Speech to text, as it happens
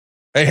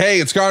Hey,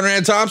 it's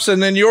Conrad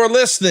Thompson, and you're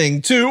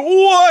listening to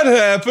What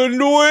Happened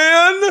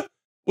When?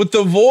 With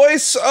the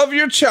voice of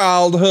your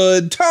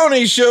childhood,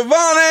 Tony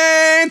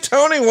Schiavone.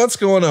 Tony, what's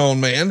going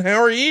on, man? How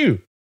are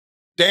you?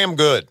 Damn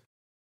good.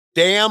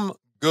 Damn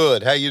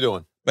good. How you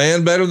doing?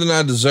 Man, better than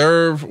I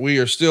deserve. We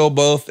are still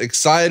both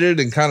excited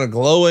and kind of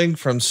glowing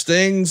from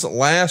Sting's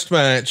last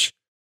match.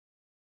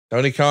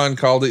 Tony Khan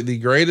called it the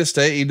greatest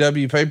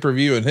AEW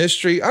pay-per-view in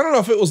history. I don't know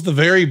if it was the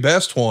very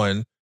best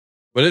one,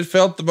 but it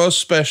felt the most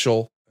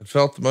special. It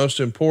felt the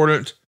most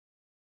important.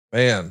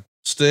 Man,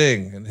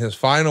 Sting in his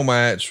final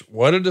match.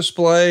 What a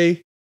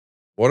display.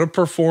 What a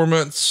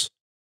performance.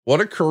 What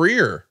a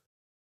career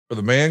for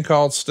the man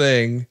called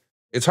Sting.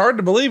 It's hard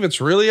to believe it's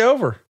really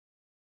over.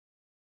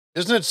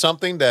 Isn't it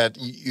something that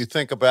you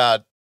think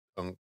about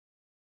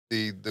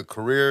the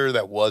career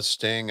that was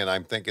Sting? And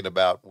I'm thinking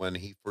about when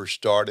he first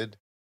started.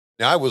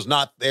 Now, I was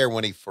not there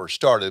when he first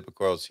started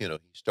because, he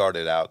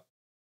started out,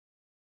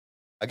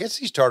 I guess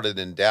he started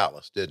in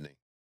Dallas, didn't he?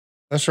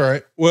 That's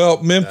right.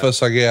 Well,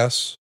 Memphis, I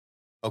guess.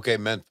 Okay,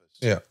 Memphis.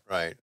 Yeah.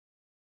 Right.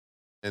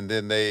 And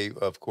then they,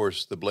 of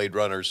course, the Blade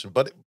Runners,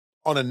 but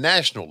on a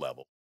national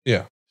level.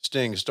 Yeah.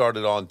 Sting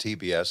started on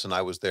TBS, and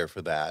I was there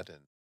for that, and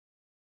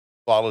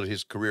followed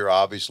his career,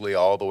 obviously,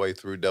 all the way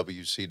through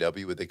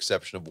WCW, with the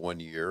exception of 1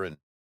 year, and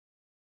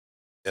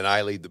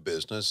I lead the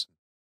business.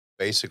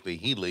 Basically,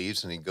 he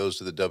leaves, and he goes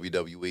to the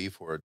WWE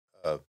for,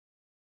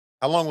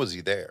 how long was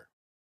he there?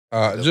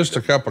 Just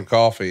a cup of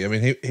coffee. I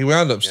mean, he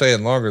wound up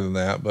staying longer than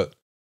that, but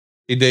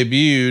he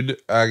debuted,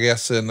 I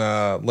guess, in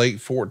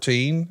late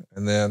 14,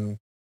 and then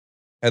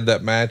had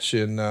that match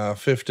in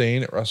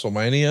 15 at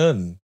WrestleMania,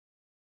 and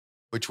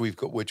which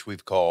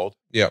we've called.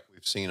 Yeah,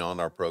 we've seen on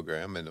our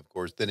program, and of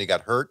course, then he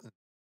got hurt, and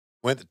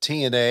went to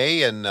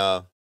TNA, and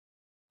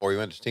or he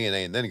went to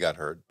TNA and then he got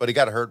hurt, but he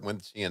got hurt and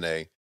went to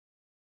TNA,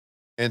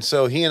 and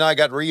so he and I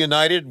got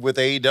reunited with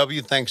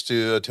AEW thanks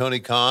to Tony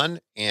Khan,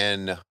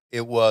 and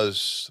it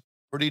was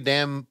pretty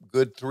damn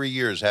good 3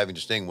 years having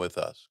Sting with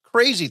us.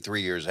 Crazy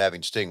 3 years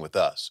having Sting with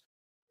us.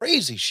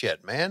 Crazy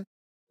shit, man.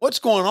 What's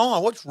going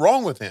on? What's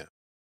wrong with him?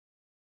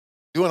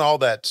 Doing all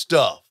that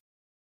stuff,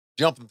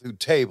 jumping through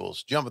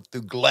tables, jumping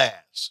through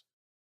glass.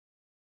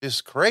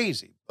 Just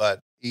crazy.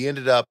 But he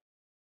ended up,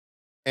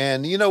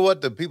 and you know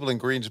what? The people in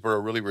Greensboro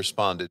really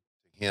responded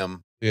to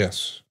him.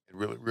 Yes.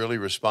 Really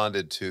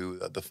responded to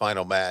the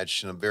final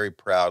match, and I'm very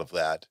proud of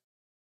that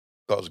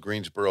because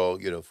Greensboro,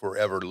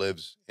 forever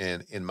lives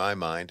in my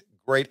mind.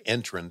 Great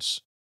entrance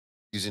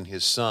using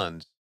his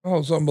sons. Oh,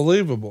 it's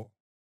unbelievable.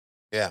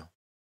 Yeah.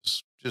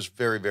 It's just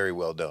very, very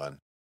well done.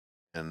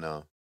 And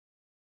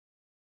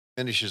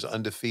finishes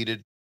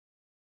undefeated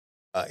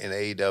in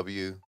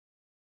AEW.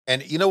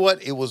 And you know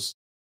what? It was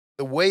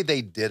the way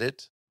they did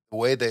it, the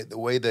way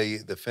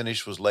the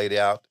finish was laid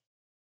out.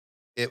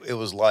 It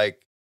was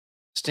like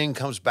Sting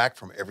comes back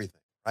from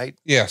everything, right?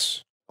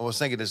 Yes. I was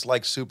thinking it's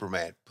like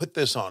Superman. Put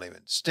this on him,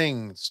 and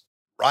Sting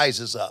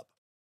rises up.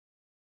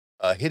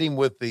 Hit him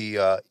with the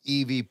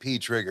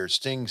EVP trigger.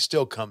 Sting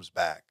still comes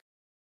back.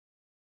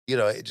 He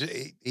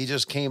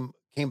just came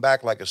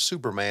back like a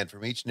Superman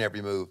from each and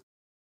every move.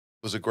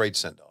 It was a great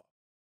send-off.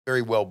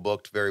 Very well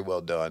booked, very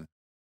well done.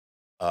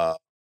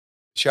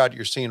 Shot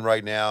you're seeing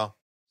right now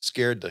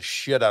scared the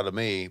shit out of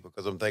me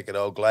because I'm thinking,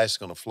 oh, glass is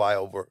going to fly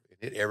over and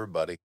hit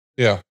everybody.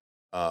 Yeah.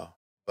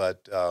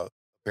 But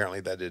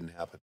apparently that didn't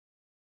happen.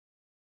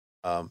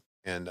 I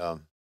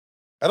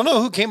don't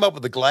know who came up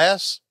with the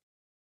glass.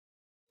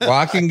 Well,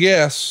 I can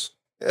guess.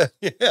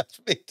 Yes,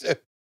 me too.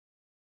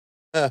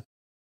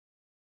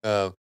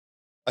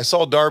 I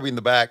saw Darby in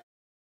the back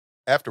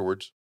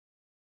afterwards,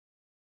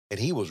 and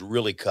he was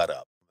really cut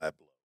up. That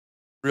blow,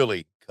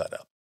 really cut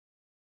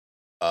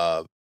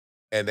up.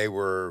 And they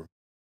were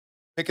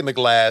picking the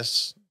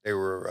glass. They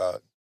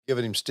were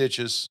giving him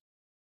stitches,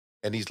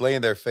 and he's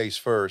laying there face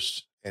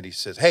first. And he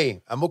says,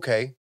 "Hey, I'm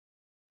okay.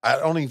 I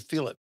don't even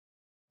feel it.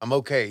 I'm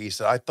okay." He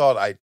said, "I thought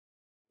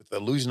with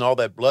losing all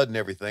that blood and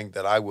everything,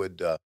 that I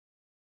would,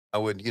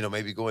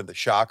 maybe go into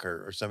shock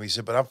or something." He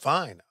said, "But I'm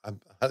fine."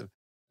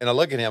 And I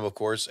look at him, of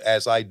course,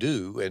 as I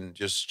do, and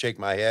just shake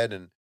my head.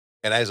 And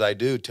as I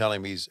do, tell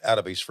him he's out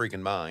of his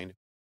freaking mind.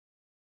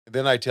 And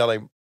then I tell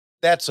him,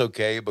 that's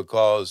okay,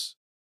 because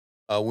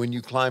when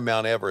you climb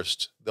Mount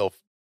Everest,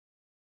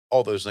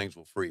 all those things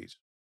will freeze.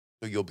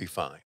 So you'll be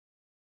fine,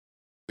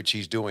 which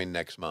he's doing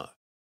next month.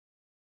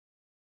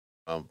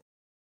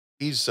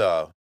 He's,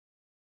 as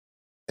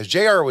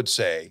JR would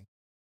say,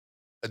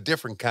 a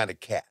different kind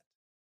of cat.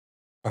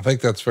 I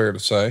think that's fair to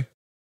say.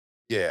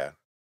 Yeah.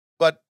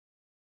 But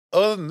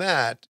other than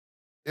that,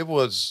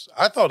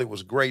 I thought it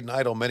was a great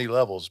night on many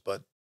levels,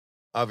 but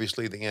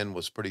obviously the end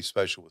was pretty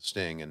special with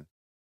Sting. And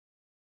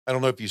I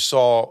don't know if you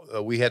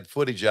saw, we had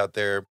footage out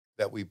there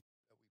that we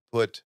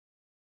put,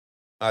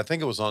 I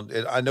think it was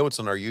I know it's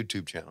on our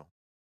YouTube channel,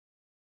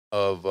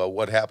 of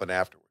what happened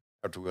after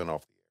we went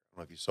off the air. I don't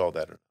know if you saw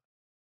that or not.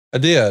 I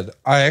did.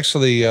 I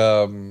actually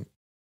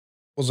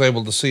was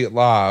able to see it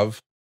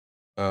live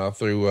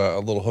through a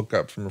little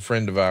hookup from a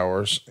friend of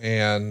ours,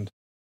 and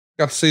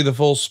got to see the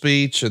full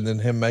speech and then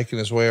him making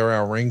his way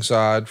around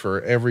ringside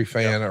for every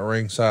fan at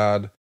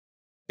ringside.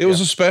 It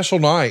was a special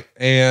night.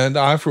 And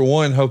I, for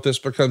one, hope this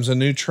becomes a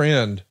new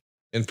trend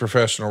in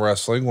professional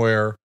wrestling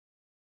where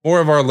more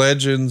of our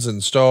legends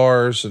and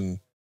stars and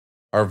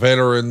our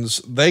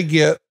veterans, they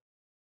get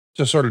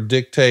to sort of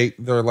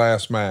dictate their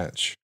last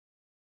match.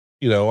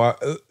 You know,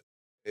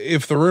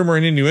 if the rumor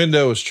and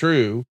innuendo is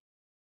true,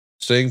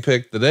 Sting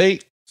picked the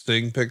date,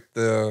 Sting picked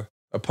the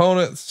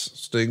opponents,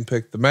 Sting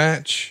picked the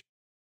match,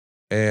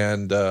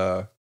 and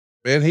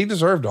man, he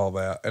deserved all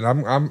that. And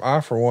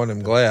I for one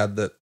am glad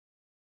that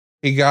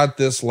he got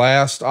this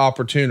last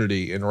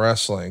opportunity in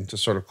wrestling to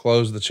sort of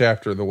close the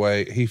chapter the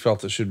way he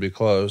felt it should be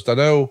closed. I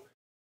know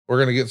we're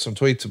going to get some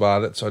tweets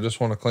about it, so I just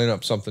want to clean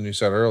up something you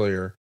said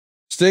earlier.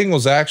 Sting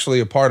was actually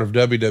a part of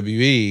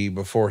WWE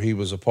before he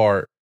was a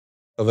part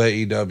of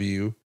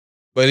AEW,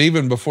 but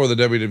even before the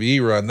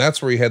WWE run,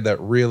 that's where he had that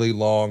really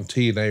long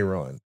TNA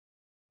run.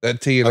 That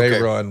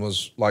TNA run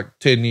was like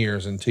 10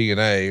 years in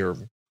TNA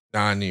or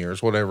 9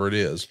 years, whatever it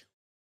is.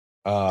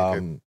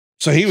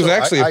 So he was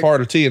actually a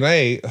part of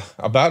TNA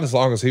about as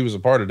long as he was a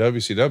part of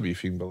WCW,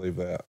 if you can believe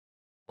that.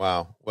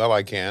 Wow. Well,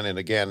 I can. And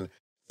again,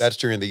 that's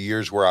during the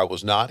years where I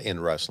was not in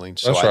wrestling.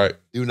 So that's right.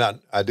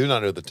 I do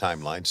not know the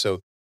timeline.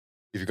 So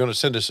if you're going to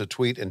send us a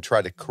tweet and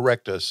try to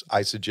correct us,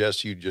 I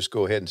suggest you just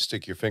go ahead and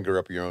stick your finger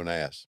up your own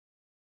ass.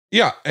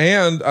 Yeah.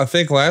 And I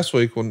think last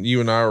week when you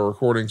and I were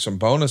recording some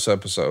bonus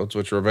episodes,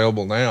 which are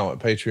available now at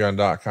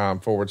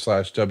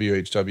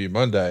patreon.com/WHW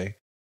Monday,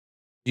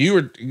 you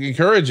were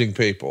encouraging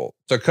people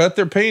to cut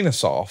their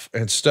penis off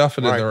and stuff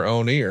it in their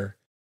own ear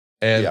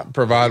and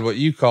provide what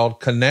you called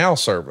canal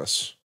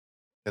service.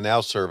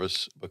 Canal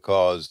service,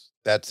 because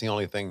that's the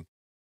only thing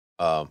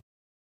I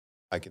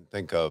can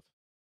think of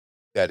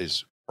that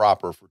is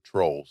proper for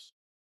trolls.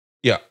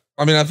 Yeah.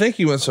 I mean, I think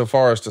you went so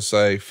far as to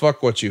say,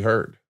 fuck what you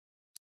heard.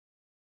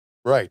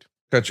 Right.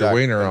 Cut your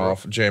wiener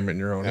off, jam it in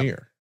your own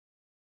ear.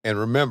 And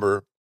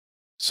remember,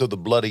 so the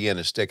bloody end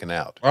is sticking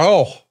out.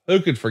 Oh,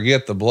 who could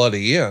forget the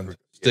bloody end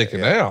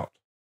sticking out?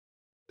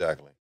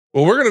 Exactly.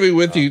 Well, we're going to be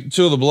with you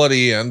till the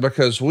bloody end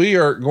because we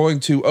are going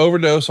to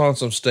overdose on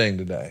some Sting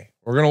today.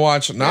 We're going to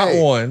watch not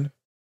one,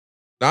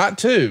 not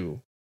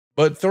two,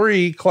 but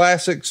 3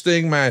 classic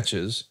Sting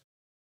matches.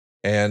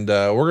 And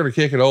we're going to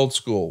kick it old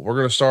school. We're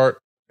going to start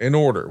in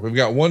order. We've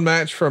got one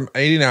match from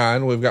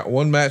 89. We've got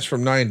one match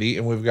from 90,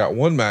 and we've got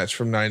one match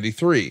from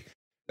 93.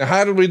 Now,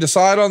 how did we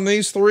decide on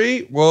these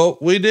 3? Well,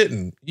 we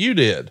didn't. You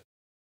did.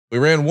 We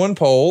ran one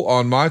poll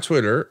on my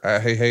Twitter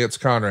at Hey, it's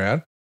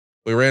Conrad.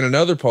 We ran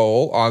another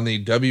poll on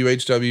the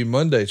WHW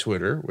Monday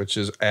Twitter, which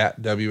is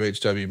at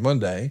WHW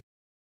Monday.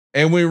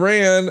 And we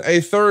ran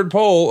a third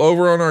poll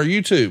over on our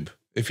YouTube.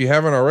 If you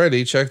haven't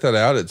already, check that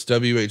out. It's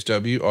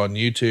WHW on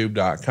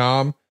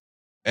YouTube.com.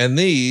 And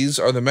these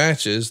are the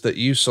matches that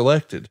you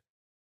selected.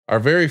 Our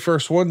very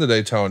first one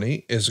today,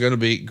 Tony, is going to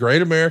be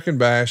Great American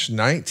Bash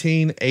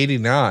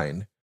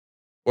 1989.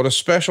 What a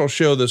special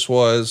show this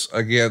was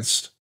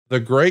against the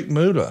Great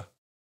MUTA.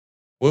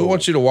 We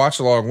want you to watch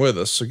along with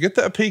us. So get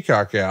that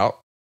Peacock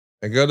out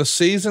and go to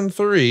season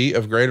 3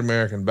 of Great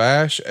American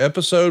Bash,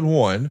 episode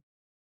 1.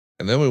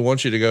 And then we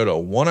want you to go to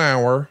 1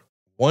 hour,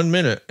 1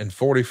 minute and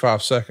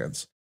 45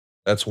 seconds.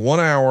 That's 1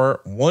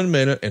 hour, 1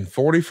 minute and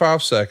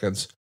 45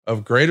 seconds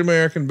of Great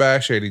American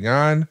Bash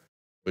 89,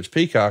 which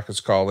Peacock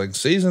is calling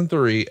season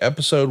 3,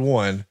 episode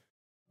 1.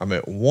 I'm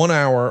at 1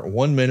 hour,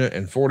 1 minute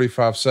and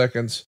 45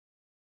 seconds.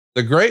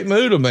 The Great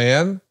MUTA,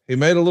 man, he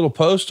made a little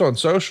post on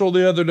social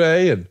the other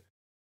day, and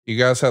you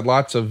guys had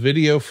lots of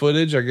video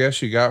footage, I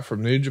guess you got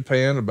from New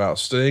Japan about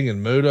Sting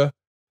and MUTA.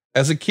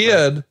 As a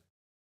kid,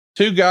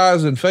 2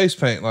 guys in face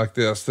paint like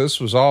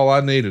this was all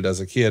I needed as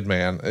a kid,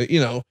 man.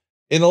 You know,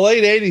 in the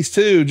late 80s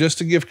too, just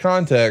to give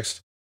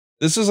context,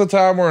 this is a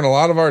time where a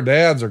lot of our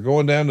dads are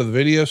going down to the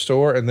video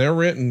store and they're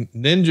renting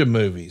ninja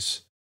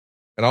movies.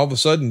 And all of a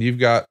sudden you've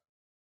got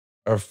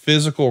a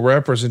physical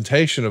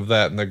representation of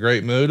that in the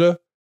Great MUTA.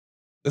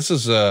 This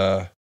is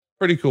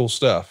pretty cool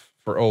stuff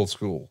for old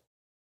school.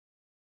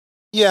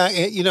 Yeah.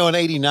 You know, in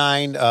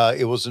 89,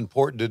 it was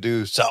important to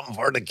do something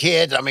for the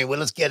kids. I mean, well,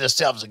 let's get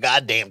ourselves a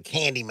goddamn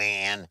candy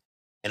man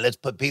and let's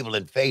put people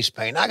in face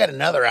paint. I got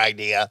another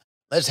idea.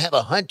 Let's have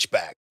a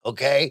hunchback.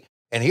 Okay.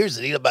 And here's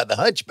the deal about the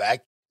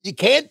hunchback. You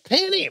can't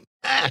pin him.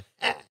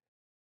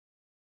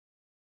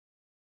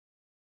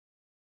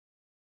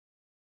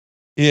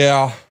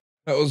 Yeah,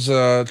 that was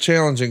a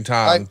challenging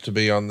time to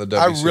be on the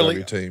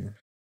WCW team.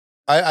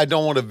 I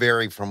don't want to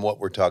vary from what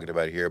we're talking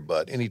about here,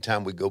 but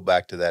anytime we go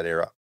back to that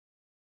era,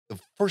 the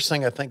first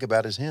thing I think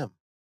about is him.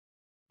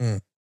 Oh.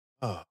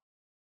 Well,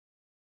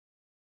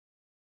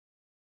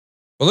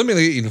 let me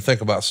get you to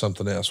think about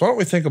something else. Why don't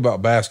we think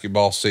about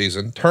basketball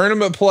season?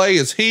 Tournament play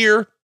is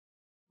here.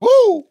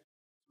 Woo!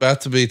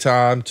 About to be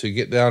time to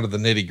get down to the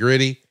nitty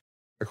gritty.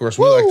 Of course,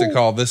 we like to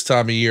call this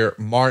time of year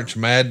March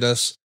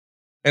Madness.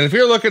 And if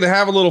you're looking to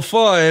have a little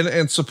fun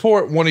and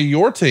support one of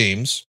your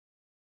teams,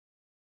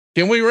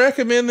 can we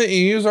recommend that you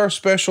use our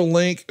special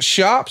link,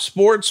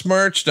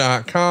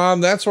 shopsportsmerch.com?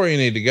 That's where you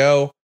need to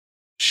go.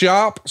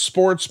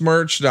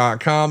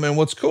 shopsportsmerch.com. And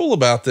what's cool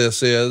about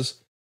this is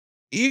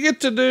you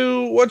get to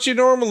do what you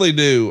normally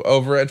do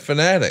over at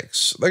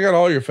Fanatics. They got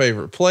all your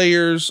favorite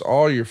players,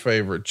 all your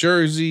favorite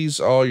jerseys,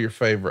 all your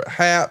favorite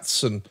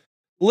hats, and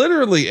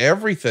literally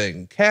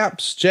everything: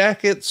 caps,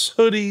 jackets,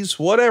 hoodies,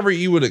 whatever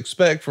you would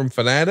expect from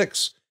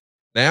Fanatics.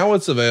 Now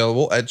it's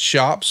available at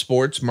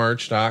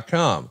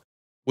shopsportsmerch.com.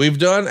 We've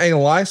done a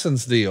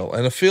license deal,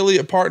 an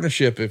affiliate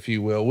partnership, if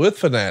you will, with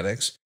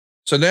Fanatics.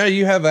 So now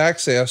you have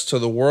access to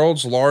the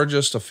world's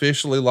largest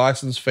officially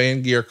licensed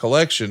fan gear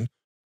collection,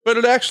 but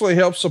it actually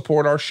helps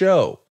support our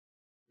show.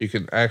 You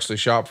can actually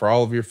shop for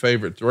all of your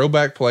favorite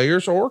throwback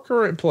players or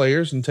current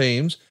players and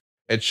teams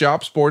at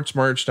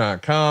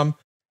shopsportsmerch.com.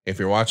 If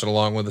you're watching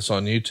along with us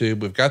on YouTube,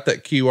 we've got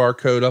that QR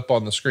code up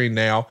on the screen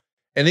now,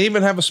 and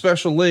even have a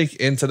special link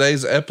in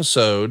today's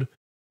episode.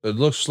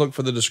 Look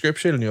for the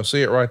description and you'll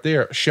see it right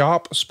there.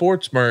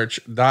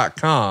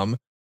 Shopsportsmerch.com.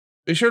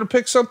 Be sure to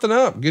pick something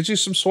up, get you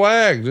some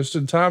swag just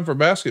in time for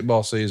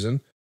basketball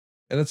season.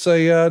 And it's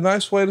a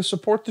nice way to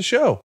support the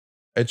show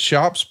at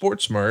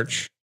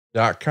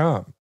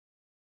shopsportsmerch.com.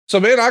 So,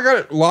 man, I got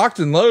it locked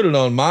and loaded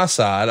on my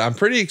side. I'm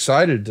pretty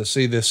excited to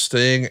see this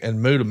Sting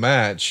and MUTA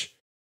match.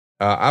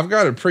 I've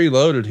got it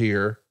preloaded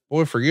here.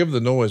 Boy, forgive the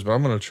noise, but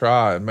I'm going to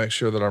try and make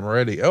sure that I'm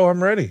ready. Oh,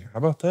 I'm ready. How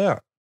about that?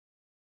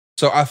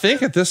 So I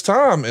think at this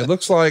time, it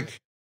looks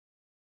like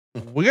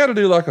we got to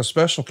do like a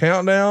special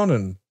countdown.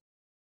 And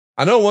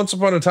I know once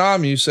upon a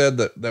time you said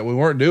that we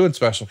weren't doing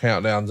special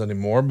countdowns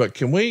anymore, but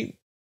can we,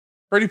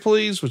 pretty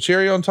please, with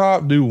cherry on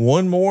top, do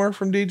one more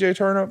from DJ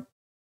Turnup?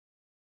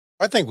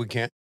 I think we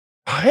can.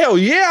 Hell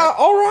yeah.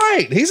 All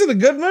right. He's in a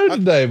good mood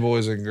today,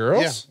 boys and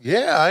girls.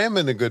 Yeah, I am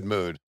in a good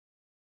mood.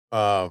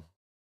 Talk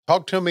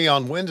to me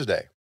on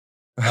Wednesday.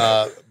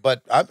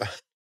 But I'm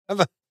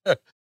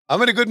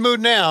in a good mood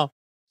now.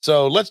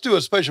 So let's do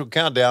a special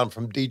countdown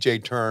from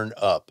DJ Turn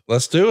Up.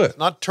 Let's do it. It's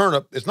not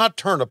turnip. It's not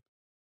turnip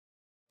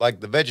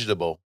like the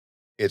vegetable.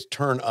 It's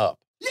turn up.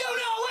 You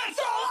know it's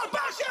all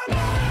about your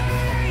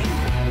name.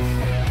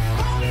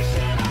 Holy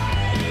shit,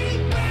 I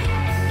ain't made.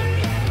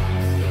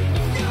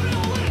 You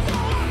know it's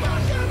all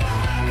about your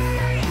name.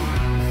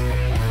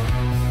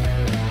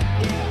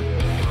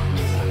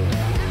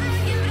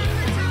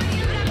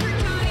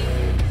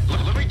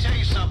 Let me tell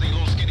you something,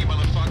 little skinny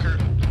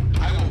motherfucker.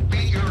 I will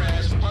beat your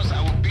ass, plus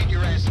I will beat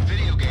your ass in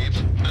video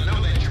games. I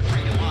know that you're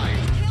free to lie.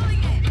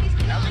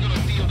 How's it gonna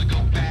feel to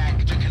go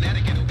back to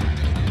Connecticut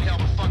and tell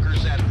the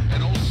fuckers that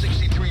an old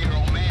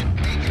 63-year-old man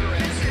beat your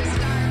ass?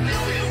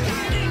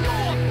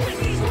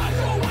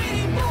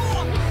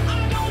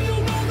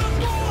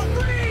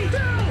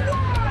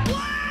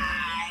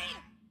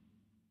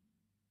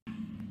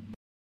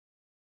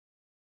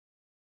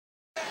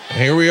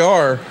 Here we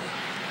are.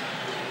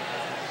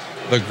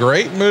 The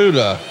Great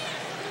MUTA.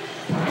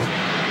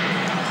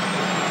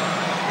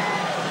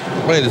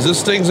 Wait, is this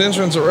Sting's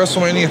entrance at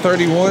WrestleMania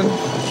 31? No.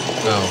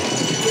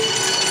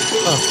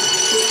 Huh.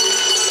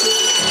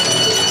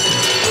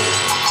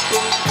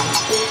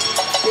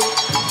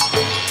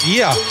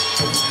 Yeah.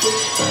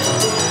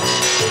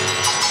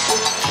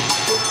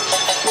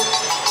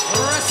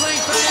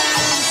 Wrestling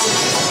fans,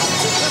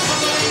 the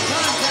following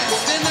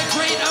contest in the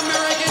Great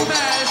American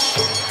Bash,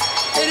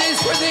 it is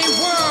for the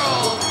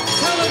World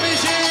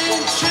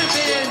Television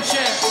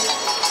Championship.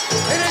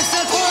 It is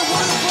set for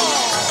one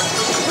fall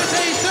with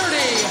a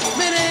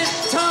 30-minute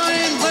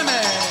time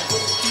limit.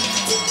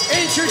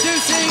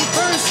 Introducing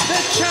first the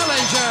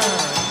challenger.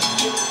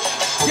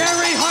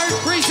 Gary Hart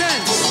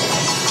presents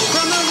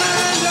from the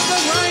land of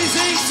the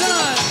rising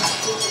sun,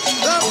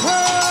 the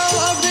Pearl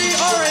of the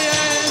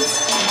Orient,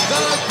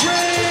 the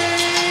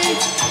Great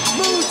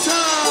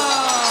MUTA.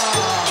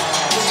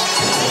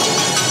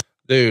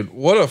 Dude,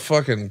 what a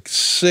fucking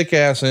sick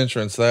ass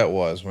entrance that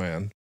was,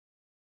 man.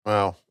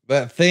 Wow.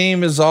 That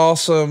theme is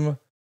awesome.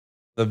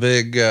 The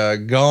big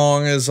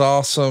gong is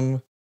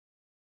awesome.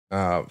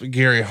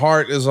 Gary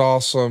Hart is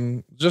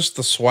awesome. Just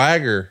the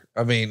swagger.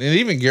 I mean, and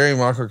even Gary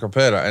Michael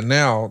Capetta. And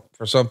now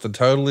for something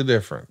totally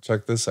different.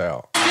 Check this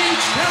out. Beach,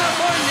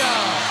 California.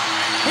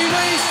 He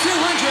weighs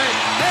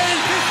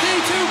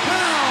 252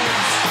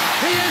 pounds.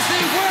 He is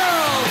the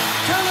World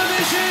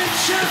Television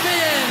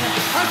Champion,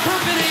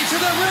 accompanied to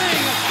the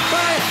ring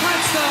by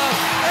hot stuff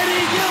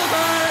Eddie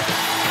Gilbert.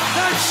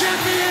 The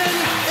champion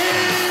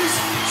is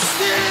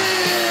Sting.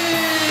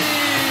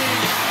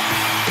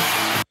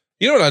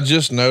 You know what I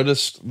just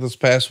noticed this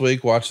past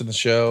week watching the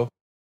show?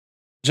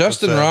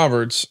 Justin What's that?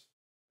 Roberts,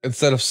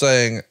 instead of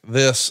saying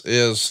this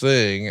is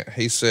Sting,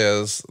 he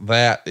says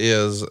that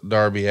is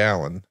Darby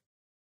Allin.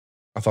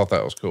 I thought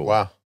that was cool.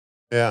 Wow.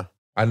 Yeah.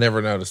 I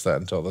never noticed that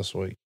until this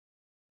week.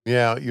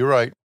 Yeah, you're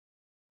right.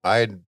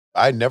 I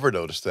never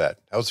noticed that.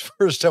 That was the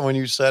first time when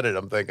you said it.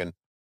 I'm thinking,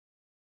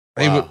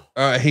 wow.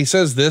 He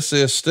says this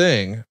is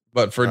Sting,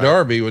 but for Right.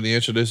 Darby, when he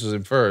introduces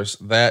him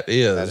first, that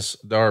is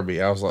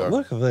Darby. I was like, Darby.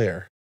 look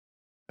there.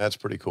 That's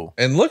pretty cool.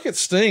 And look at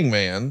Sting,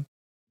 man.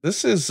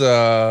 This is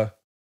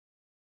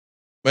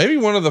maybe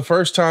one of the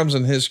first times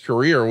in his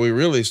career we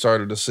really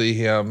started to see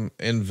him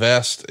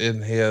invest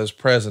in his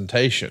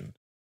presentation.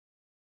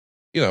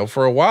 you know,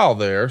 for a while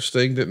there,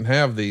 Sting didn't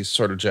have these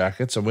sort of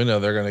jackets, and we know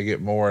they're going to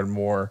get more and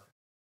more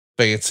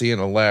fancy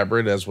and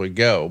elaborate as we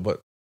go. But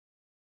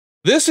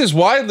this is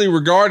widely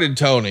regarded,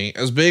 Tony,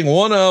 as being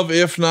one of,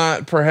 if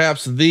not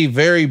perhaps the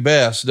very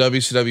best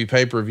WCW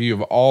pay-per-view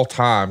of all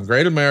time.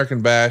 Great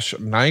American Bash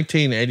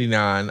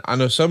 1989. I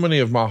know so many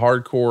of my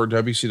hardcore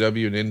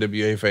WCW and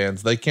NWA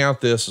fans, they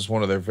count this as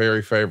one of their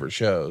very favorite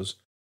shows.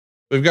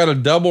 We've got a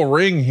double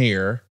ring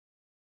here.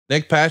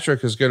 Nick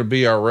Patrick is going to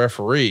be our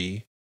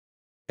referee.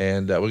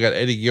 And we got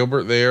Eddie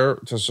Gilbert there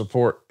to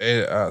support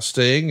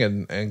Sting,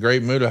 and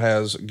Great Muta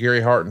has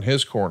Gary Hart in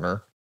his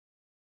corner.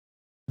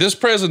 This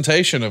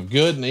presentation of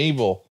good and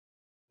evil,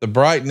 the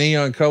bright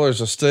neon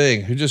colors of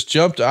Sting, who just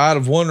jumped out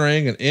of one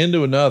ring and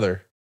into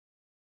another.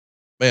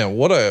 Man,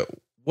 what a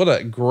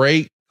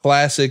great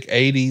classic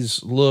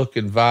 80s look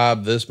and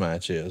vibe this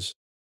match is.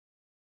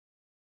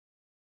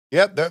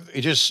 Yep,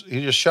 he just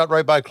shot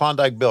right by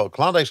Klondike Bill.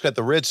 Klondike's got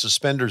the red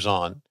suspenders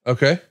on.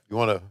 Okay.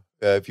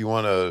 If you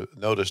want to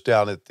notice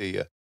down at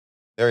the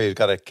there, he's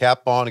got a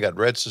cap on, he got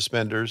red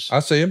suspenders. I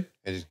see him.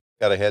 And he's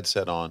got a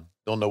headset on.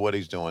 Don't know what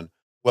he's doing.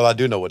 Well, I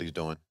do know what he's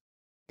doing.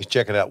 He's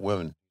checking out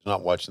women. He's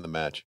not watching the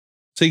match.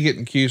 Is he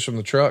getting cues from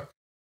the truck?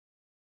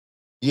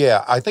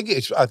 Yeah, I think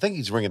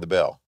he's ringing the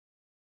bell.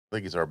 I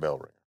think he's our bell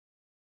ringer,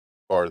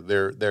 or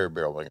their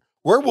bell ringer.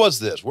 Where was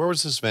this? Where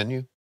was this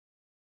venue?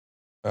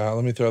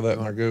 Let me throw that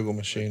in our Google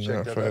machine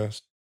real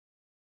fast.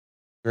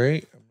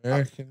 Great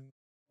American.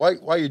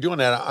 While you're doing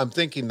that, I'm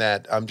thinking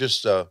that I'm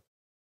just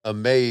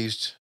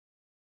amazed.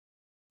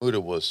 Muta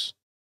was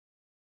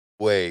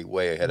way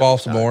ahead of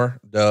Baltimore.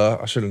 Duh.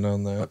 I should have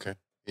known that. Okay.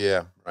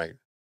 Yeah. Right.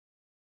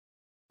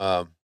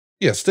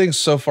 Yeah. Sting's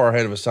so far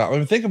ahead of his time. I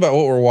mean, think about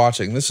what we're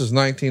watching. This is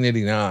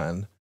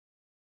 1989.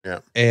 Yeah.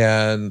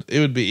 And it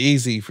would be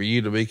easy for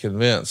you to be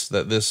convinced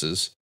that this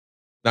is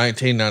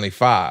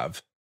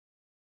 1995.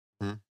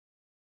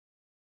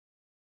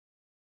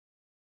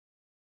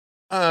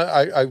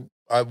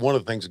 One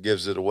of the things that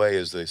gives it away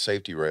is the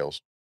safety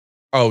rails.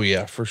 Oh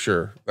yeah, for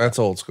sure. That's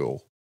old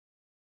school.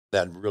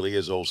 That really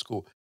is old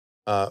school.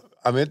 I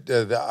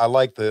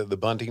like the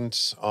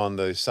buntings on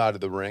the side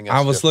of the ring.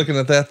 I was looking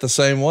at that the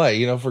same way,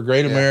 you know, for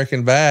Great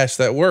American Bash,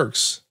 that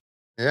works.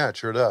 Yeah, it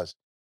sure does.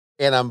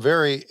 And I'm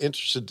very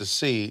interested to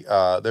see,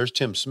 there's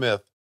Tim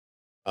Smith,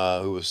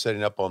 who was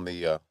setting up on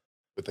the,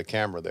 with the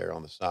camera there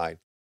on the side,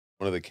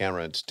 one of the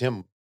cameras.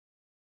 Tim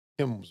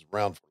was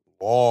around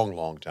for a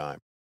long time.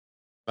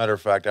 Matter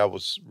of fact, I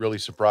was really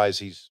surprised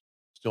he's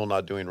still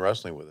not doing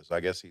wrestling with us. I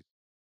guess he's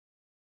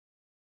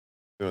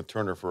been with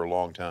Turner for a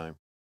long time.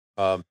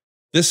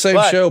 This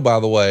same show, by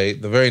the way,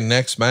 the very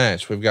next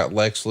match, we've got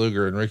Lex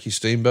Luger and Ricky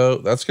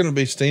Steamboat. That's going to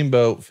be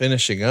Steamboat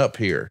finishing up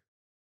here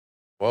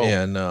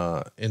in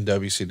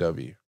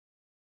WCW.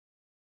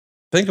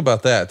 Think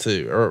about that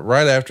too. Or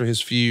right after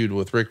his feud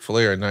with Ric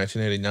Flair in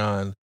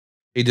 1989,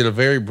 he did a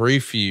very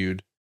brief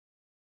feud.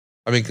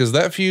 I mean, because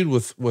that feud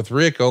with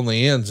Rick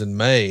only ends in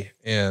May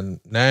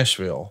in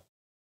Nashville.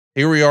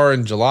 Here we are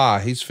in July.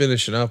 He's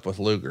finishing up with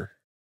Luger.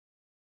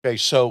 Okay,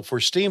 so for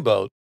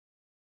Steamboat,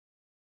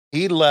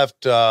 he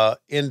left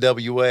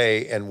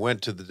NWA and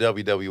went to the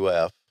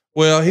WWF.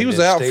 Well, he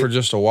was out for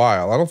just a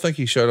while. I don't think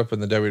he showed up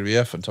in the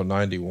WWF until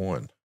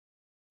 91.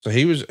 So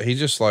he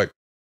just like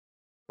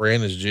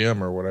ran his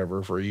gym or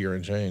whatever for a year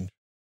and change.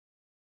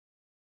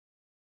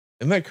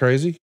 Isn't that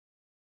crazy?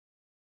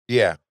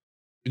 Yeah.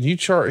 When you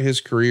chart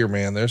his career,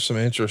 man, there's some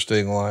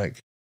interesting, like,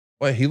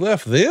 wait, he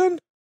left then?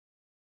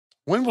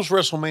 When was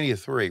WrestleMania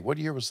 3? What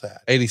year was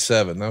that?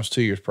 87. That was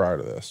 2 years prior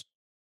to this.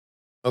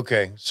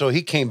 Okay. So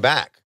he came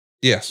back.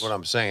 Yes. That's what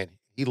I'm saying.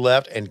 He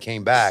left and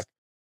came back,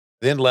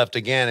 then left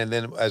again. And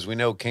then, as we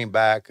know, came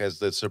back as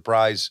the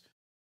surprise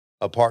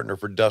partner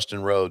for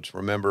Dustin Rhodes.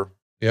 Remember?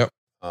 Yep.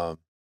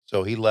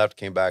 So he left,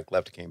 came back,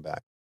 left, came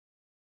back.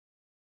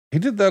 He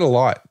did that a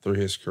lot through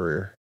his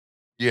career.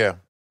 Yeah,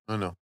 I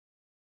know.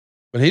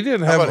 But he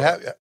didn't have.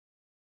 How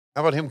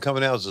about him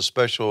coming out as a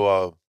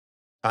special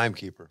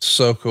timekeeper?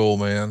 So cool,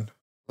 man.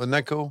 Wasn't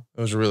that cool?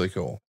 It was really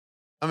cool.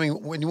 I mean,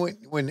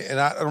 when and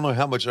I don't know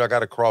how much I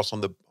got across on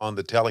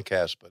the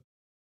telecast, but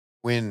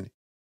when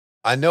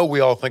I know we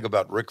all think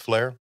about Ric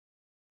Flair,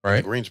 right?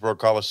 The Greensboro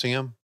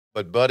Coliseum,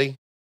 but buddy,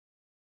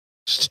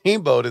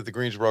 Steamboat at the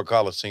Greensboro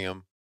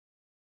Coliseum,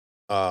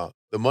 the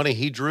money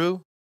he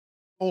drew,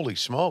 holy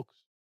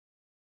smokes!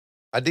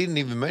 I didn't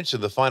even mention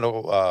the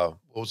final.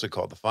 What was it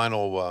called? The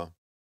final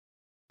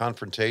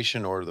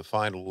confrontation, or the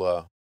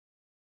final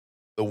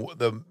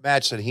the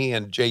match that he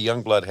and Jay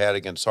Youngblood had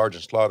against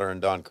Sergeant Slaughter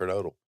and Don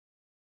Coronado.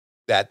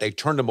 That they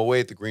turned him away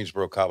at the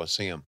Greensboro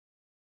Coliseum.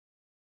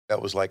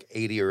 That was like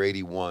 80 or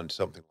 81,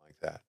 something like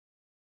that.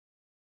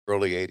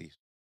 Early 80s.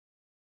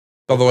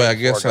 By the way, I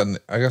guess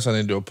I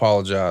need to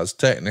apologize.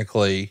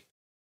 Technically,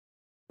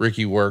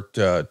 Ricky worked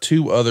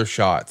 2 other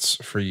shots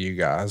for you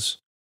guys.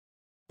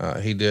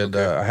 He did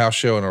a house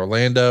show in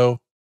Orlando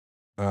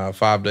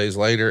 5 days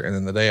later, and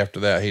then the day after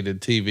that, he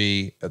did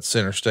TV at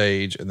Center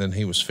Stage, and then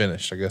he was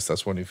finished. I guess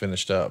that's when he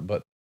finished up.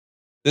 But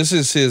this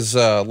is his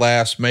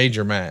last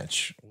major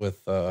match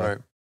with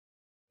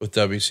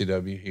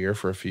WCW here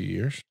for a few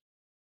years.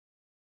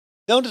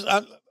 No,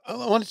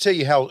 I want to tell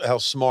you how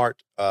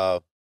smart, as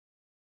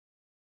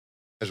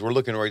we're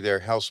looking right there,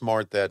 how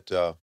smart that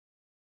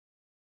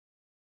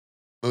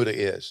MUTA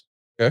is.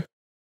 Okay.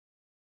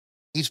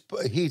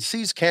 He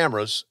sees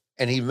cameras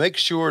and he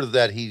makes sure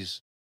that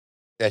he's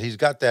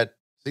got that.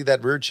 See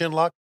that rear chin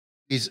lock?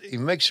 He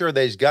makes sure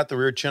that he's got the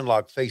rear chin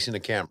lock facing the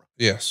camera.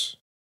 Yes.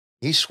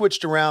 He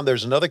switched around.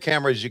 There's another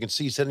camera, as you can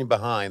see, sitting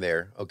behind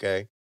there.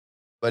 Okay,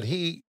 but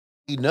he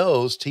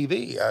knows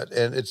TV,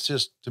 and it's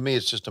just, to me,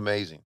 it's just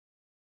amazing.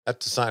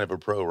 That's the sign of a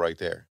pro right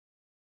there.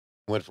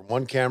 Went from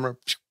one camera,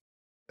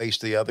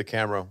 faced the other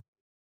camera.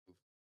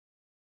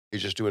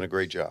 He's just doing a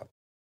great job.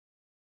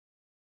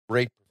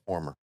 Great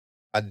performer.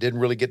 I didn't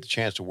really get the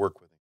chance to work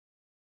with him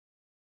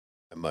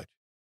that much.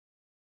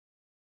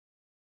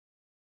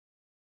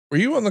 Were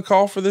you on the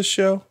call for this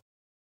show?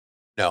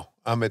 No,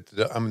 I'm in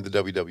the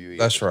WWE.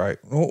 That's right.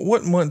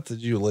 What month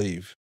did you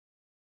leave?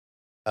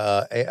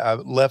 I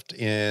left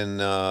in,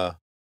 I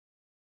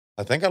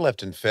think I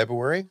left in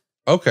February.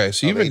 Okay.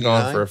 So you've been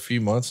gone 89? for a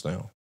few months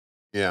now.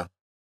 Yeah.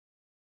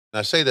 And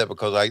I say that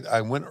because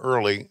I went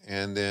early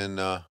and then,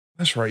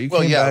 That's right. You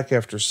Well, came yeah. back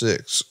after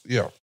 6.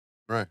 Yeah.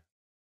 right.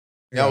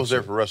 Yeah, I was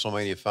there for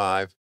WrestleMania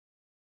 5,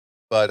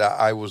 but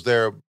I was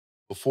there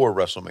before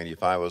WrestleMania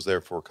 5. I was there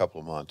for a couple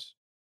of months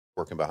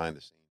working behind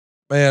the scenes.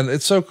 Man,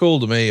 it's so cool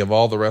to me. Of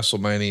all the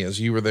WrestleManias,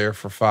 you were there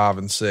for 5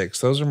 and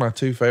 6. Those are my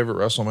 2 favorite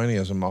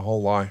WrestleManias in my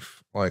whole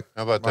life. Like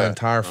How about my that?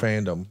 entire Huh?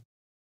 fandom,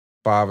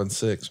 5 and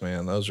 6,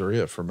 man. Those are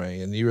it for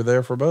me. And you were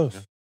there for both.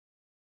 Yeah.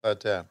 How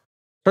about that?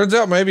 Turns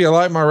out maybe I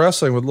like my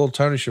wrestling with little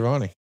Tony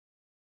Schiavone.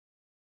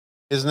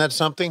 Isn't that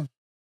something?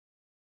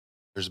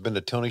 There's been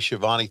a Tony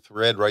Schiavone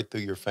thread right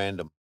through your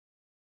fandom.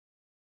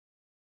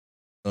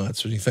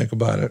 That's when you think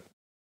about it.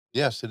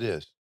 Yes, it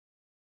is.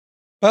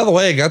 By the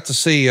way, I got to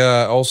see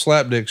old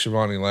Slapdick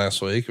Schiavone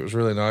last week. It was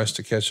really nice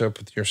to catch up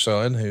with your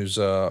son, who's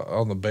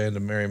on the band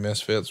of Merry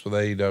Misfits with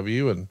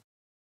AEW. And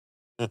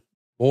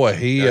boy,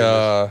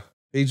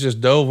 he just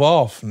dove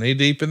off knee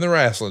deep in the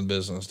wrestling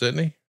business,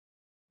 didn't he?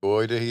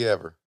 Boy, did he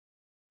ever.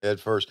 Head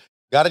first.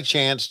 Got a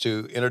chance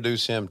to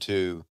introduce him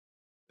to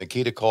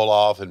Nikita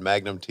Koloff and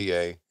Magnum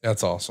TA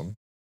That's awesome.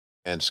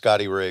 and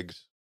Scotty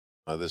Riggs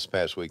this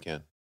past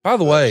weekend. By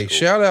the That's way, cool.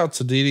 shout out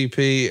to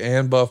DDP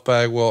and Buff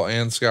Bagwell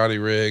and Scotty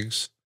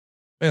Riggs.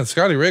 Man,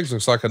 Scotty Riggs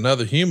looks like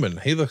another human.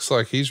 He looks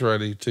like he's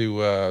ready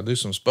to do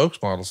some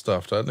spokesmodel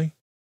stuff, doesn't he?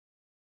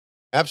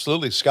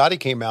 Absolutely. Scotty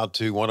came out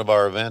to one of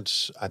our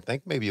events. I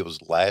think maybe it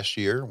was last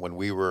year when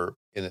we were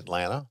in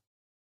Atlanta,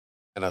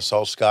 and I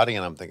saw Scotty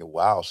and I'm thinking,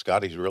 wow,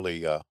 Scotty's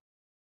really,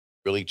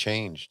 really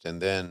changed. And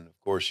then of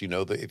course, you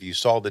know, if you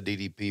saw the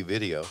DDP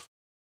video about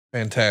the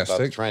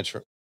Fantastic.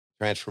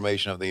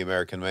 transformation of the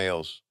American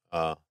males,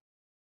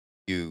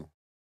 you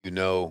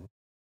know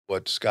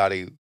where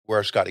Scotty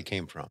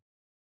came from.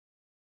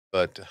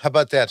 But how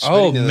about that?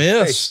 Oh, Spitting in the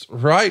face? missed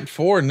right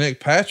for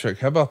Nick Patrick.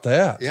 How about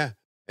that? Yeah.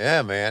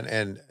 Yeah, man.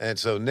 And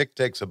so Nick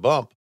takes a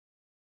bump,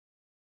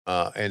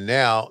 and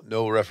now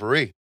no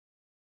referee.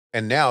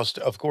 And now,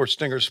 of course,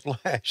 Stinger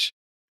splash.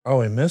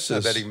 Oh, he I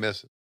misses. bet he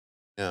misses.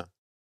 Yeah.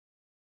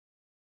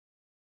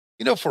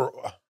 You know,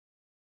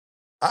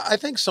 I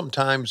think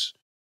sometimes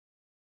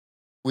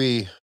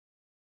we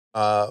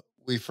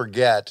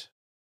forget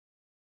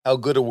how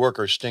good a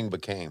worker Sting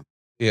became.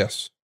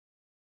 Yes.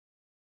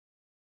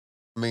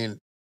 I mean,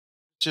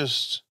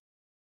 just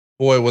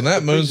Boy, when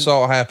that The reason-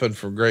 moonsault happened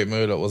from Great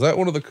Muta, was that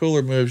one of the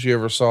cooler moves you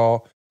ever saw?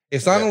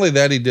 It's not Yeah. only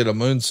that he did a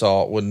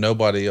moonsault when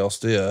nobody else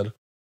did. I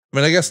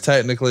mean, I guess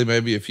technically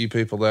maybe a few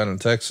people down in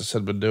Texas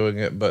had been doing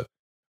it, but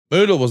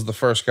Muta was the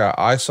first guy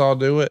I saw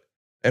do it.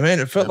 And man,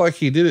 it felt Yeah. like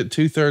he did it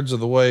 2/3 of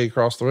the way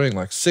across the ring,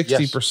 like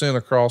 60%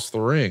 across the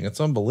ring. It's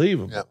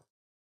unbelievable. Yeah.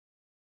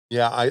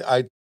 Yeah,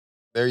 I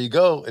there you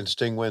go, and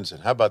Sting wins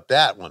it. How about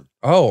that one?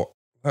 Oh,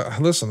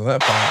 listen to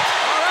that part. All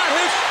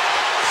right,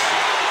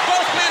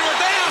 both men are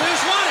down.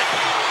 Who's won it?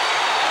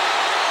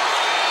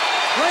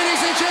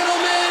 Ladies and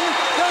gentlemen,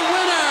 the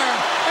winner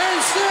and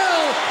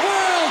still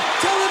World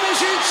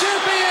Television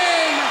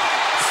Champion,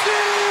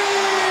 Sting!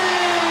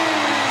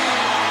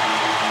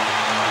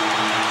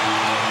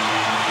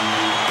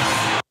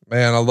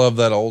 Man, I love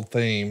that old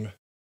theme.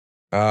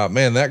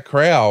 Man, that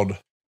crowd,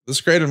 this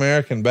Great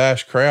American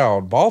Bash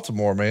crowd,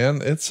 Baltimore, man,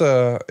 it's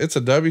a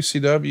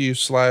WCW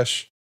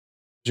 /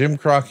 Jim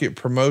Crockett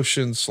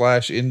promotion /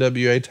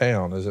 NWA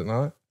town, is it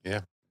not?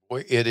 Yeah,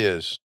 boy, it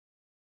is.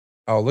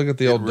 Oh, look at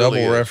the It old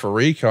really double is.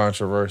 referee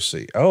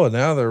controversy. Oh, and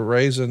now they're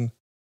raising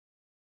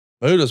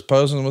Muta's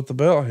posing with the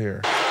belt here.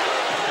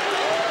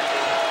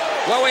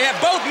 Well, we have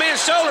both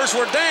men's shoulders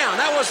were down.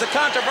 That was the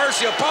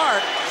controversial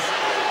part.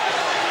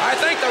 I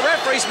think the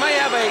referees may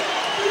have a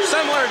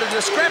somewhat of a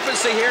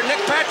discrepancy here. Nick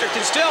Patrick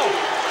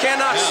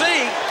cannot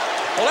see.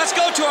 Well, let's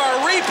go to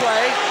our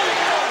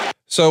replay.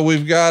 So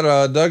we've got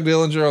Doug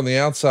Dillinger on the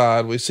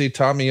outside. We see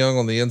Tommy Young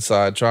on the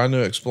inside trying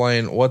to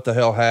explain what the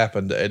hell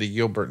happened to Eddie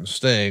Gilbert and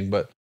Sting.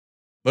 But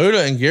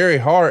Muta and Gary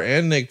Hart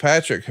and Nick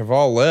Patrick have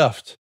all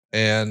left.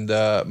 And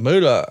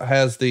Muta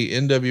has the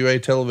NWA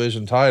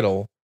television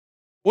title.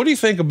 What do you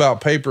think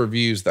about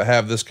pay-per-views that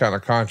have this kind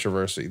of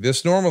controversy?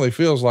 This normally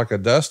feels like a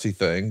Dusty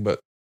thing, but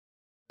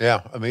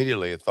Yeah,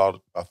 immediately I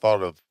thought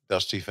of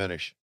Dusty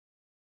finish.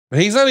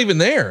 he's not even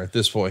there at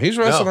this point. He's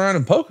wrestling No. around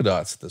in polka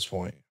dots at this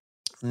point.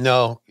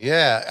 No,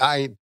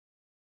 yeah,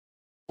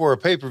 for a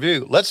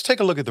pay-per-view, let's take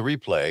a look at the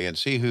replay and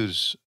see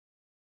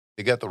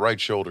they got the right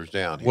shoulders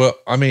down here. Well,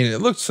 I mean, it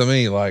looks to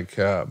me like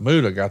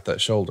MUTA got that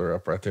shoulder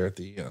up right there at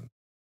the end.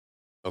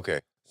 Okay.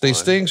 See, One.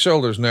 Sting's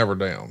shoulder's never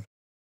down.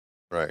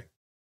 Right.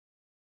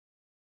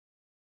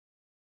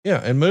 Yeah,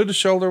 and MUTA's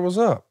shoulder was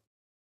up.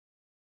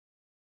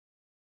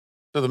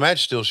 So the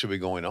match still should be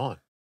going on.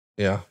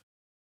 Yeah.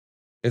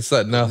 It's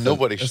that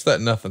nothing. It's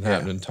that nothing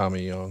happening,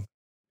 Tommy Young.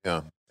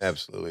 Yeah,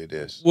 absolutely it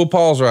is. We'll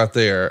pause right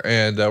there,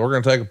 and we're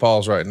going to take a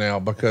pause right now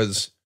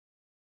because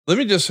let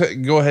me just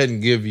go ahead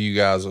and give you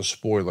guys a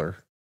spoiler.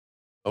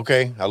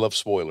 Okay, I love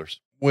spoilers.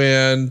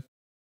 When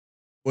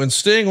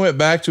Sting went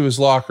back to his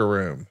locker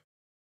room,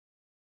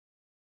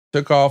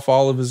 took off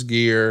all of his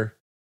gear,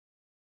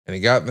 and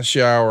he got in the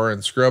shower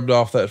and scrubbed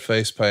off that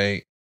face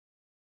paint,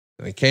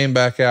 and he came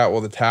back out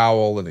with a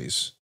towel, and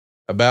he's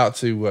about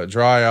to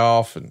dry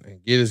off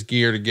and get his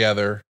gear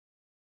together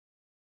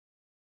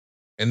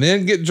and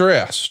then get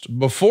dressed.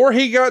 Before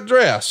he got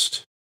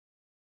dressed,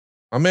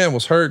 my man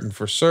was hurting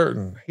for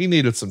certain. He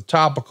needed some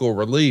topical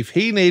relief.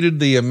 He needed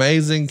the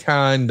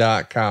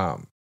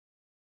amazingkind.com.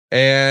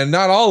 And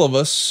not all of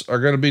us are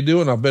going to be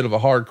doing a bit of a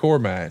hardcore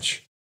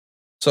match.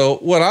 So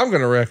what I'm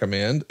going to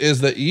recommend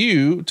is that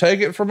you take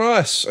it from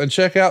us and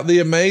check out the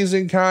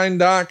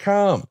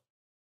amazingkind.com.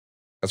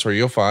 That's where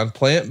you'll find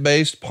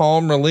plant-based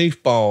palm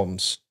relief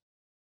balms.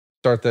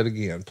 Start that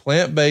again.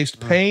 Plant-based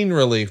pain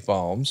relief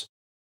balms,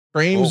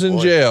 creams and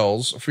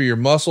gels for your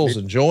muscles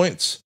and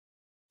joints.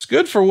 It's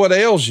good for what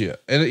ails you.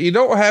 And you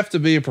don't have to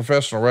be a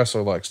professional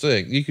wrestler like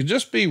Sting. You could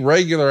just be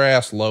regular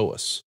ass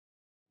Lois.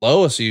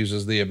 Lois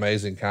uses the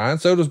Amazing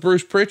Kind. So does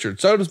Bruce Pritchard.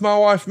 So does my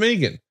wife,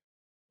 Megan.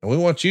 And we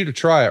want you to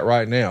try it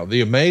right now.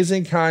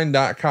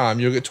 Theamazingkind.com.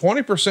 You'll get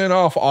 20%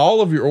 off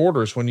all of your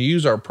orders when you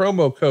use our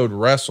promo code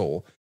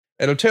WRESTLE.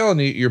 And I'm telling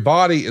you, your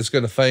body is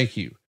going to thank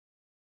you.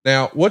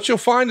 Now, what you'll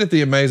find at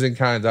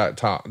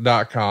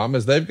theamazingkind.com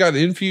is they've got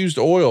infused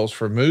oils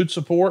for mood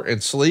support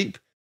and sleep,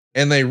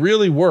 and they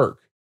really work.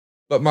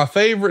 But my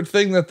favorite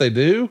thing that they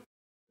do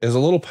is a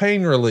little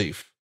pain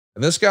relief.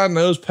 And this guy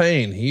knows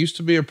pain. He used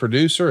to be a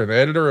producer and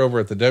editor over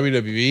at the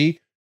WWE,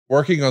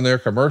 working on their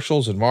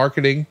commercials and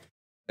marketing.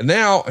 And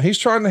now he's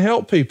trying to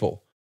help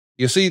people.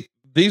 You see,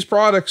 these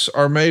products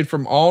are made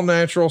from all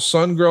natural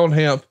sun-grown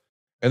hemp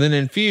and then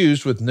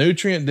infused with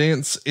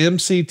nutrient-dense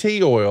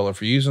MCT oil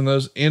if you're using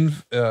those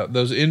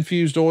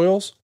infused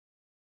oils.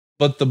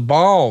 But the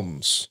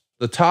balms,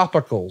 the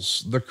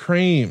topicals, the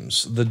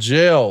creams, the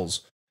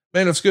gels,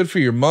 man, it's good for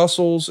your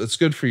muscles. It's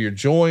good for your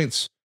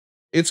joints.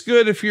 It's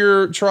good if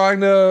you're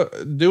trying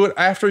to do it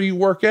after you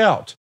work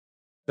out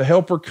to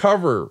help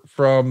recover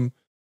from,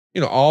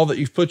 all that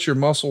you've put your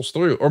muscles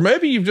through. Or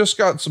maybe you've just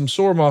got some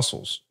sore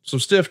muscles, some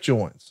stiff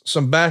joints,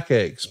 some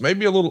backaches,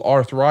 maybe a little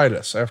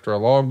arthritis after a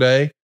long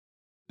day.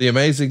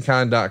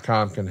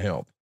 Theamazingkind.com can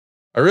help.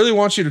 I really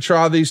want you to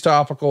try these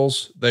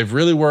topicals. They've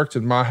really worked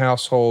in my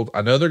household.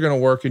 I know they're going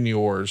to work in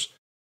yours,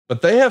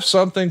 but they have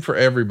something for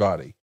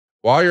everybody.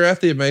 While you're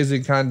at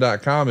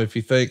theamazingkind.com, if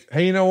you think,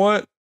 hey, you know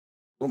what? A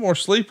little more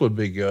sleep would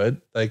be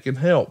good. They can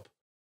help.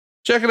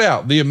 Check it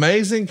out.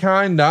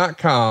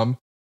 Theamazingkind.com.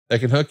 They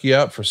can hook you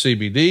up for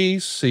CBD,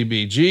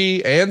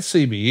 CBG, and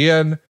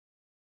CBN.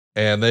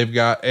 And they've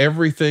got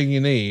everything you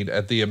need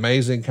at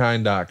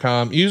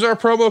theamazingkind.com. Use our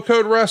promo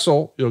code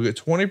WRESTLE. You'll get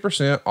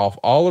 20% off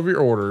all of your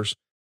orders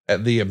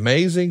at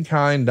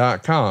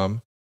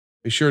theamazingkind.com.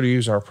 Be sure to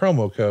use our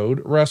promo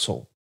code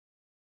WRESTLE.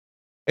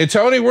 Hey,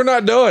 Tony, we're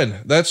not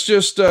done. That's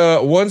just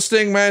one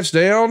Sting match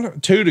down,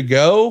 2 to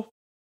go.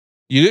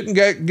 You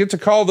didn't get to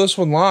call this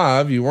one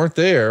live. You weren't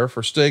there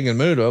for Sting and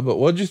MUTA, but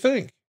what'd you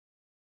think?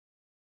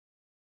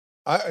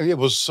 It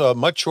was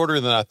much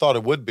shorter than I thought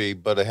it would be,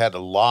 but it had a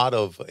lot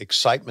of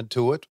excitement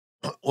to it.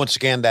 Once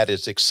again, that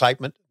is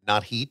excitement,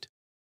 not heat.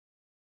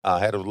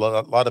 Had a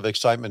lot of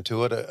excitement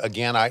to it.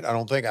 Again, I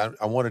don't think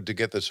I wanted to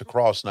get this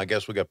across, and I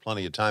guess we got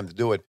plenty of time to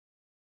do it.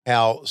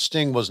 How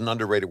Sting was an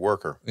underrated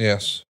worker.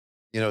 Yes.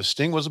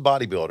 Sting was a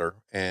bodybuilder,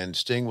 and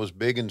Sting was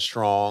big and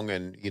strong,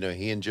 and,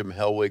 he and Jim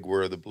Hellwig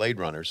were the Blade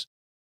Runners.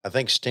 I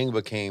think Sting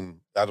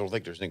became, I don't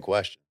think there's any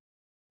question,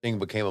 Sting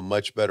became a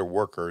much better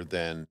worker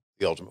than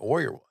the Ultimate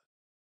Warrior was.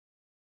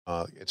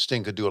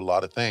 Sting could do a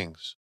lot of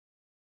things.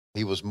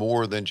 He was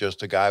more than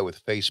just a guy with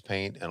face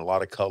paint and a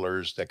lot of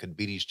colors that could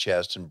beat his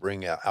chest and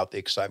bring out the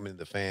excitement of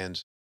the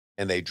fans,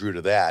 and they drew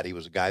to that. He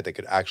was a guy that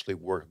could actually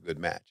work a good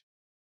match.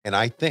 And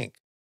I think,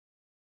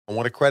 I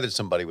want to credit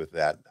somebody with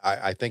that.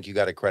 I think you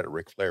got to credit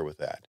Ric Flair with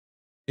that.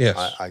 Yes.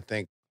 I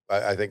think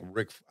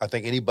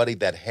anybody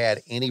that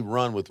had any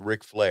run with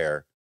Ric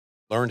Flair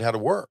learned how to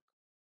work.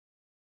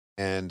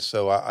 And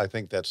so I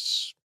think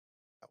it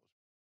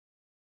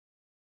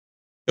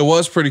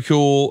was pretty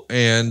cool.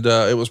 And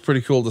it was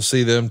pretty cool to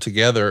see them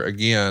together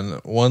again,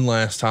 one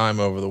last time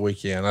over the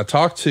weekend. I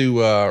talked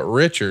to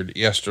Richard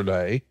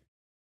yesterday,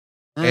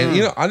 And,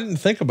 you know, I didn't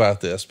think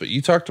about this, but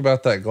you talked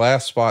about that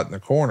glass spot in the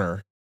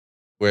corner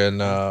when,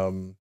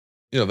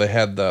 you know, they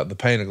had the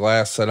pane of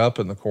glass set up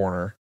in the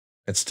corner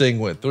and Sting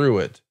went through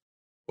it.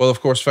 Well, of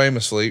course,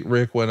 famously,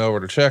 Rick went over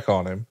to check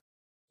on him.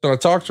 So I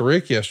talked to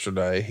Rick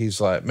yesterday. He's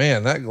like,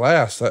 man, that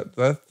glass,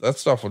 that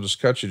stuff will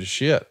just cut you to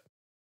shit.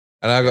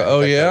 And I go,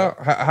 oh yeah.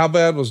 How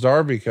bad was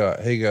Darby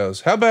cut? He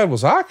goes, how bad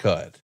was I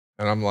cut?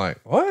 And I'm like,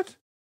 what?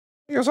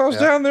 He goes, I was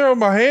down there on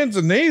my hands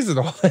and knees and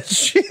all that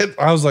shit.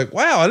 I was like,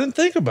 wow, I didn't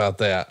think about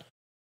that.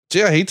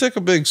 Yeah. He took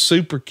a big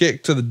super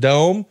kick to the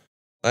dome.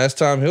 Last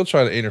time he'll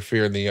try to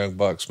interfere in the Young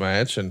Bucks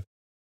match, and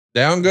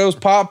down goes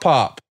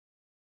Pop.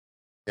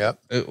 Yep.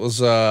 It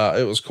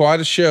was quite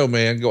a show,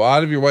 man. Go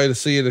out of your way to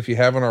see it if you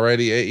haven't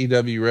already.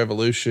 AEW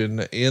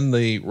Revolution in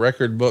the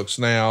record books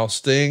now.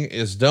 Sting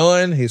is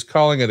done. He's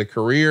calling it a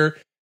career,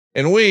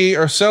 and we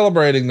are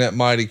celebrating that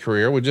mighty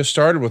career. We just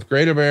started with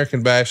Great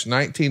American Bash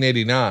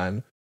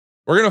 1989.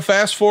 We're going to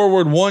fast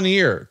forward 1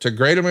 year to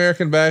Great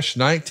American Bash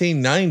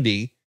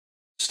 1990.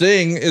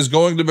 Sting is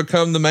going to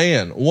become the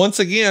man once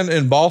again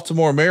in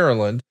Baltimore,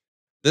 Maryland,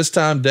 this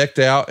time decked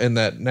out in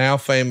that now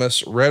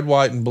famous red,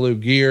 white, and blue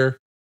gear.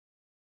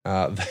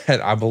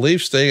 That I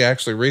believe Sting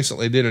actually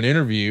recently did an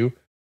interview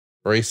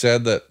where he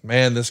said that,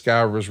 man, this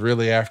guy was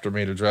really after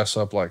me to dress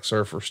up like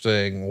Surfer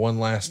Sting one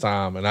last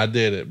time. And I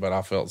did it, but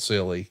I felt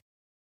silly.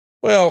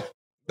 Well,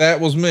 that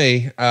was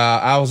me.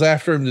 I was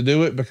after him to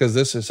do it because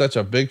this is such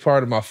a big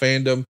part of my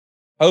fandom.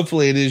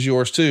 Hopefully it is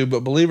yours too,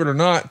 but believe it or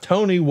not,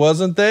 Tony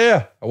wasn't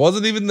there. I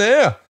wasn't even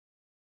there.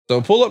 So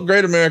pull up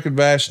Great American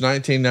Bash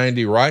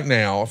 1990 right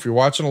now. If you're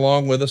watching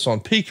along with us on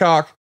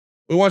Peacock,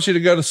 we want you to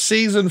go to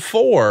season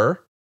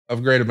 4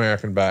 of Great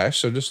American Bash.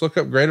 So just look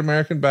up Great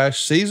American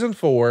Bash season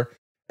 4,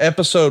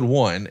 episode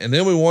 1. And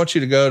then we want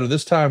you to go to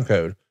this time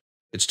code.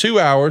 It's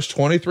 2 hours,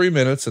 23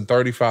 minutes and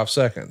 35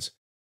 seconds.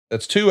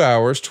 That's 2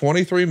 hours,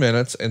 23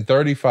 minutes and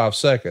 35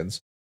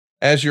 seconds.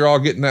 As you're all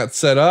getting that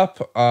set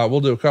up, we'll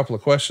do a couple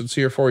of questions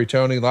here for you,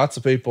 Tony. Lots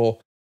of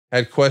people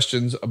had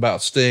questions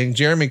about Sting.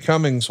 Jeremy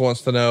Cummings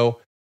wants to know,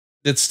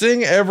 did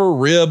Sting ever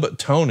rib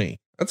Tony?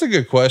 That's a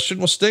good question.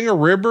 Was Sting a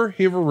ribber?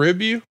 He ever rib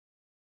you?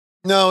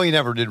 No, he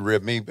never did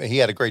rib me. He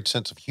had a great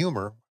sense of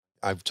humor.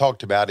 I've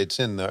talked about it's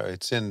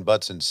in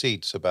Butts and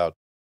Seats about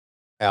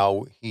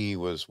how he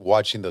was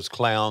watching those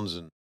clowns,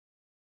 and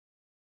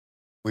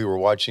we were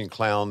watching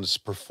clowns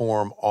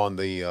perform on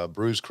the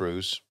Bruise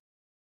Cruise,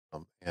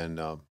 and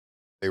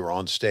they were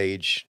on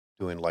stage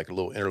doing like a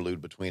little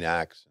interlude between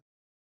acts.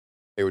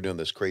 They were doing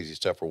this crazy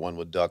stuff where one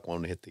would duck,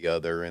 one would hit the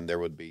other, and there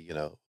would be, you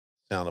know,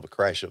 sound of a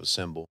crash of a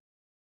cymbal.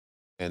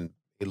 And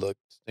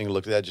Sting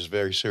looked at that just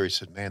very serious,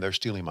 said, man, they're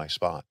stealing my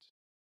spots.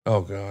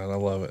 Oh God, I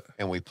love it.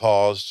 And we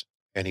paused,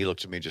 and he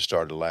looked at me and just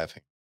started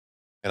laughing.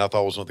 And I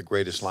thought it was one of the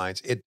greatest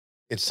lines.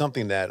 It's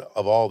something that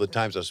of all the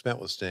times I've spent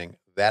with Sting,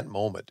 that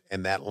moment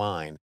and that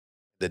line,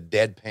 the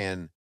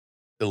deadpan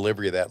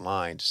delivery of that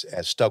line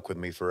has stuck with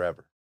me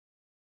forever.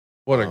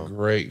 What a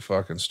great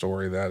fucking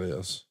story that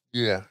is.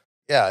 Yeah.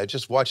 Yeah.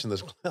 Just watching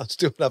those clowns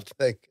do it, I'm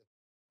thinking,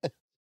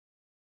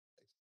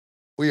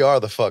 we are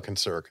the fucking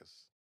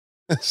circus.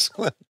 This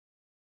one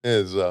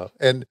is,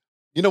 and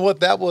you know what?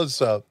 That was,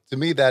 to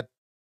me, that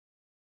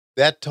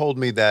told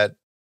me that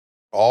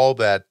all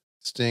that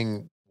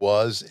Sting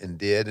was and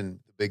did, and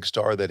the big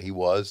star that he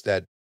was,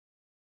 that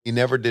he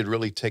never did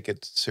really take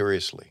it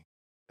seriously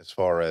as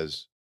far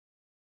as,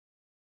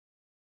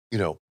 you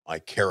know, my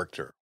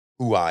character,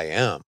 who I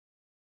am,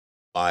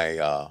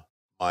 my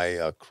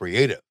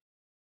creative.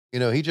 You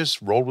know, he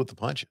just rolled with the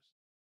punches,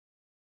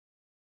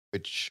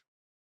 which,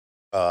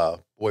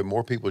 boy,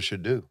 more people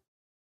should do.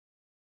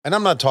 And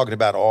I'm not talking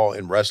about all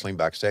in wrestling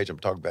backstage. I'm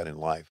talking about in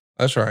life.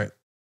 That's right.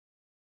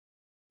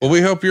 Well,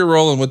 we hope you're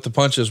rolling with the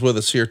punches with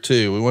us here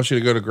too. We want you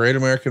to go to Great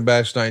American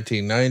Bash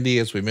 1990.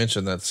 As we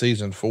mentioned, that's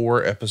season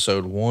 4,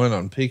 episode 1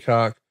 on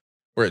Peacock.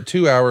 We're at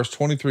 2 hours,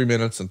 23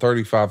 minutes and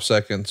 35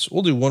 seconds.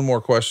 We'll do one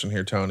more question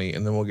here, Tony,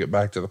 and then we'll get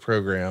back to the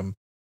program.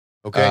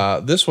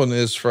 Okay. This one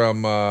is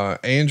from,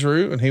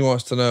 Andrew, and he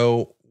wants to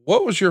know,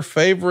 what was your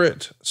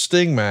favorite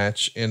Sting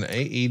match in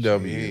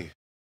AEW? Gee.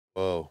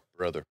 Whoa,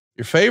 brother.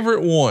 Your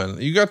favorite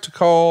one. You got to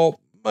call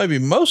maybe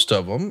most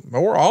of them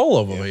or all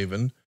of them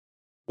even.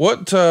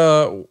 What,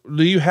 do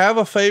you have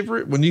a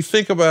favorite when you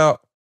think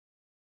about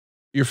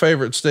your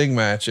favorite Sting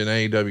match in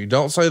AEW?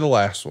 Don't say the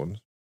last one.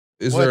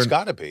 It's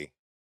gotta be.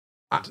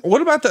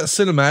 What about that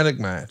cinematic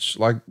match?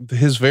 Like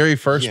his very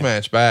first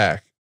match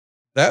back.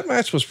 That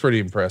match was pretty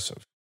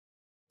impressive.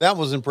 That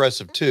was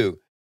impressive too.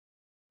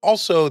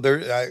 Also,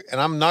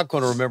 and I'm not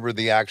going to remember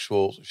the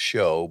actual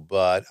show,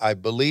 but I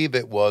believe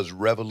it was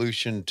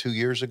Revolution 2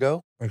 years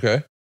ago.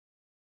 Okay.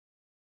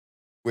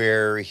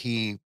 Where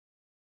he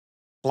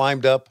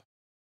climbed up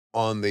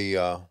on the,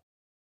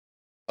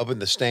 up in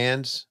the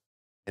stands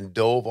and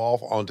dove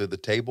off onto the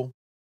table.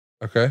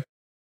 Okay.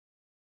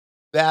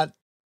 That,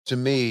 to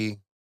me,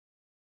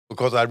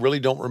 because I really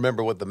don't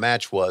remember what the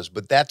match was,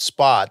 but that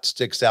spot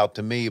sticks out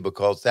to me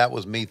because that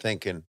was me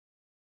thinking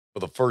for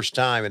the first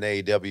time in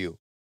AEW,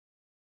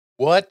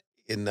 what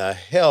in the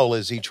hell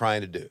is he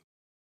trying to do?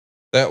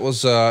 That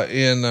was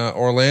in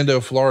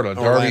Orlando, Florida.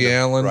 Darby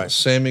Allin, right.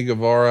 Sammy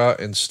Guevara,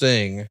 and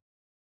Sting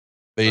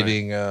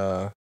beating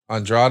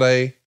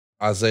Andrade,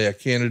 Isaiah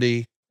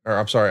Cassidy,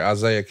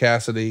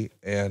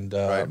 and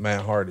Right.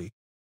 Matt Hardy.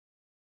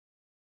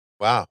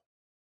 Wow.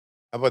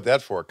 How about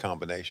that for a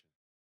combination?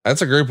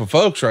 That's a group of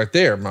folks right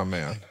there, my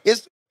man.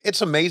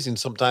 It's amazing.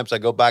 Sometimes I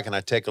go back and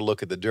I take a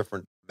look at the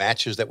different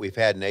matches that we've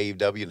had in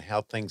AEW and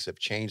how things have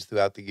changed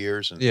throughout the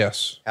years, and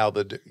Yes. how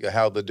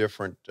the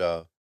different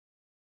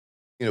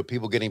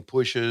people getting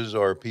pushes,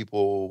 or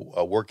people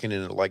working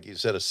in, like you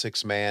said, a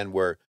 6-man,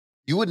 where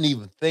you wouldn't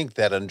even think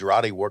that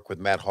Andrade worked with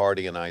Matt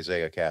Hardy and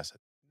Isaiah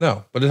Cassidy.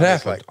 No, but it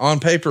happened on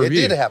It pay-per-view.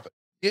 did happen.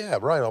 Yeah,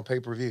 right, on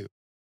pay-per-view.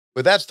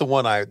 But that's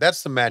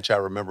the match I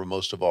remember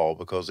most of all,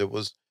 because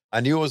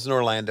I knew it was in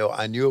Orlando.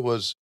 I knew it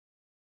was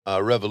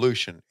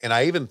Revolution. And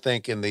I even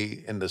think in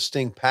the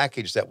Sting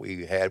package that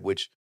we had,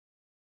 which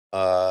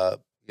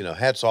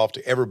hats off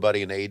to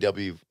everybody in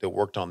AEW that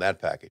worked on that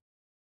package.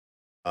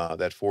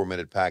 That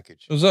 4-minute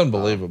package. It was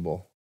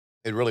unbelievable.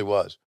 It really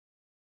was.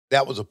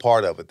 That was a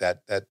part of it,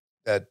 that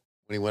when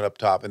he went up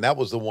top. And that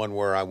was the one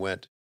where I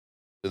went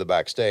to the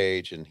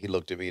backstage and he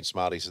looked at me and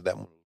smiled. He said, "That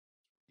one was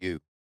you."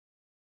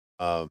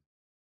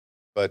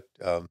 But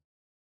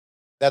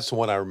that's the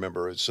one I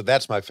remember. So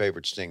that's my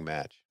favorite Sting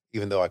match,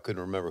 even though I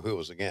couldn't remember who it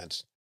was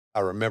against. I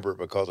remember it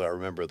because I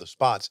remember the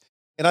spots.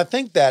 And I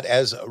think that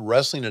as a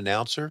wrestling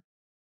announcer,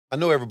 I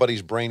know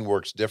everybody's brain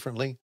works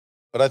differently,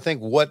 but I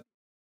think what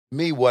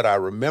I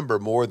remember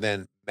more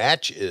than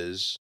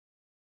matches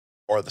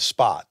are the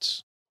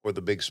spots, or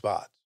the big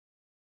spots.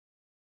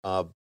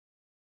 I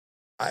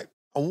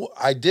don't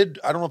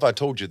know if I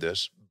told you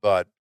this,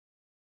 but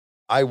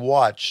I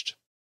watched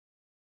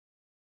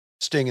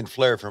Sting and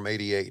Flair from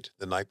 '88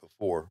 the night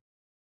before.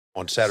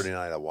 On Saturday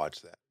night, I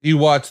watched that. You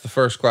watched the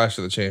first Clash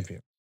of the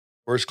Champions.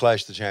 First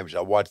Clash of the Champions.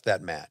 I watched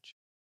that match.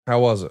 How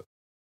was it?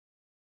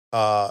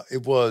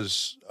 It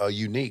was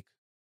unique.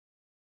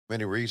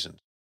 Many reasons.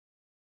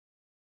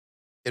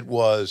 It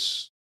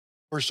was,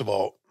 first of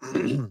all,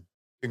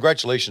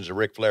 congratulations to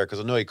Ric Flair,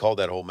 because I know he called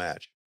that whole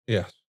match.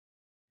 Yes.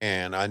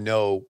 And I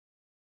know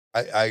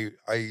I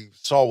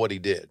saw what he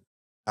did,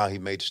 how he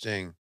made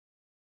Sting.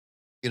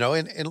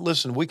 And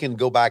listen, we can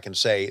go back and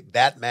say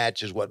that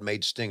match is what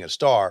made Sting a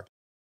star.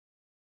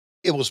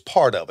 It was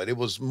part of it. It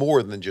was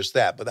more than just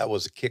that, but that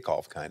was a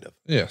kickoff kind of.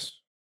 Yes.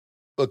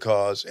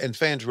 And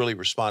fans really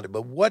responded.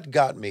 But what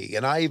got me,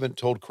 and I even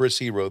told Chris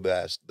Hero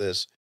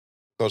this,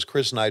 because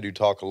Chris and I do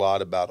talk a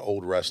lot about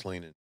old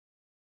wrestling and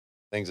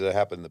things that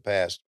happened in the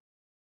past.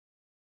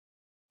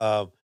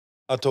 I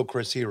told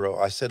Chris Hero,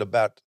 I said,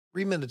 about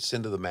 3 minutes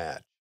into the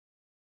match,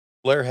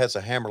 Flair has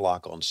a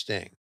hammerlock on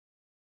Sting,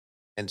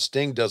 and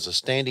Sting does a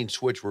standing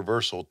switch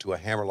reversal to a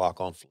hammerlock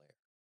on Flair.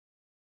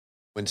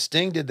 When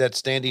Sting did that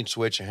standing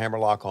switch, a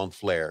hammerlock on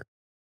Flair,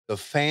 the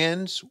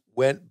fans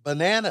went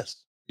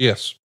bananas.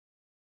 Yes.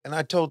 And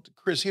I told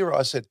Chris Hero,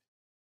 I said,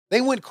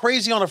 they went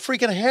crazy on a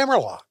freaking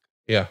hammerlock.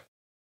 Yeah.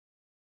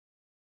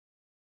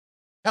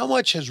 How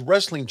much has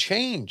wrestling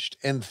changed,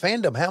 and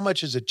fandom? How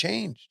much has it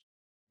changed?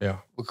 Yeah.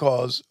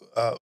 Because,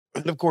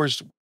 and of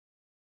course,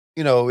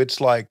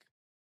 it's like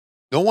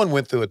no one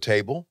went through a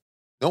table.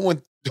 No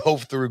one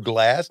dove through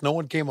glass. No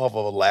one came off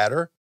of a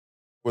ladder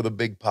for the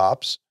big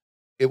pops.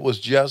 It was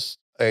just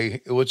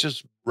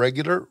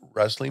regular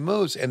wrestling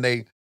moves. And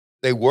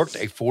they worked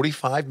a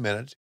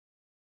 45-minute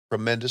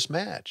tremendous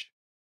match.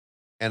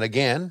 And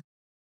again,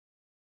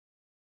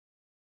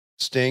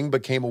 Sting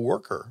became a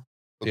worker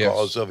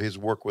because of his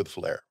work with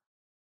Flair.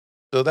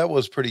 So that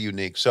was pretty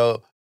unique.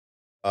 So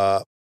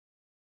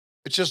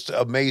it's just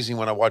amazing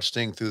when I watch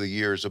Sting through the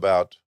years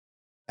about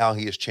how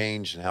he has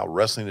changed and how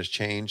wrestling has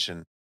changed.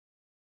 And,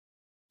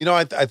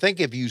 I think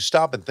if you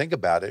stop and think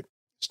about it,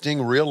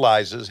 Sting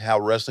realizes how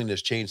wrestling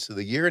has changed through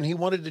the year, and he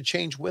wanted to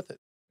change with it.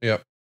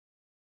 Yep.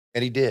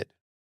 And he did.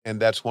 And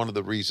that's one of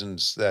the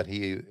reasons that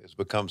he has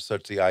become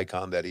such the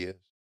icon that he is.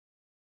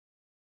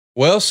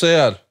 Well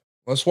said.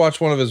 Let's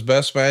watch one of his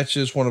best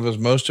matches, one of his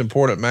most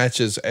important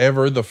matches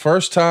ever. The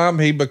first time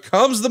he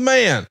becomes the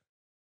man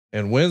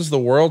and wins the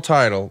world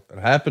title. It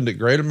happened at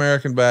Great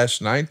American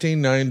Bash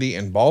 1990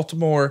 in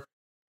Baltimore.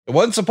 It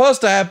wasn't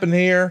supposed to happen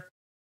here.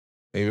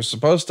 He was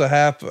supposed to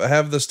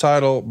have this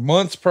title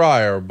months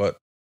prior, but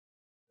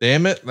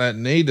damn it, that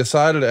knee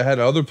decided it had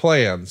other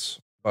plans.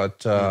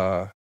 But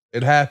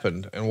it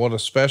happened, and what a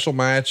special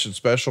match and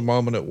special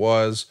moment it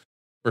was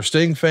for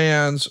Sting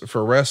fans,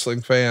 for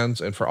wrestling fans,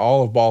 and for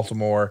all of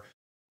Baltimore.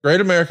 Great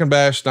American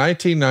Bash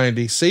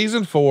 1990,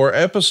 Season 4,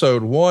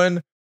 Episode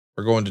 1.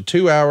 We're going to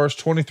 2 hours,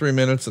 23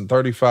 minutes, and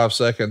 35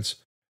 seconds.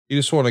 You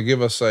just want to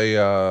give us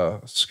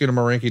a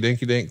Skinamarinky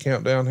Dinky Dink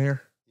countdown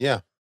here? Yeah.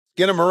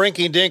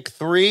 Skinamarinky Dink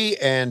 3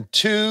 and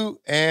 2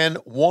 and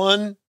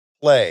 1,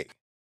 play.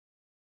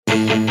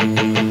 Ladies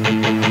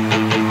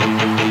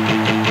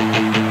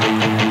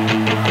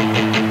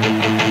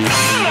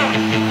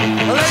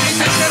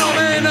and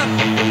gentlemen,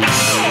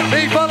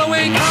 the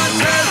following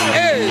contest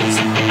is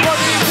for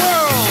the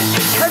World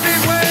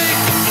Heavyweight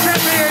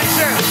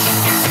Championship.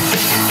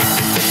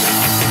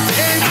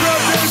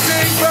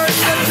 Introducing first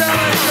the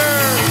talent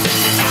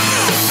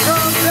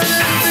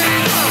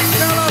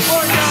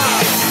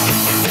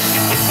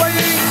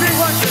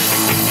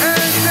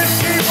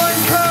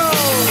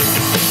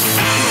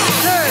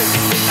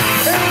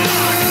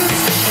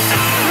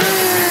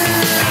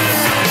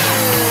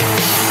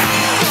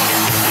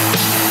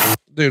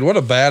Dude, what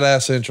a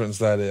badass entrance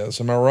that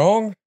is. Am I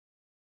wrong?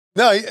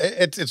 No,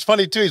 it's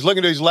funny too. He's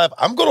looking to his left.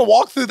 I'm going to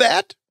walk through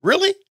that.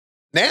 Really?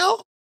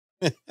 Now?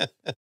 It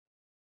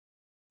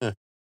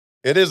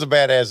is a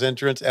badass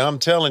entrance. And I'm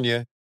telling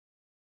you,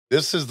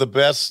 this is the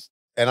best.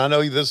 And I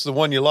know this is the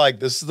one you like.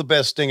 This is the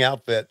best Sting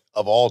outfit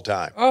of all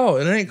time. Oh,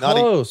 it ain't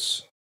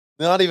close.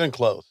 Not even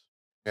close.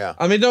 Yeah.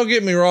 I mean, don't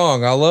get me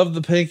wrong. I love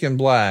the pink and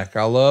black.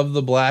 I love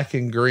the black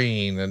and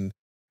green. And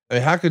I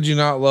mean, how could you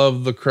not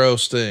love the Crow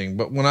Sting?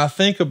 But when I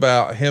think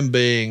about him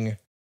being,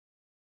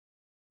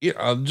 you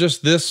know,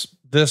 just this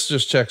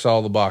just checks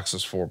all the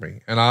boxes for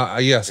me. And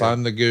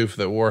I'm the goof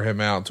that wore him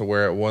out to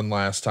wear it one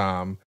last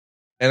time.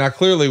 And I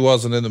clearly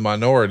wasn't in the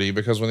minority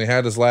because when he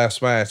had his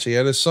last match, he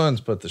had his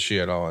sons put the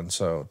shit on.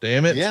 So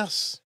damn it.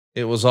 Yes.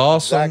 It was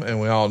awesome. Exactly. And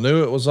we all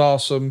knew it was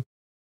awesome.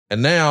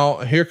 And now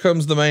here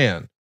comes the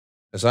man.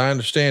 As I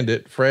understand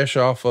it, fresh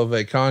off of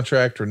a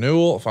contract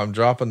renewal. If I'm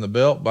dropping the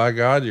belt, by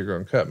God, you're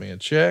going to cut me a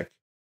check.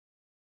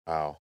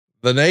 Wow.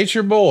 The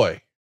Nature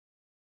Boy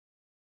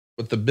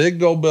with the big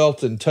gold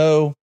belt in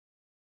tow.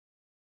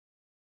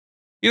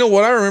 You know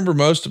what I remember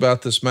most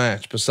about this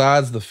match,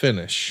 besides the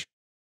finish,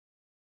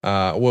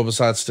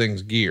 besides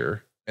Sting's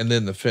gear and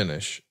then the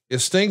finish,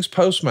 is Sting's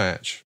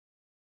post-match.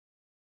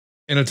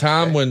 In a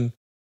time when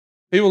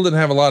people didn't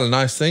have a lot of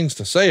nice things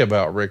to say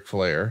about Ric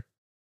Flair,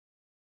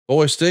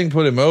 boy, Sting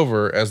put him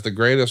over as the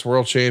greatest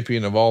world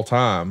champion of all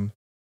time,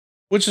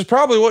 which is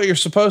probably what you're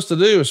supposed to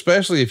do,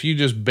 especially if you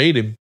just beat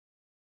him.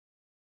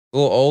 A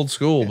little old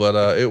school,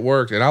 but it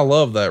worked. And I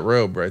love that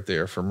robe right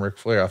there from Ric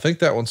Flair. I think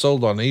that one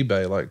sold on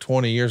eBay like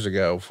 20 years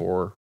ago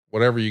for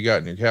whatever you got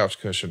in your couch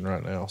cushion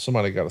right now.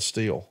 Somebody got a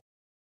steal.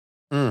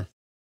 You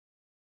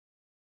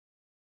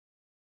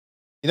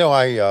know,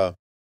 I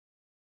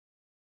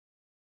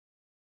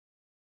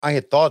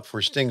had thought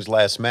for Sting's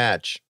last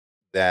match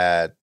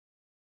that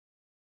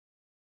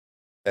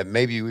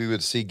maybe we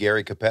would see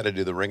Gary Capetta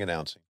do the ring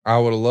announcing. I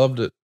would have loved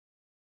it.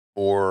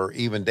 Or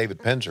even David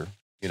Penzer,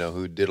 you know,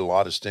 who did a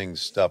lot of Sting's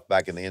stuff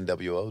back in the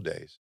NWO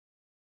days.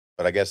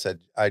 But I guess that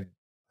I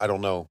don't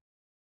know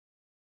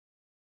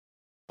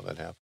how that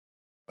happened.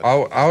 But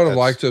I would have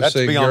liked to have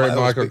seen beyond Gary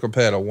Michael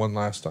Capetta one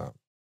last time.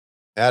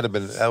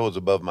 that was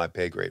above my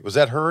pay grade. Was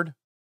that Hurd?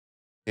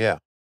 Yeah.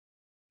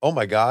 Oh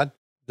my God.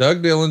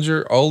 Doug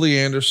Dillinger, Ole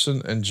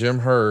Anderson, and Jim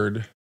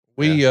Hurd.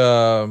 We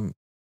can't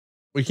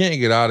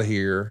get out of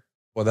here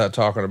without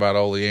talking about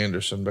Ole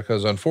Anderson,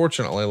 because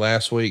unfortunately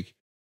last week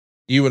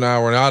you and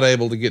I were not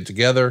able to get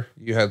together.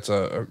 You had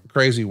a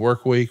crazy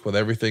work week with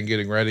everything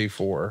getting ready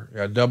for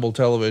a double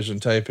television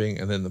taping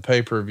and then the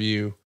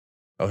pay-per-view.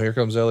 Oh, here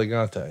comes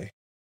Elegante.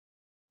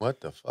 What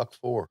the fuck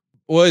for?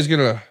 Well, he's going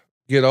to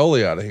get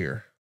Ole out of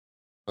here.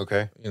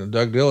 Okay. You know,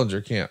 Doug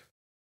Dillinger can't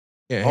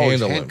He's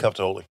handle him. handcuffed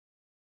Ole.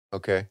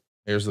 Okay.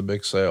 Here's the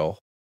big sale.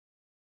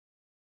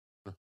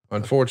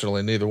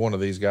 Unfortunately, neither one of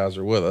these guys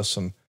are with us.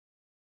 And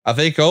I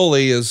think Ole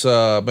is,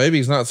 maybe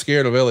he's not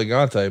scared of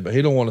Elegante, but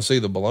he don't want to see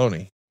the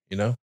baloney, you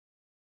know?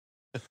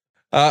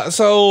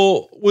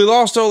 So we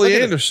lost Ole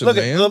Anderson,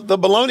 man. The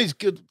baloney's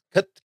good.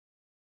 Cut.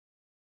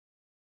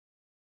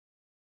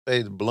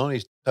 Say the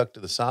baloney's tucked to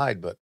the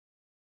side, but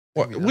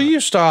What, will you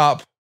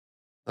stop?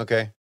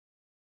 okay.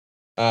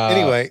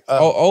 Anyway,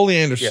 Ole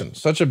Anderson,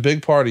 such a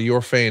big part of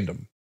your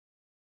fandom.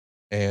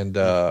 And,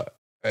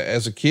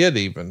 as a kid,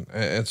 even,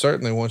 and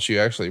certainly once you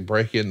actually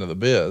break into the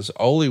biz,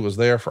 Ole was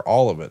there for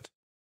all of it.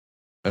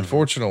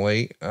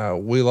 Unfortunately,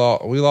 we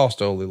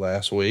lost Ole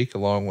last week,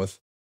 along with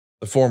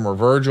the former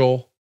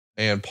Virgil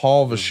and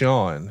Paul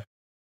Vachon.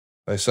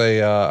 They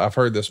say, I've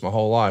heard this my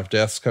whole life,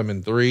 deaths come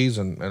in threes.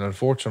 And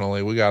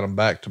unfortunately we got them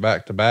back to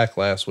back to back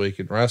last week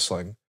in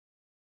wrestling.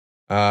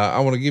 I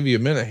want to give you a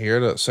minute here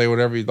to say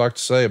whatever you'd like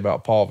to say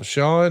about Paul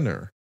Vachon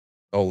or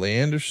Ole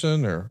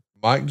Anderson or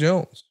Mike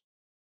Jones.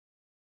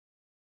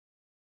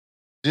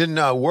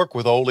 Didn't work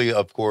with Ole,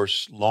 of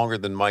course, longer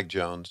than Mike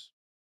Jones,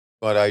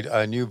 but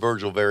I knew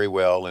Virgil very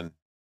well, and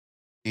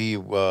he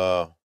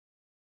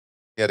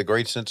had a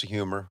great sense of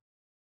humor.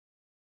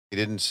 He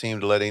didn't seem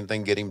to let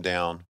anything get him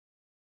down,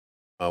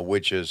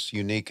 which is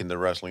unique in the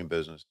wrestling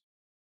business.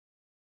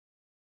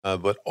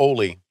 But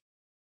Ole,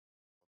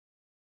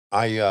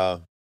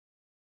 I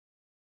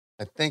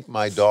think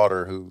my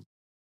daughter, who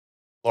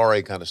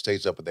Laurie kind of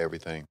stays up with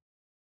everything,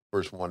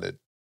 first one that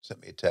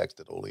sent me a text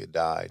that Ole had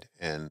died,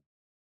 and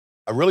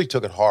I really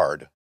took it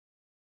hard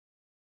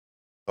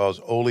because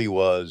Ole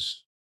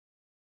was,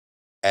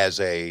 as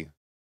a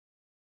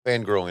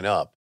fan growing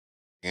up,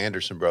 the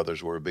Anderson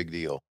brothers were a big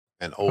deal.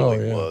 And Ole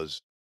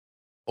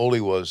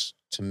was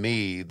to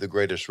me the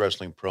greatest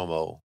wrestling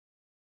promo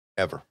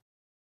ever,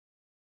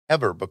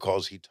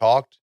 because he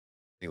talked,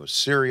 he was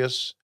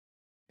serious,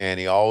 and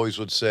he always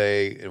would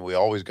say, and we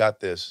always got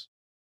this,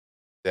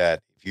 that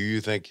if you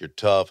think you're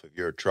tough, if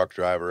you're a truck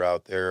driver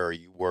out there, or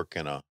you work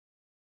in a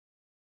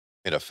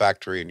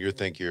factory and you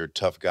think you're a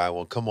tough guy,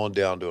 well, come on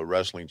down to a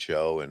wrestling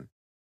show and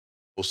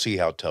we'll see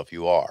how tough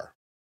you are.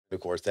 And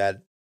of course,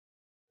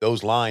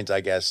 those lines, I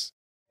guess,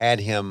 got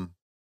him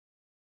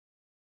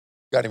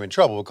in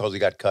trouble because he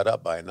got cut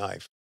up by a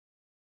knife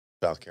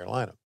in South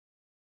Carolina.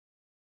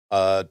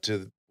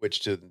 Until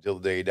the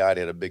day he died,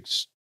 he had a big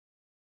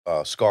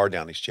scar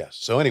down his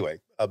chest. So anyway,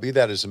 be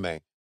that as it may,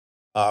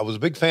 I was a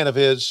big fan of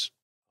his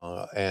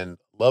and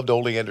loved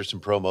Ole Anderson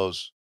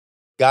promos.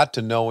 Got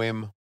to know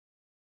him.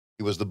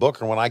 He was the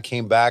booker when I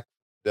came back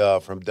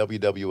from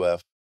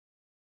WWF.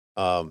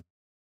 Matter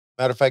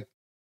of fact,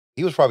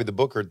 he was probably the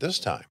booker at this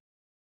time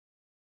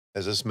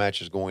as this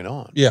match is going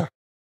on. Yeah.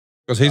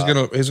 Because he's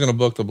gonna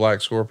book the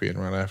Black Scorpion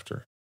right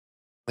after.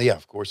 Yeah,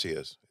 of course he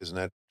is. Isn't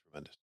that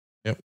tremendous?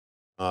 Yep.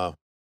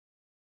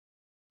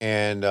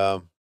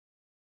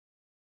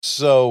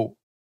 So,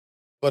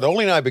 but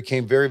Ole and I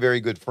became very,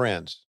 very good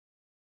friends,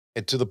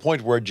 and to the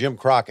point where Jim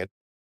Crockett,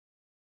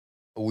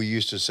 we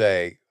used to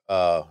say,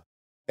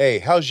 "Hey,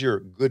 how's your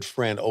good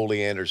friend Ole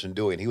Anderson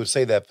doing?" He would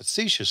say that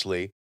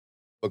facetiously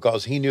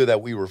because he knew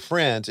that we were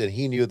friends, and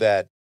he knew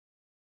that,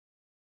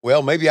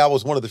 well, maybe I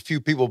was one of the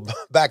few people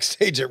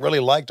backstage that really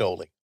liked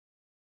Ole.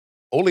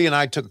 Ole and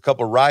I took a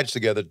couple of rides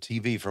together to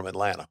TV from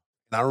Atlanta.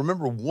 And I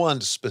remember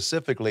one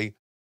specifically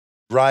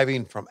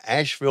driving from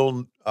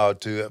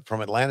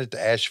from Atlanta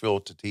to Asheville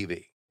to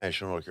TV,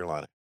 Asheville, North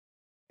Carolina.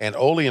 And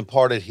Ole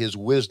imparted his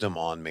wisdom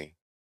on me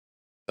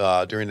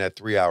during that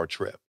 3-hour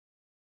trip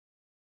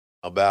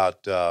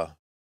about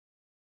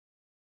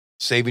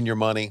saving your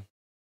money.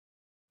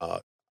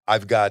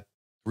 I've got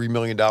 $3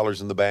 million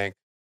in the bank,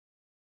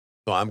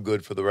 so I'm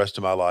good for the rest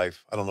of my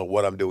life. I don't know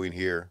what I'm doing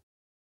here.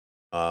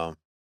 And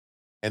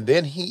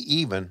then he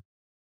even,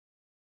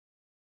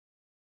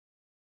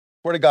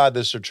 swear to God,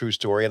 this is a true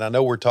story. And I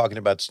know we're talking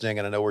about Sting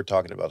and I know we're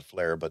talking about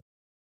Flair, but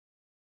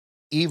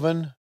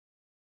even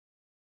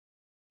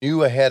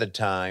knew ahead of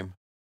time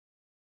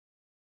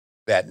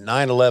that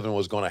 9/11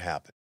 was going to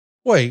happen.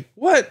 Wait,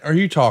 what are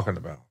you talking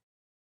about?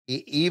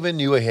 He even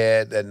knew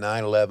ahead that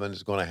 9/11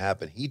 is going to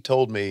happen. He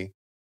told me,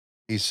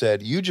 he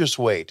said, you just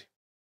wait.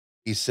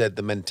 He said,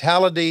 the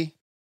mentality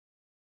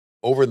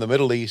over in the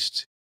Middle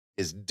East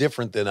is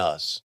different than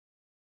us.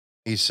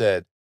 He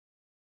said,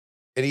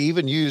 and he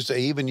even used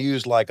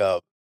like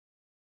an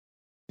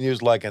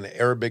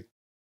Arabic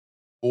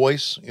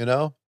voice, you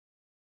know,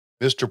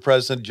 Mr.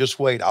 President, just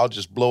wait. I'll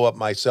just blow up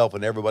myself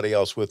and everybody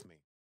else with me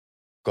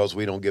because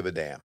we don't give a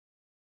damn.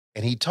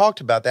 And he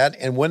talked about that.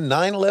 And when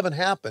 9/11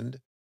 happened,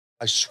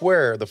 I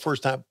swear the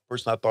first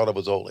person I thought of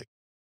was Ole.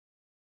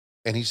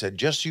 And he said,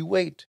 just you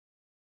wait.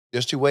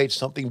 Just you wait.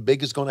 Something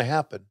big is going to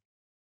happen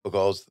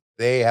because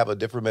they have a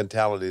different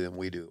mentality than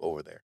we do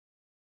over there.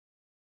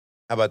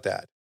 How about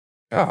that?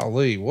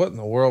 Golly, what in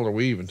the world are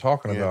we even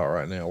talking about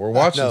right now? We're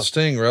watching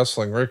Sting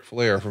wrestling Ric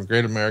Flair from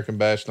Great American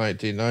Bash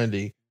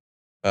 1990.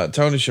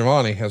 Tony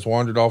Schiavone has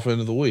wandered off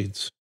into the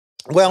weeds.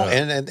 Well,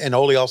 and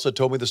Ole also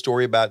told me the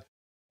story about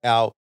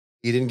how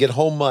he didn't get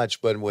home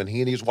much, but when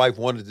he and his wife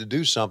wanted to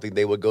do something,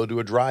 they would go to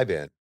a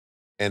drive-in,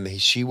 and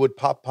she would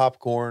pop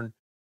popcorn,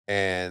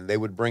 and they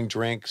would bring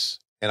drinks.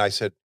 And I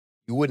said,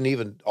 you wouldn't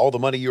even, all the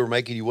money you were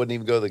making, you wouldn't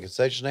even go to the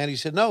concession stand? He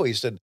said, no. He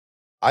said,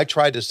 I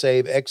tried to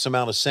save X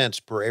amount of cents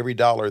per every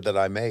dollar that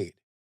I made.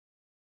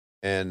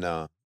 And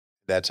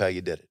that's how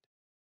you did it.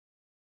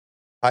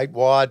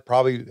 Tightwad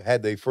probably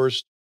had the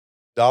first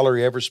dollar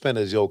he ever spent,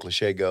 as the old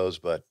cliche goes,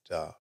 but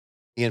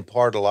he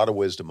imparted a lot of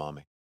wisdom on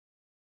me.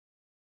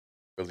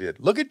 Really did.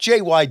 Look at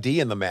JYD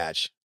in the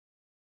match.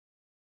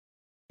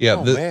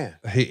 Yeah, man.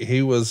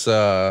 He was,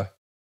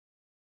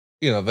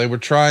 you know, they were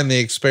trying the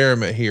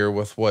experiment here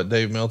with what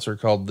Dave Meltzer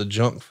called the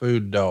junk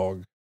food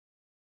dog.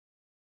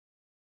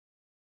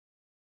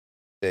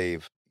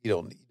 Dave, you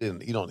don't need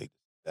to say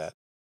that.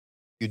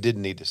 You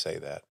didn't need to say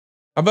that.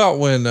 How about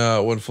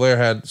when Flair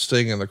had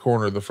Sting in the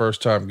corner the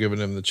first time, giving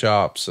him the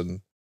chops,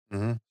 and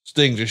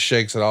Sting just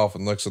shakes it off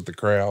and looks at the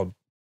crowd.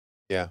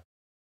 Yeah.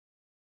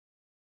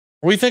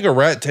 What do you think of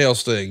Rat Tail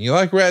Sting? You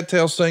like Rat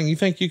Tail Sting? You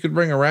think you could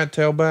bring a rat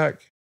tail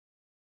back?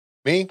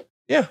 Me?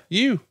 Yeah,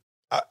 you.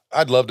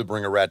 I'd love to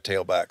bring a rat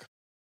tail back.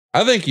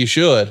 I think you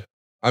should.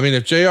 I mean,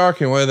 if JR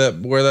can wear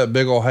that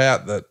big old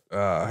hat that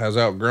has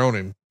outgrown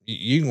him,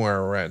 you can wear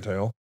a rat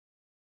tail.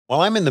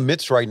 Well, I'm in the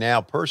midst right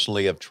now,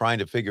 personally, of trying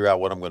to figure out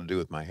what I'm going to do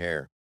with my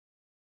hair.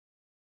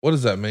 What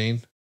does that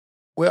mean?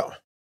 Well,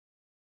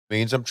 it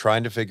means I'm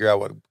trying to figure out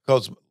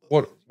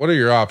what are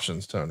your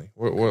options, Tony?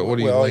 What are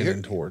you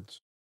leaning towards?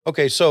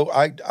 Okay, so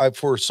I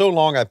for so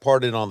long I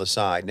parted on the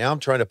side. Now I'm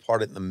trying to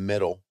part it in the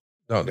middle.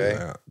 Don't do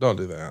that. Don't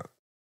do that.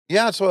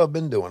 Yeah, that's what I've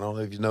been doing. I don't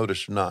know if you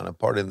noticed or not. I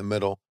parted in the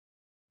middle.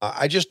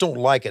 I just don't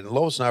like it. And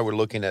Lois and I were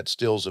looking at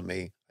stills of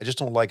me. I just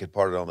don't like it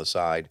parted on the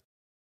side.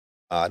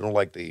 I don't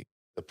like the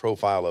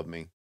profile of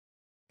me.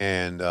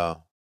 And I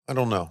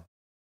don't know.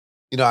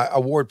 You know, I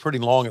wore it pretty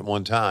long at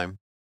one time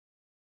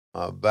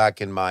back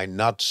in my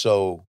not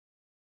so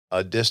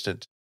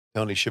distant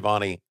Tony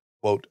Schiavone,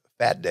 quote,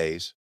 fat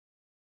days.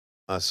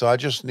 So I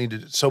just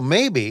needed, so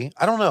maybe,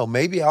 I don't know,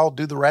 maybe I'll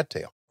do the rat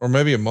tail. Or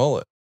maybe a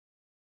mullet.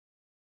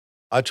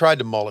 I tried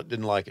the mullet,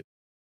 didn't like it.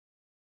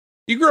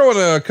 You growing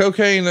a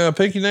cocaine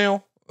pinky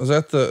nail? Is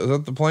that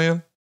the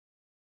plan?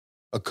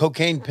 A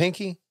cocaine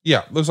pinky?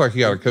 Yeah, looks like you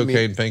got a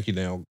cocaine pinky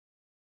nail.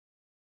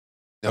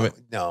 No, I mean,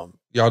 no.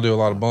 Y'all do a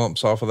lot of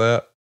bumps off of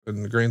that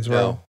in the Greensboro.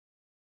 No.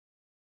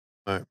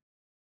 All right.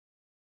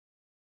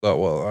 But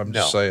well, I'm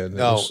just saying.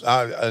 No,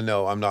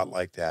 no, I'm not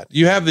like that.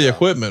 You have the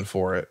equipment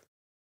for it.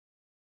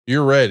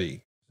 You're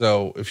ready.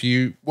 So if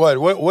you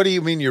what do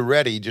you mean you're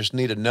ready? You just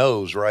need a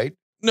nose, right?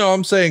 No,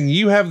 I'm saying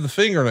you have the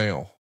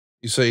fingernail.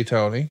 You see,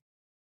 Tony,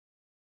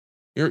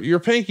 your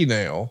pinky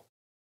nail.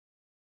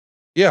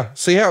 Yeah.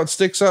 See how it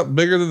sticks up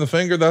bigger than the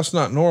finger? That's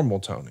not normal,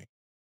 Tony.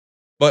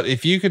 But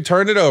if you could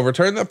turn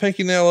that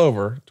pinky nail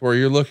over to where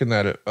you're looking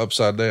at it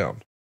upside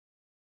down.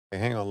 Hey,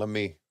 hang on. Let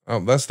me. Oh,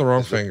 that's the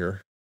wrong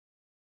finger.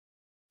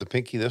 The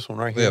pinky, this one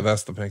right here. Yeah,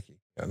 that's the pinky.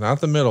 Yeah,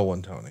 not the middle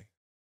one, Tony.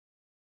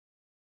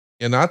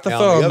 Yeah, not the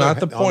thumb, not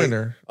the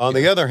pointer. On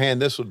the other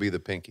hand, this would be the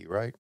pinky,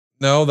 right?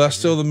 No, that's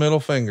still the middle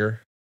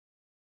finger.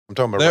 I'm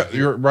talking about right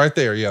here. You're right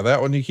there. Yeah,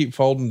 that one you keep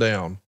folding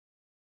down.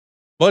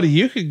 Buddy,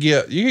 you could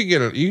get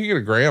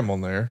a gram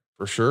on there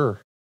for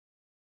sure.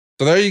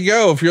 So there you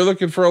go. If you're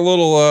looking for a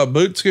little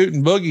boot scoot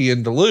and boogie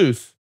in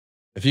Duluth,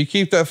 if you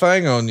keep that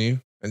thing on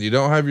you and you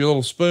don't have your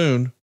little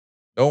spoon,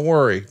 don't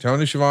worry.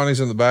 Tony Schiavone's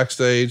in the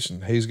backstage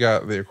and he's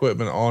got the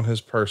equipment on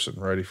his person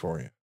ready for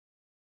you.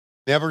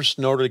 Never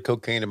snorted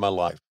cocaine in my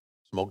life.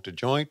 Smoked a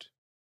joint,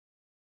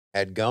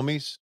 had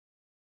gummies.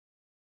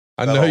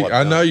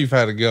 I know you've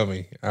had a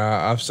gummy.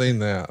 I've seen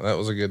that. That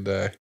was a good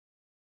day.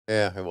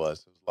 Yeah, it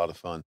was. It was a lot of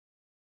fun.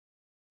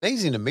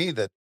 Amazing to me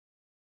that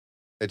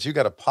you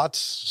got a pot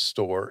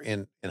store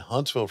in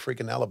Huntsville,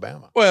 freaking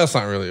Alabama. Well, it's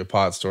not really a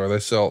pot store. They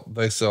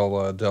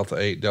sell Delta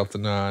 8, Delta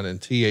 9,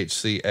 and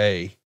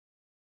THCA.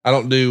 I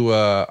don't do.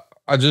 I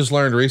just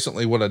learned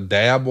recently what a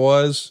dab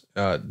was.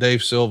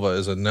 Dave Silva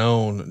is a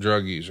known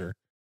drug user,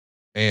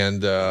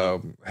 and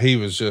he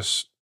was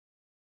just.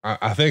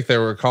 I think they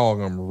were calling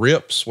them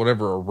rips,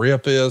 whatever a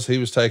rip is. He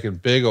was taking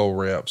big old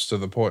rips to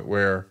the point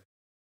where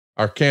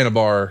our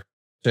Cannabar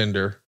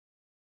tender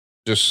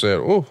just said,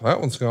 "Oh, that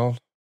one's gone."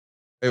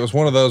 It was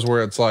one of those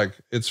where it's like,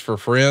 it's for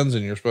friends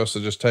and you're supposed to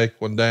just take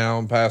one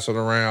down, pass it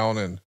around,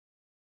 and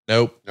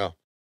nope. No.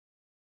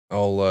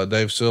 Old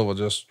Dave Silva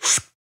just.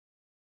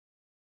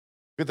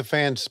 Get the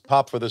fans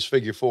pop for this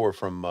figure 4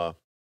 from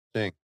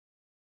Sting.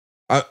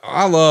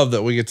 I love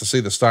that we get to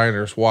see the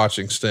Steiners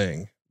watching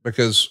Sting,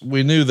 because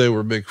we knew they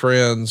were big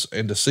friends,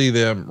 and to see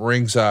them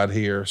ringside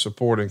here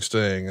supporting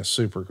Sting is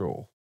super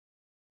cool.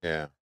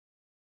 Yeah.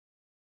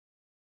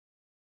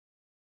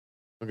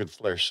 Look at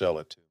Flair sell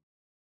it too.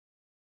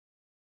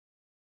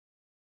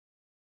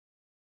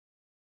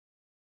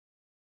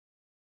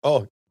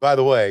 Oh, by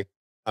the way,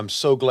 I'm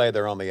so glad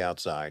they're on the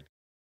outside,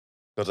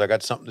 because I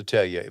got something to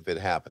tell you if it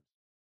happens.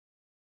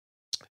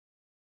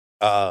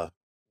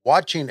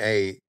 Watching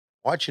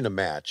a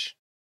match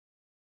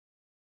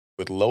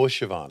with Lois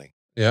Schiavone.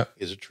 Yeah.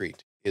 Is a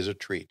treat.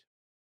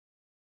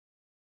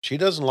 She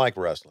doesn't like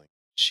wrestling.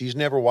 She's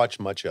never watched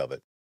much of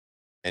it.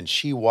 And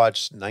she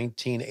watched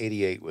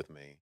 1988 with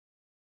me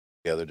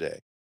the other day.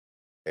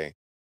 Okay.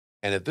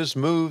 And if this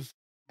move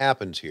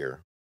happens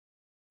here,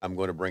 I'm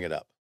going to bring it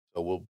up.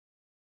 So we'll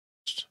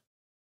just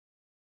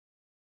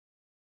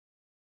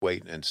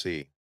wait and see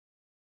if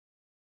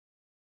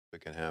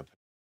it can happen.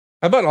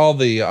 How about all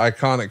the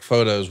iconic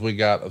photos we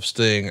got of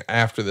Sting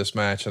after this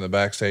match in the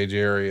backstage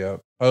area,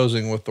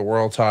 posing with the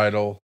world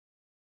title?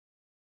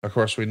 Of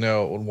course, we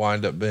know it would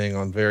wind up being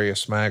on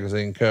various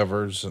magazine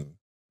covers, and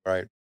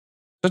right.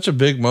 Such a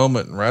big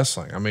moment in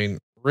wrestling. I mean,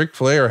 Ric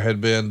Flair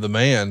had been the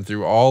man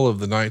through all of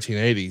the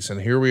 1980s,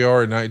 and here we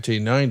are in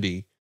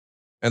 1990.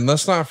 And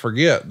let's not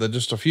forget that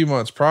just a few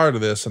months prior to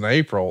this, in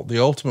April, the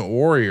Ultimate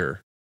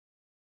Warrior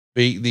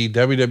beat the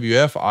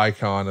WWF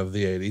icon of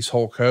the 80s,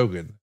 Hulk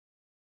Hogan.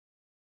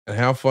 And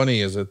how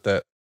funny is it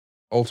that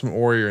Ultimate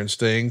Warrior and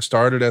Sting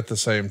started at the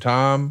same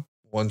time?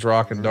 One's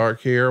rocking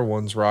dark hair,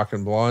 one's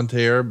rocking blonde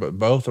hair, but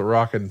both are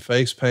rocking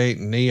face paint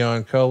and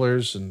neon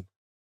colors, and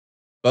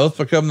both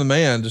become the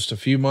man just a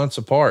few months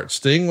apart.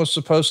 Sting was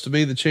supposed to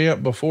be the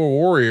champ before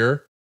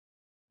Warrior.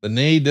 The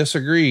knee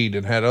disagreed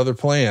and had other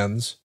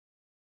plans.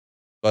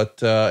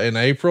 But in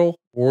April,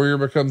 Warrior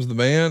becomes the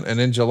man, and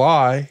in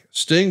July,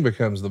 Sting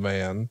becomes the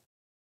man.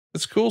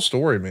 It's a cool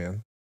story,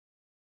 man.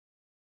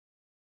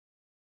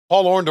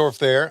 Paul Orndorff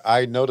there.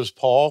 I noticed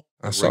Paul.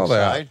 I saw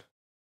that.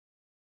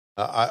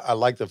 I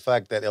like the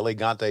fact that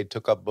Elegante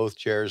took up both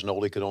chairs and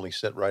Ole could only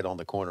sit right on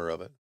the corner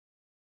of it.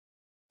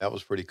 That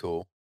was pretty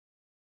cool.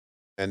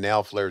 And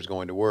now Flair's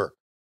going to work.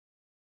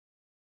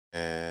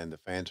 And the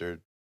fans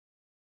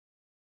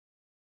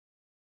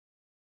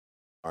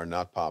are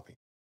not popping.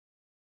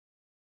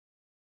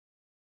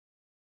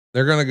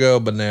 They're going to go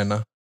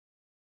banana.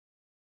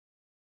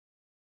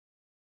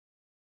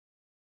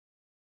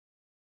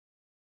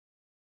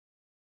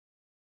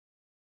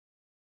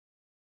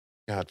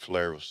 God,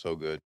 Flair was so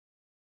good.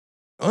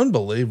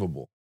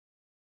 Unbelievable.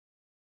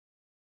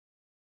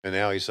 And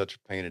now he's such a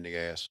pain in the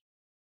ass.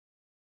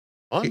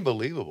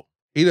 Unbelievable.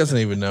 He doesn't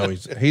even know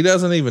he's a pain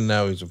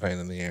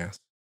in the ass.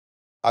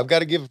 I've got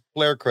to give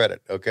Flair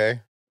credit.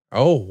 Okay.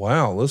 Oh,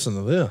 wow. Listen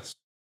to this.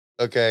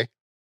 Okay.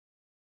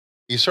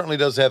 He certainly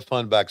does have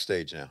fun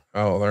backstage now.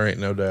 Oh, there ain't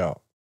no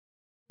doubt.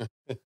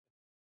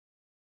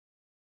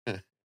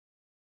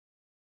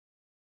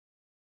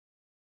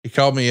 He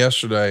called me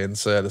yesterday and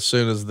said, as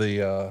soon as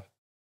the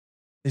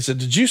He said,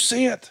 "Did you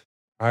see it?"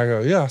 I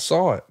go, "Yeah, I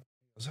saw it."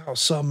 That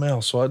was something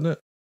else, wasn't it?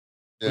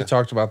 Yeah. We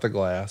talked about the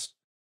glass.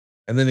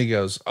 And then he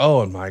goes,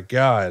 "Oh, and my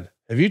God,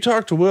 have you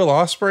talked to Will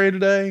Ospreay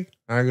today?"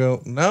 I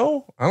go,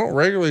 "No, I don't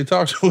regularly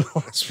talk to Will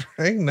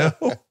Ospreay. No."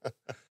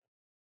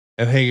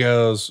 And he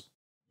goes,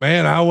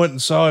 "Man, I went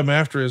and saw him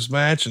after his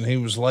match and he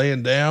was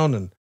laying down."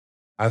 And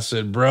I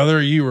said,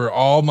 "Brother, you were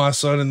all my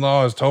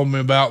son-in-law has told me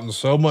about and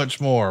so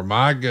much more.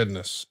 My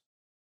goodness."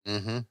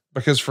 Mm-hmm.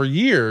 Because for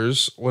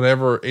years,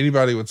 whenever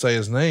anybody would say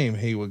his name,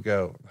 he would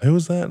go, "Who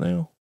was that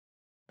now?"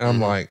 And I'm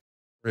like,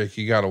 "Rick,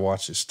 you got to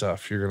watch his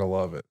stuff. You're going to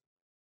love it."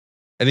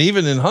 And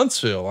even in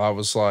Huntsville, I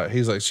was like,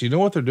 he's like, "So you know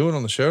what they're doing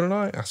on the show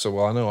tonight?" I said,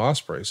 "Well, I know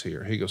Ospreay's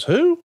here." He goes,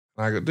 "Who?"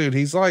 And I go, "Dude,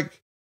 he's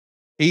like,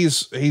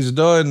 he's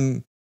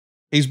become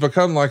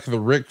like the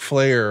Ric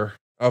Flair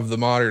of the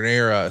modern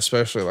era,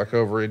 especially like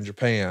over in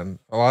Japan.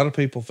 A lot of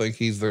people think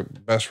he's the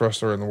best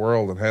wrestler in the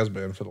world and has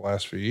been for the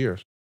last few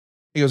years."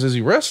 He goes, "Is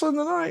he wrestling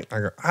tonight?" I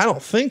go, "I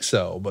don't think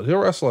so, but he'll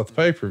wrestle at the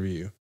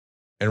pay-per-view."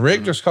 And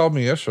Rick just called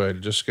me yesterday to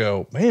just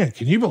go, "Man,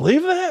 can you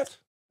believe that?"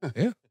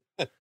 Yeah.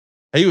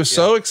 He was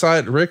so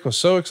excited. Rick was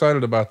so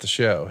excited about the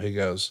show. He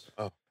goes,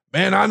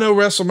 "Man, I know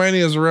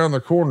WrestleMania is around the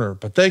corner,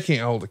 but they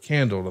can't hold a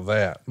candle to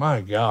that.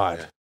 My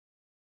God."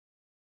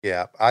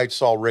 Yeah. I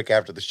saw Rick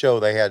after the show.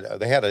 They had a,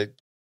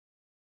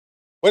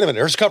 wait a minute,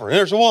 there's a cover.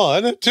 There's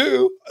one,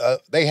 two.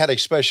 They had a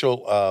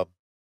special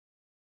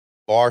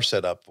bar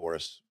set up for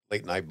us,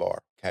 late night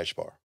bar, cash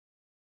bar,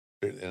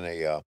 in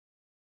a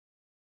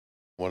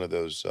one of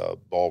those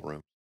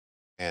ballrooms.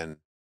 And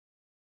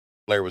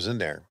Blair was in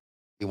there.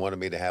 He wanted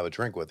me to have a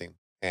drink with him.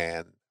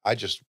 And I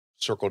just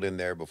circled in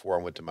there before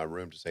I went to my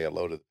room to say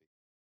hello to them.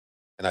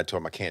 And I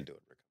told him, "I can't do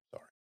it, Rick. I'm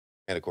sorry."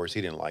 And of course,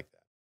 he didn't like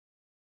that.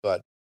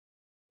 But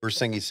first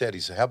thing he said,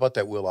 "How about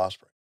that Will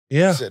Ospreay?"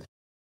 Yeah. I said,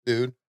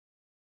 "Dude,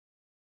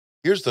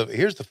 here's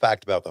the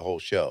fact about the whole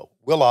show.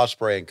 Will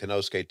Ospreay and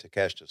Konosuke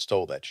Takeshita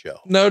stole that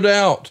show." No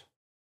doubt.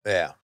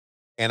 Yeah.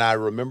 And I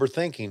remember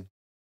thinking,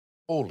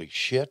 holy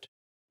shit,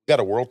 we got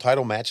a world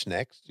title match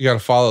next. You got to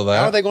follow that.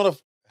 How are they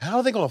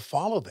going to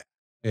follow that?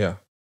 Yeah.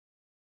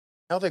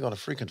 How are they going to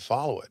freaking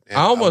follow it? And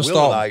I almost Will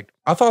thought, and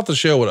I thought the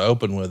show would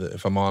open with it,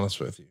 if I'm honest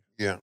with you.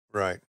 yeah,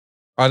 right.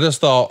 I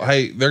just thought,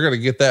 hey, they're going to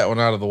get that one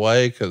out of the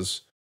way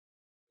because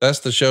that's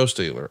the show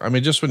stealer. I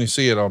mean, just when you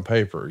see it on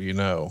paper, you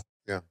know.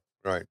 Yeah,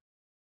 right.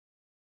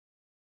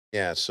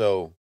 Yeah.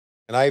 So,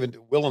 and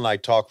Will and I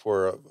talked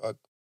for a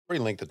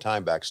pretty length of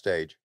time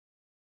backstage.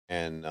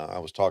 And I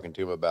was talking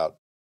to him about,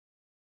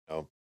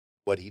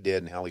 what he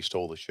did and how he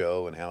stole the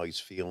show and how he's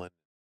feeling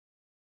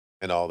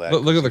and all that.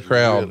 Look at the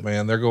crowd, really,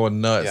 man. They're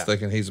going nuts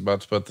thinking he's about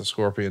to put the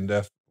Scorpion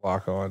Death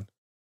Lock on.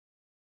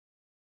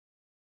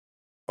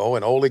 Oh,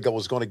 and Ole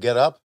was going to get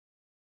up.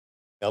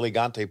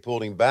 Elegante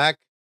pulled him back.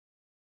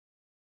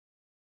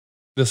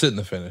 This isn't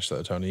the finish,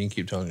 though, Tony. You can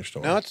keep telling your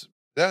story. No,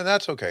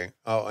 that's okay.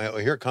 Oh,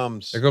 here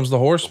comes the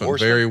Horseman.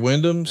 Barry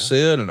Windham,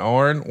 Sid, and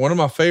Arn. One of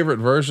my favorite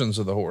versions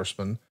of the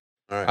Horseman.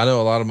 Right. I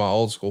know a lot of my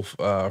old school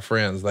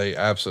friends, they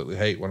absolutely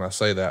hate when I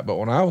say that. But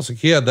when I was a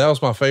kid, that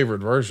was my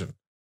favorite version.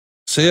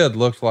 Sid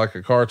looked like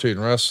a cartoon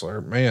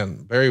wrestler.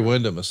 Man, Barry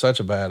Windham is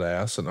such a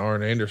badass, and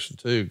Arn Anderson,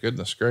 too.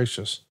 Goodness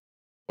gracious.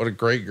 What a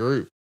great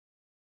group.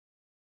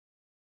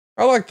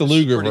 I like the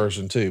Luger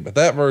version, too, but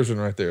that version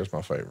right there is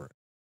my favorite.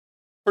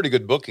 Pretty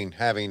good booking,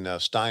 having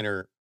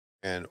Steiner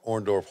and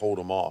Orndorff hold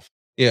them off.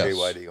 Yes.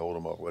 JYD hold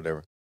them off,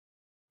 whatever.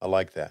 I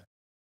like that.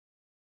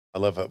 I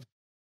love how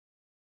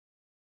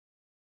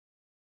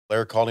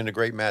Flair calling a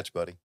great match,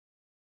 buddy.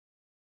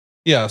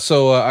 Yeah,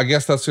 so I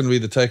guess that's going to be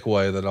the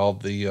takeaway that all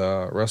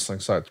the wrestling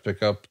sites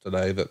pick up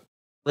today, that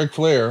Ric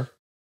Flair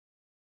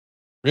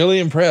really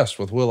impressed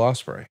with Will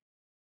Ospreay.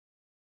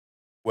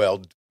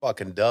 Well,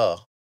 fucking duh.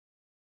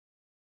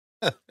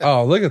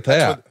 Oh, look at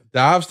that.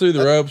 Dives through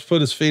the ropes, put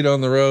his feet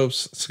on the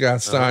ropes.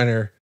 Scott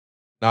Steiner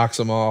knocks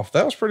him off.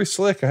 That was pretty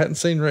slick. I hadn't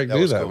seen Rick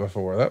do that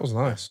before. That was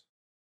nice.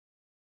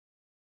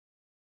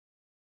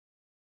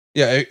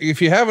 Yeah,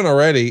 if you haven't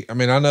already, I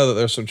mean, I know that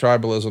there's some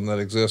tribalism that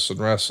exists in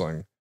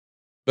wrestling,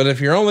 but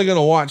if you're only going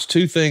to watch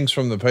two things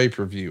from the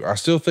pay-per-view, I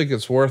still think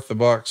it's worth the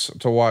bucks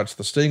to watch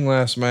the Sting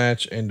last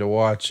match and to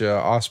watch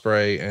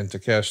Ospreay and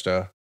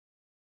Takeshita.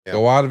 Yeah.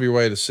 Go out of your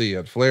way to see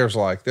it. Flair's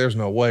like, there's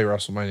no way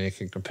WrestleMania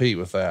can compete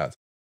with that.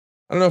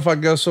 I don't know if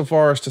I'd go so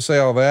far as to say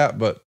all that,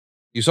 but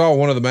you saw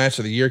one of the match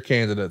of the year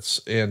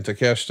candidates in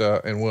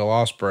Takeshita and Will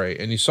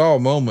Ospreay, and you saw a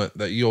moment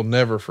that you'll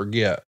never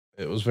forget.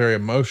 It was very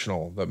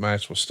emotional, that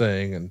match with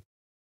Sting, and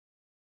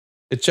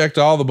it checked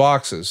all the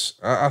boxes.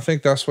 I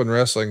think that's when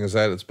wrestling is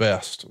at its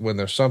best, when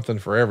there's something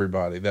for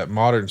everybody. That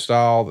modern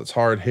style that's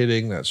hard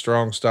hitting, that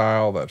strong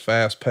style, that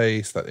fast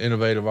pace, that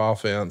innovative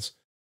offense,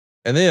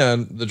 and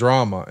then the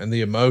drama and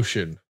the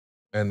emotion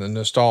and the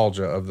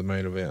nostalgia of the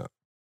main event.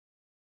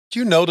 Did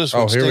you notice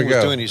what Sting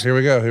was doing? Here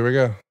we go. Sting's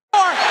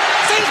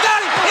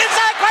got him.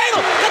 Inside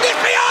cradle. Could this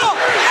be all?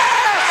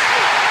 Yes!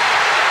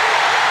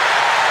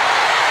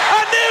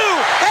 A new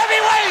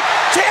heavyweight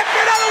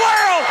champion of the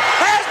world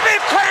has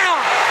been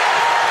crowned.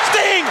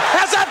 Sting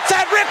has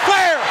upset Ric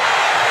Flair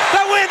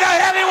to win the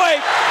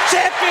heavyweight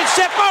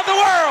championship of the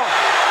world.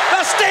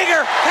 The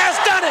has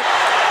done it.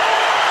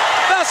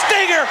 The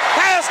Stinger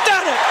has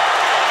done it.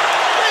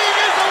 Sting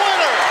is the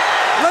winner.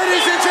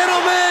 Ladies and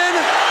gentlemen,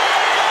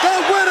 the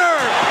winner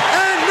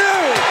and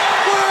new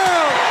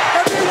World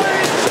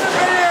Heavyweight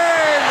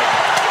Champion,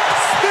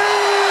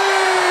 Sting!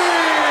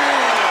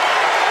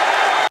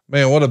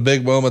 Man, what a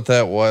big moment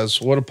that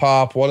was. What a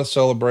pop. What a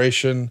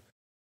celebration.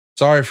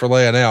 Sorry for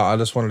laying out. I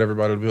just wanted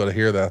everybody to be able to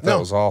hear that. That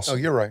was awesome. Oh,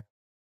 you're right.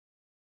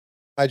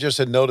 I just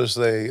had noticed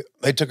they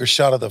took a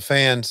shot of the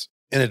fans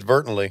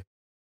inadvertently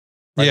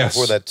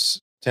before that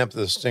attempt of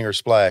the Stinger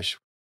splash.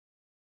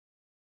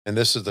 And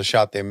this is the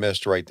shot they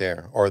missed right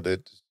there.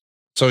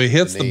 So he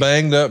hits the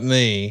banged up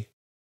knee,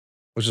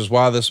 which is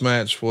why this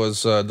match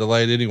was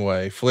delayed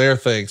anyway. Flair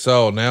thinks,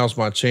 oh, now's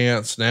my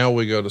chance. Now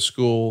we go to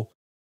school.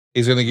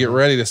 He's going to get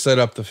ready to set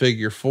up the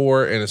figure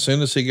 4. And as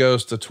soon as he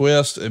goes to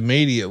twist,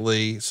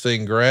 immediately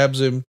Sting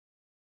grabs him,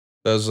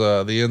 does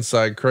the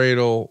inside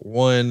cradle.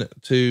 1,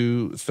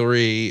 2,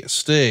 3.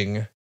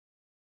 Sting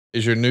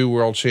is your new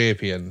world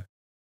champion.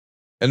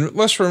 And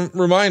let's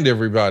remind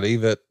everybody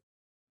that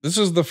this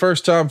is the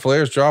first time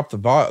Flair's dropped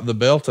the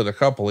belt in a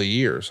couple of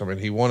years. I mean,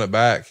 he won it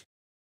back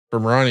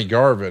from Ronnie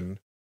Garvin,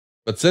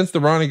 but since the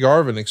Ronnie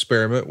Garvin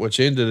experiment, which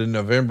ended in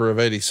November of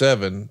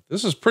 '87,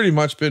 this has pretty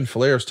much been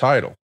Flair's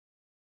title.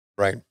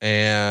 Right.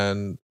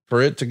 And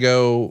for it to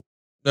go,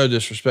 no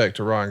disrespect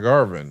to Ron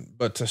Garvin,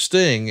 but to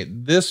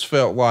Sting, this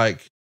felt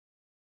like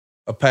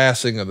a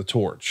passing of the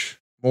torch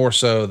more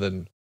so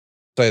than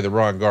say the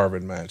Ron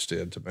Garvin match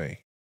did to me.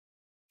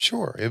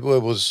 Sure. It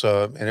was,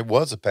 and it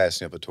was a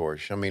passing of a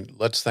torch. I mean,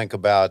 let's think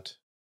about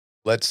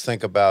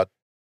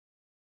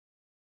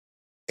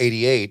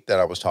 '88 that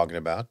I was talking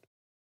about,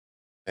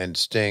 and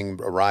Sting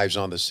arrives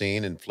on the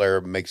scene and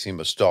Flair makes him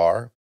a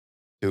star,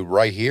 to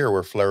right here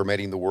where Flair made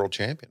him the world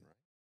champion.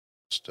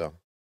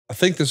 I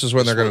think this is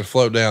when they're going to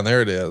float down.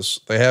 There it is.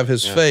 They have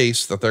his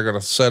face that they're going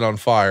to set on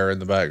fire in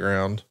the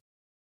background.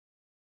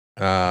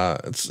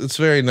 It's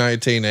very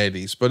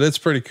 1980s, but it's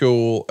pretty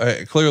cool.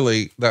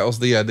 Clearly that was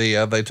the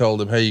idea. They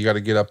told him, hey, you got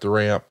to get up the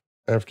ramp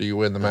after you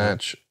win the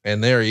match.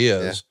 And there he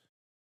is.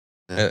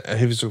 And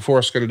he was, of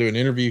course, going to do an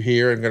interview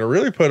here and going to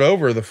really put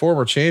over the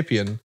former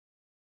champion,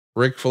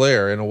 Ric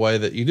Flair, in a way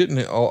that you didn't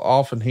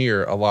often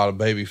hear a lot of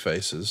baby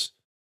faces.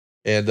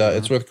 And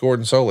it's with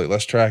Gordon Solie.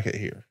 Let's track it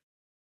here.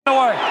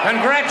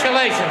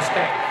 Congratulations,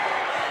 Sting.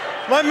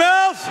 My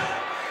mouth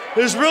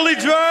is really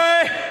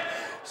dry,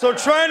 so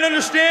try and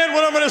understand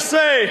what I'm going to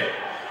say.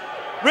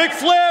 Ric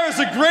Flair is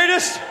the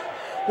greatest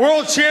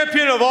world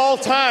champion of all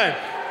time.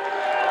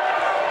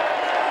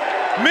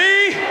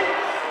 Me,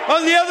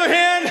 on the other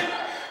hand,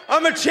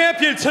 I'm a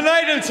champion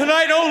tonight and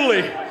tonight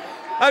only.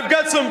 I've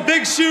got some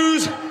big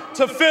shoes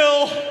to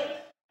fill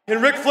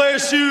in Ric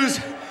Flair's shoes.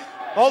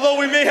 Although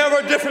we may have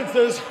our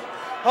differences,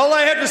 all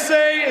I have to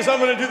say is I'm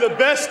going to do the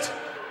best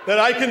that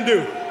I can do.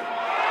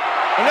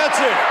 And that's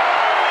it.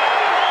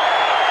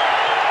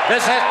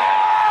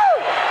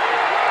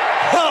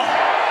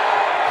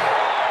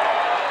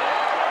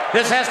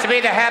 This has to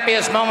be the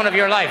happiest moment of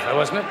your life,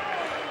 wasn't it?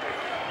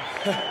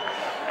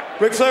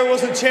 Ric Flair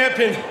wasn't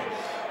champion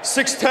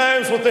 6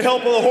 times with the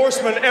help of the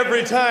Horsemen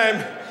every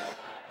time.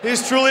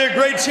 He's truly a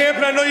great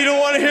champion. I know you don't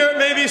want to hear it,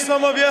 maybe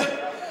some of you,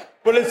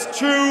 but it's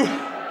true.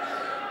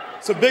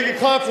 It's a big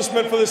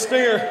accomplishment for the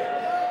Stinger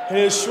in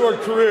his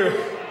short career.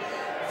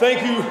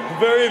 Thank you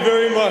very,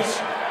 very much,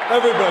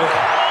 everybody.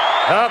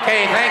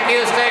 Okay, thank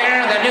you,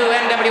 Stinger, the new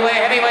NWA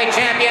heavyweight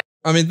champion.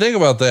 I mean, think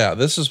about that.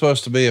 This is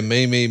supposed to be a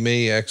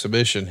me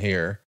exhibition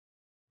here,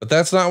 but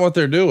that's not what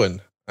they're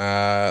doing.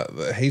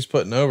 He's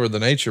putting over the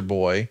Nature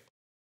Boy.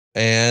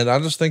 And I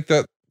just think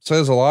that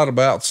says a lot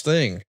about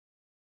Sting.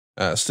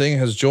 Sting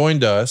has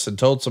joined us and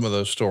told some of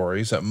those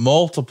stories at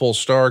multiple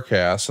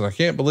STARRCASTs. And I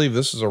can't believe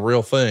this is a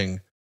real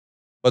thing,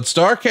 but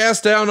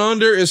STARRCAST Down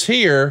Under is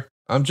here.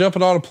 I'm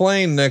jumping on a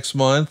plane next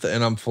month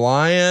and I'm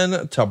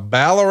flying to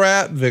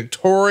Ballarat,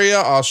 Victoria,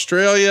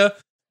 Australia.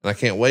 And I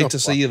can't wait to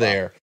see you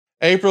there.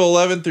 April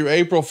 11th through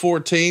April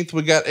 14th.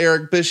 We got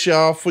Eric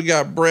Bischoff. We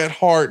got Bret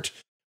Hart.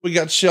 We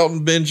got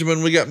Shelton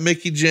Benjamin. We got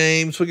Mickey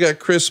James. We got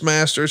Chris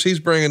Masters. He's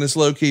bringing his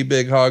low-key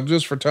big hog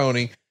just for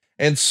Tony,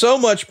 and so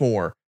much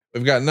more.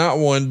 We've got not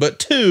 1, but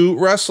 2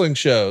 wrestling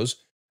shows.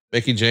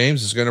 Mickey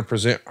James is going to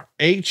present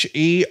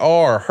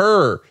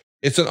Her.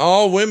 It's an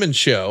all-women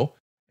show.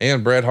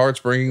 And Bret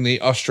Hart's bringing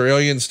the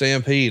Australian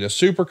Stampede, a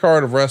super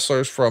card of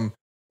wrestlers from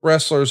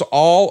wrestlers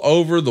all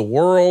over the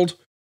world.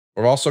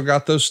 We've also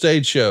got those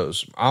stage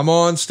shows. I'm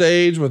on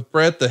stage with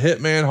Bret the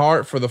Hitman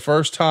Hart for the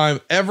first time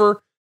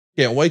ever.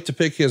 Can't wait to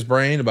pick his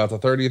brain about the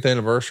 30th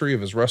anniversary of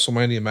his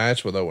WrestleMania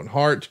match with Owen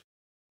Hart.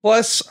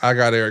 Plus, I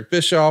got Eric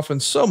Bischoff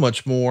and so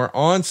much more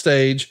on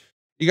stage.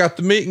 You got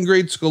the meet and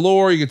greets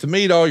galore. You get to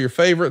meet all your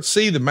favorites,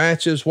 see the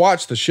matches,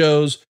 watch the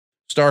shows.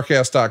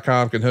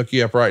 STARRCAST.com can hook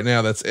you up right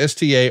now. That's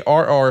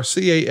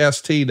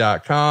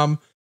STARRCAST.com.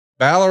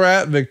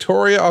 Ballarat,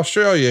 Victoria,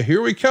 Australia.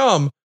 Here we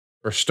come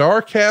for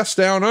STARRCAST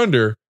Down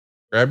Under.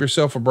 Grab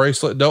yourself a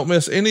bracelet. Don't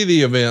miss any of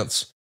the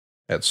events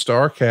at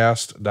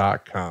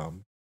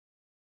STARRCAST.com.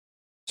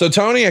 So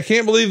Tony, I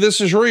can't believe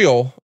this is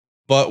real.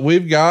 But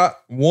we've got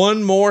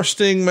one more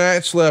Sting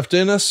match left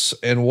in us,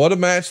 and what a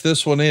match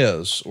this one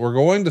is. We're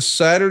going to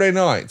Saturday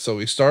night. So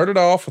we started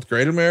off with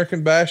Great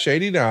American Bash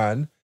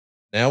 89.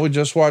 Now we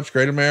just watched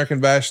Great American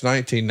Bash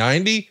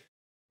 1990,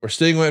 where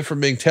Sting went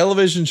from being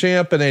television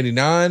champ in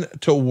 89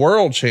 to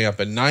world champ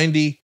in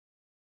 90.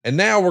 And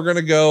now we're going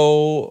to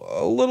go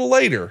a little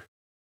later,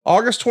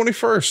 August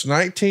 21st,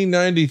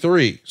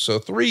 1993. So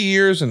 3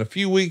 years and a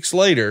few weeks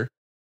later,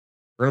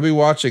 we're going to be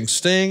watching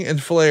Sting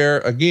and Flair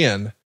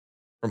again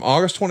from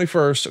August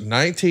 21st,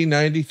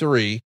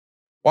 1993.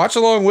 Watch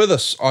along with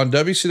us on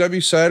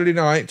WCW Saturday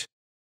Night.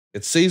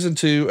 It's season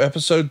 2,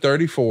 episode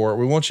 34.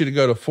 We want you to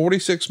go to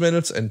 46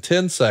 minutes and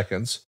 10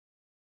 seconds.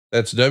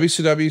 That's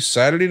WCW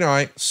Saturday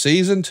Night,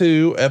 season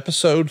 2,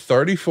 episode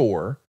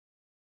 34.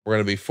 We're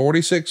going to be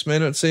 46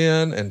 minutes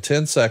in and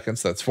 10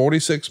 seconds. That's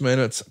 46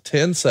 minutes,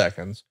 10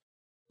 seconds.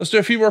 Let's do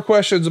a few more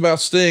questions about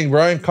Sting.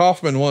 Brian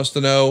Kaufman wants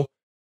to know,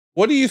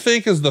 what do you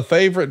think is the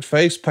favorite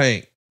face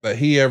paint that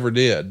he ever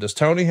did? Does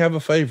Tony have a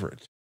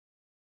favorite?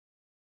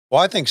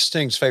 Well, I think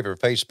Sting's favorite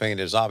face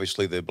paint is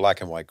obviously the black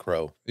and white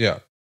crow. Yeah.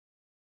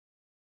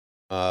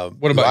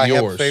 What Do about I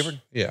yours? have a favorite?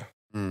 Yeah.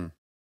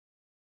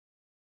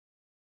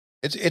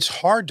 It's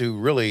hard to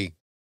really,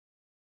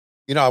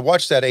 I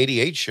watched that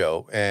 88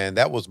 show and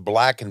that was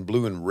black and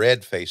blue and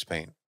red face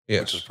paint,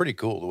 Yes. which was pretty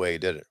cool the way he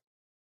did it.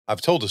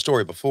 I've told the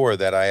story before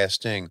that I asked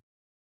Sting,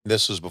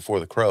 this was before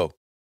the crow,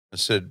 I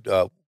said,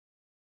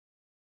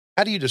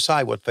 how do you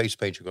decide what face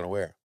paint you're going to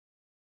wear?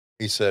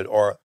 He said,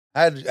 or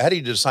how do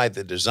you decide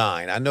the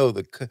design? I know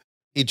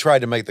he tried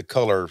to make the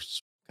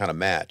colors kind of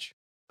match.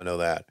 I know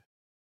that.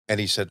 And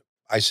he said,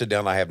 I sit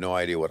down, I have no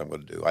idea what I'm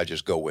going to do. I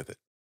just go with it.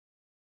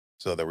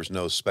 So there was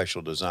no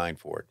special design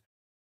for it.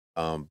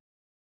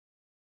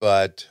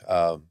 But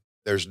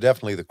there's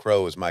definitely the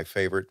crow is my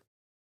favorite.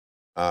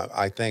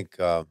 I think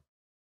a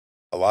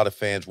lot of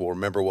fans will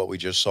remember what we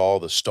just saw,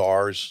 the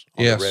stars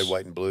on Yes. the red,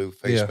 white, and blue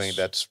face paint.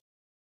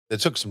 It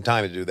took some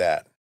time to do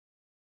that.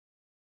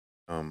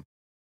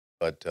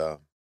 But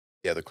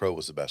yeah, the crow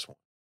was the best one.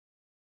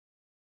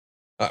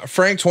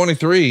 Frank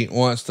 23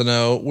 wants to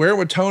know, where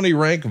would Tony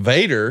rank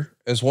Vader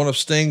as one of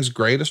Sting's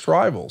greatest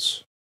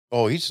rivals?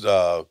 Oh, he's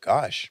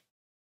gosh,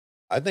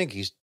 I think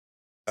he's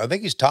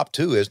top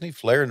 2, isn't he?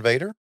 Flair and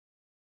Vader.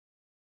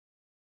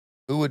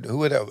 Who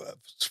would have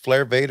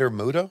Flair, Vader,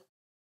 Muta?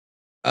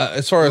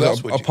 As far Who as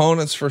else would you-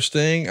 opponents for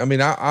Sting, I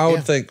mean, I would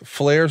Yeah. think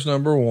Flair's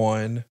number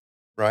 1.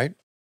 Right,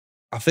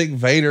 I think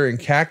Vader and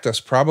Cactus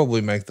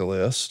probably make the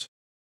list,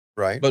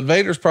 right. but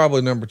Vader's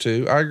probably number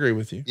 2. I agree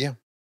with you. Yeah.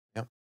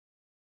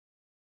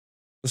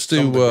 Let's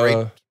Some of do, the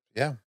great-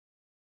 yeah.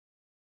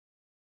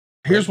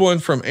 Here's one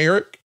from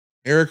Eric.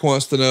 Eric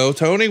wants to know,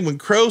 Tony, when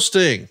Crow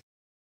Sting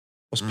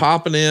was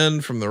popping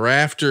in from the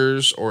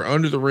rafters or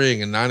under the ring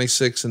in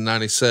 96 and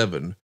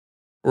 97,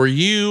 were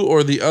you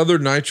or the other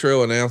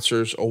Nitro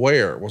announcers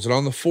aware? Was it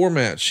on the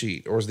format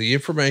sheet, or was the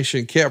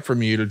information kept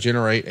from you to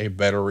generate a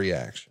better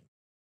reaction?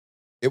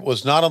 It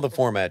was not on the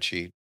format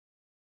sheet.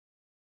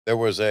 There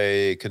was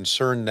a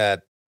concern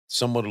that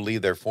someone would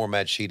leave their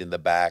format sheet in the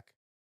back,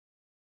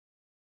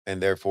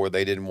 and therefore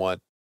they didn't want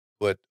to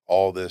put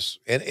all this.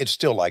 And it's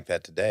still like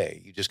that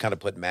today. You just kind of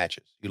put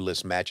matches. You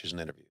list matches and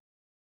interviews.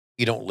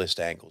 You don't list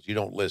angles. You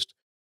don't list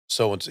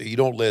so-and-so. You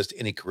don't list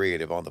any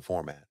creative on the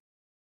format.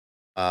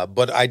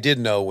 But I did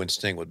know when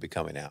Sting would be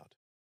coming out.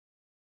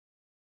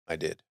 I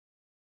did.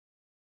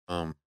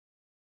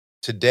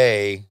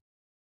 Today,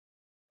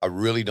 I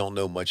really don't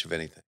know much of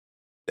anything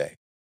today.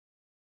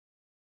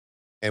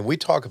 And we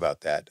talk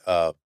about that.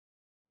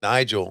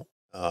 Nigel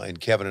and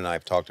Kevin and I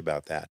have talked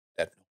about that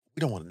we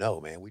don't want to know,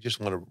 man. We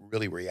just want to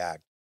really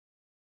react.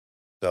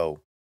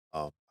 So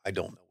I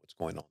don't know what's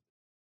going on.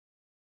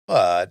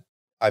 But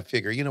I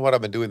figure, you know what?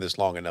 I've been doing this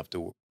long enough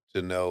to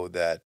know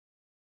that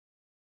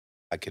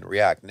I can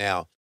react.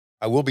 Now,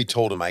 I will be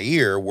told in my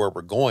ear where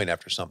we're going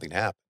after something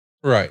happens.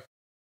 Right.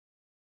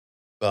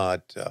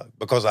 But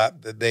because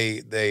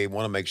they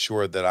want to make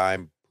sure that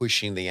I'm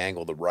pushing the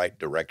angle the right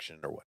direction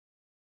or what.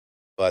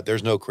 But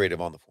there's no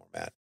creative on the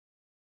format.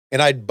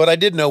 But I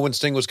did know when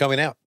Sting was coming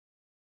out.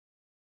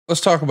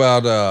 Let's talk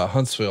about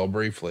Huntsville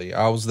briefly.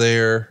 I was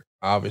there.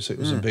 Obviously, it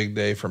was a big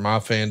day for my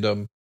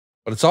fandom,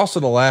 but it's also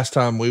the last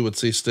time we would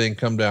see Sting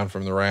come down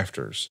from the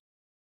rafters.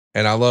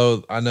 And I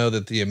know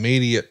that the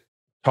immediate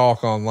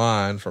talk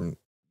online from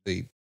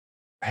the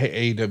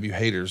AEW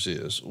haters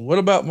is, what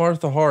about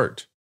Martha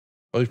Hart?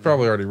 Well, you've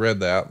probably already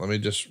read that. Let me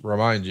just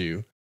remind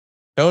you.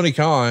 Tony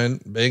Khan,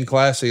 being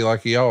classy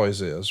like he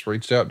always is,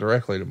 reached out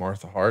directly to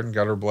Martha Hart and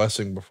got her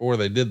blessing before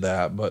they did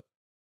that. But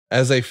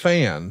as a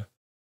fan,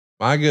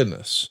 my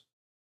goodness,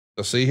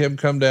 to see him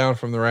come down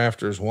from the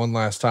rafters one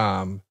last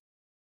time,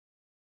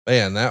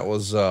 man, that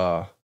was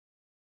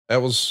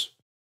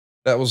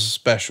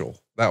special.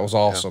 That was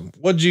awesome. Yeah.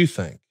 What'd you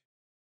think?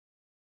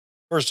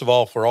 First of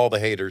all, for all the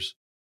haters,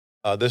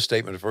 this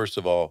statement, first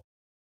of all,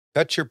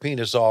 cut your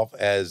penis off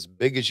as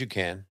big as you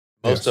can.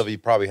 Most of you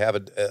probably have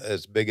it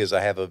as big as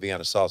I have a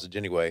Vienna sausage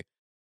anyway.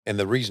 And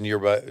the reason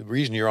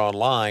you're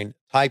online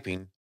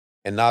typing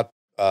and not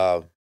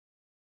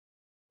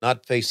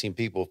not facing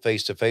people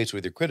face to face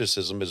with your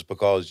criticism is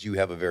because you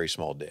have a very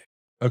small dick.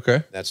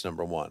 Okay. That's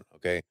number one.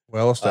 Okay.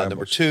 Well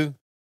established.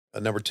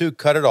 Number two,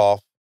 cut it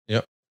off.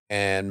 Yep.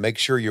 And make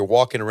sure you're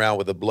walking around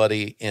with a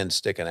bloody end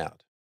sticking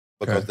out,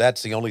 because Okay.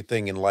 that's the only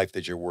thing in life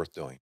that you're worth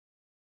doing.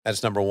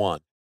 That's number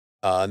one.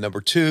 Number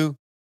two,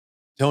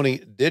 Tony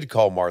did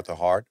call Martha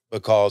Hart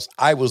because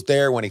I was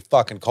there when he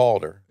fucking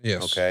called her.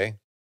 Yes. Okay.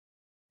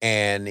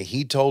 And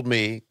he told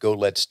me, go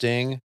let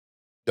Sting,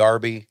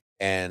 Darby,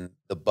 and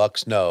the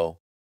Bucks know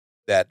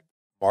that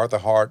Martha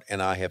Hart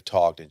and I have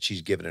talked and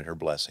she's given it her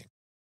blessing.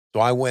 So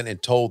I went and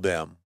told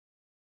them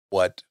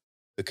what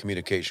the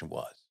communication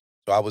was.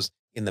 So I was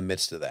in the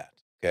midst of that.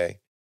 Okay.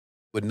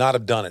 Would not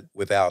have done it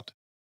without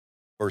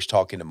first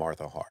talking to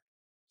Martha Hart.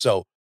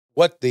 So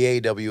what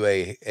the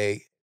AWA,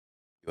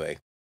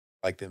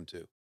 like them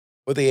too,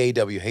 what the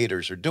AW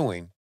haters are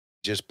doing,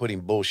 just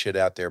putting bullshit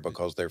out there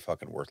because they're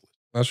fucking worthless.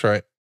 That's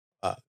right.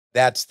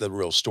 That's the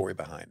real story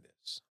behind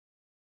this.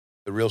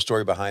 The real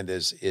story behind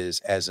this is,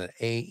 as an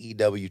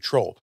AEW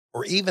troll,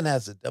 or even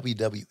as a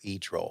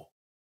WWE troll,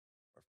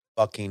 are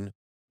fucking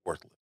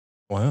worthless.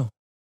 Wow.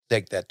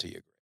 Take that to your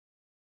grave.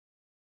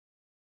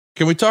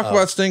 Can we talk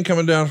about Sting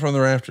coming down from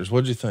the rafters?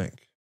 What'd you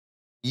think?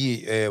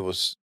 Yeah, it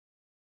was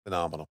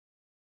phenomenal.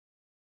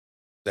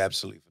 It was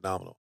absolutely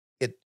phenomenal.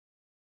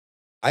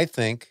 I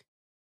think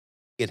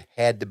it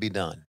had to be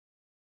done.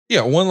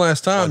 Yeah, one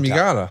last time. You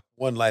gotta.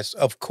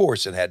 Of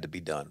course it had to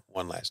be done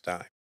one last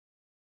time.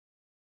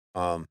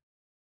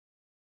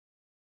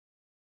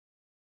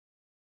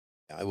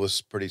 It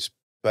was pretty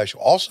special.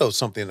 Also,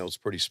 something that was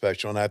pretty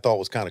special, and I thought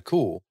was kind of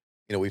cool.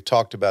 You know, we've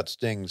talked about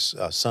Sting's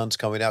sons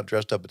coming out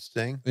dressed up as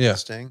Sting. Yeah.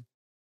 Sting.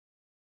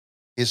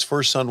 His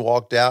first son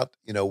walked out,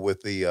 you know,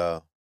 with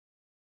the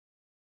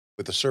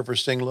Surfer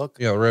Sting look.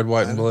 Yeah, red,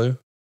 white, and blue.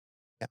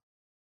 Yeah.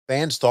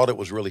 Fans thought it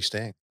was really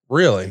Sting.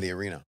 Really? In the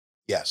arena.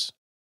 Yes.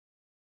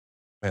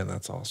 Man,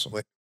 that's awesome.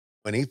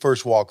 When he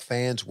first walked,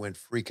 fans went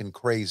freaking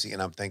crazy.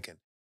 And I'm thinking,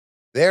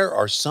 there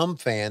are some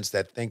fans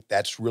that think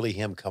that's really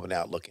him coming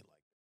out looking like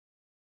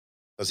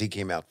it, because he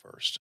came out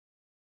first.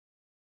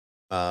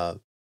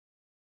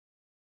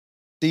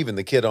 Steven,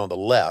 the kid on the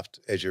left,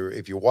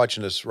 if you're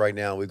watching this right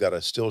now, we've got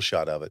a still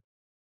shot of it,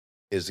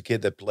 is the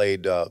kid that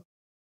played.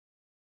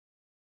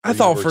 I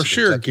thought for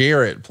sure Kentucky.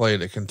 Garrett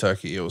played at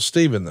Kentucky. It was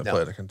Steven that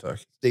played at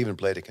Kentucky. Steven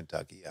played at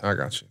Kentucky. Yeah. I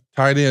got you.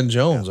 Tight end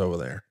Jones over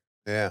there.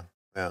 Yeah.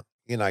 Yeah.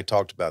 He and I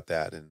talked about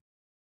that. And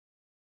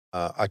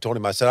I told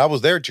him, I said, I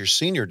was there at your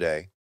senior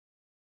day.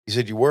 He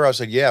said, you were? I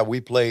said, yeah,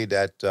 we played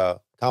at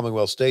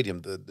Commonwealth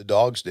Stadium. The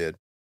Dogs did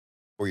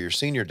for your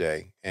senior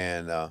day.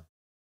 And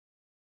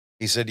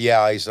he said,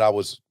 yeah. He said,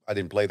 I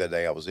didn't play that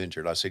day. I was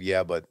injured. I said,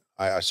 yeah, but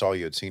I saw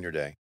you at senior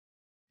day.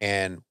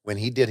 And when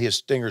he did his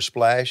stinger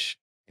splash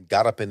and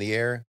got up in the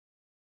air,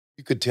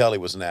 you could tell he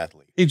was an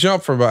athlete. He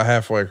jumped from about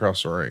halfway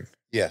across the ring.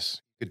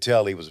 Yes. You could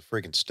tell he was a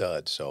freaking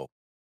stud. So,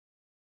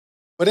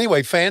 but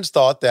anyway, fans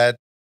thought that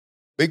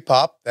Big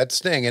Pop, that's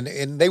Sting.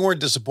 And they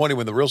weren't disappointed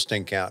when the real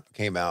Sting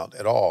came out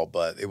at all.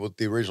 But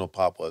the original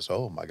Pop was,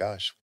 oh my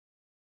gosh,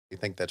 you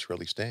think that's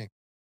really Sting?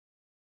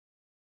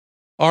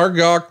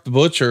 Argok the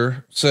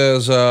Butcher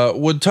says,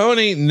 would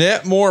Tony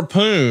net more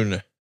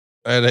poon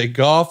at a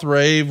goth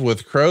rave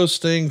with Crow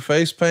Sting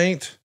face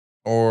paint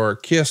or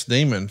Kiss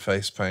Demon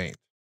face paint?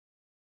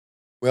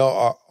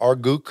 Well,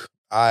 Argok,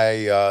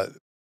 I'm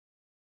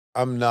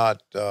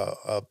not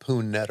a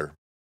poon netter.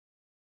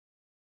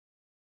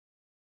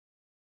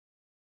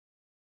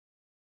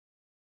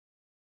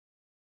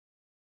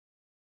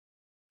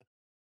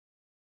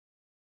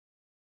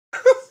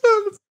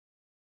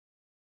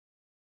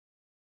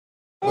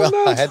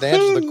 Well, I had to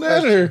answer the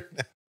question.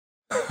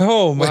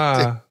 Oh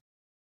my.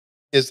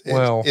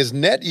 Is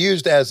net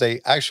used as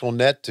a actual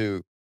net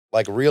to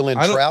like reel in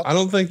trout? I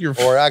don't think you're,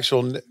 or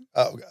actual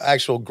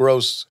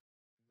gross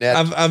net.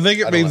 I think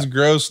it means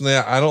gross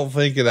net. I don't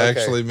think it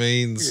actually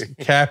means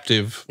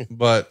captive,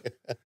 but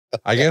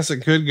I guess it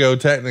could go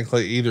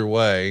technically either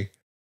way.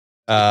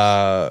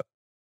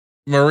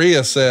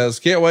 Maria says,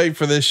 can't wait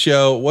for this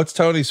show. What's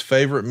Tony's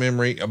favorite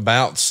memory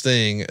about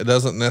Sting? It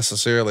doesn't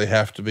necessarily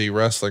have to be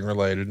wrestling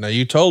related. Now,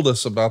 you told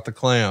us about the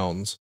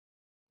clowns.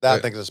 I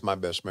think that's my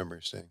best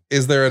memory, Sting.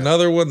 Is there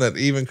another one that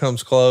even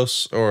comes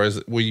close, or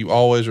will you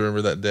always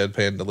remember that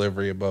deadpan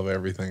delivery above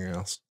everything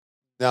else?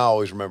 No, I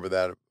always remember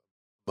that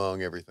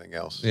among everything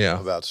else. Yeah.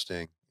 About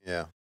Sting.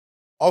 Yeah.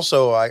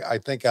 Also, I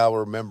think I'll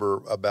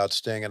remember about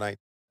Sting, and I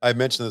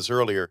mentioned this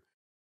earlier,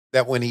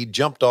 that when he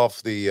jumped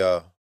off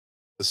the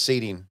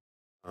seating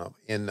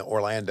in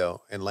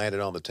Orlando and landed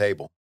on the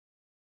table,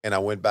 and I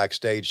went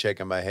backstage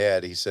shaking my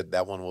head, he said,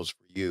 that one was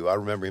for you. I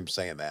remember him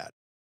saying that.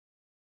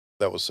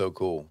 That was so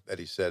cool that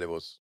he said it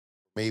was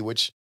me,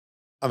 which,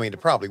 I mean,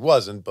 it probably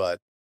wasn't, but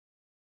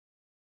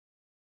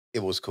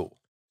it was cool.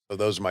 So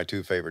those are my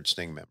two favorite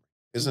Sting memories.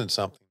 Isn't it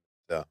something?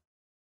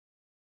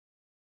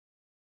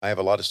 I have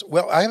a lot of,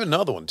 well, I have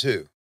another one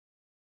too.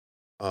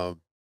 And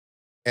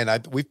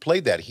we've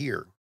played that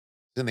here.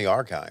 It's in the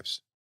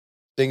archives.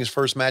 Sting's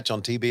first match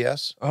on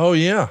TBS. Oh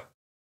yeah.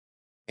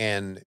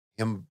 And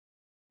him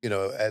you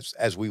know,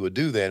 as we would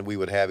do then, we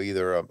would have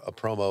either a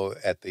promo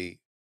at the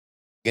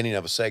beginning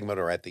of a segment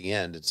or at the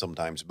end, and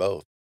sometimes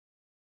both.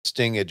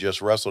 Sting had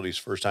just wrestled his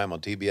first time on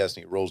TBS,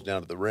 and he rolls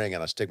down to the ring,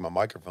 and I stick my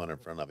microphone in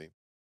front of him,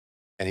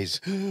 and he's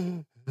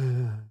trying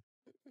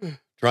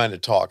to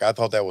talk. I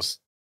thought that was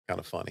kind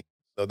of funny.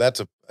 So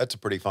that's a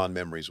pretty fond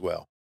memory as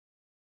well.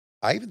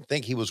 I even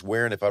think he was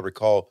wearing, if I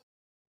recall,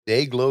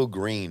 Dayglow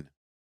green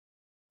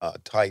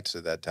tights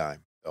at that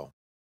time. So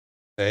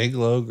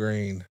Dayglow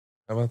green.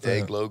 How about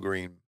that? Dayglow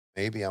green.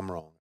 Maybe I'm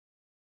wrong.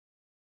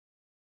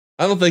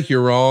 I don't think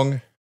you're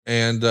wrong.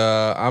 And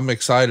I'm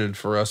excited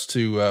for us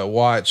to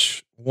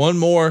watch one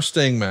more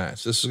Sting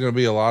match. This is going to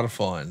be a lot of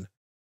fun.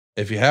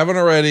 If you haven't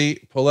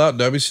already, pull out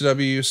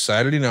WCW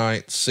Saturday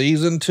Night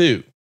Season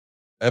 2,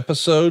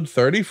 Episode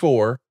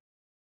 34.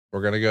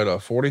 We're going to go to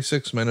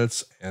 46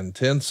 minutes and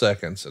 10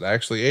 seconds. It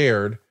actually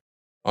aired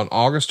on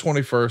August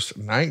 21st,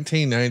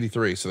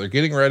 1993. So they're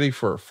getting ready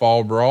for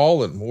Fall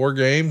Brawl and War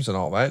Games and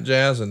all that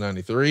jazz in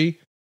 93.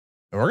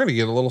 And we're going to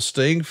get a little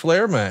Sting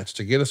Flair match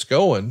to get us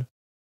going.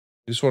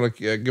 You just want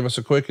to give us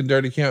a quick and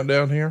dirty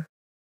countdown here?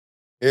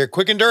 Here,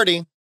 quick and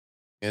dirty.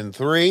 In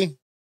 3,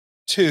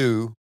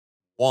 2,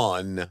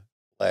 1,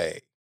 play.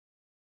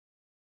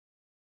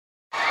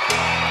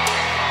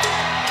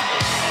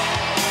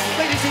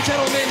 Ladies and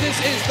gentlemen, this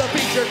is the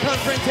feature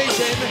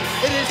confrontation.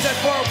 It is set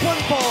for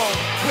one fall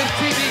with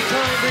TV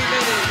time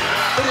remaining.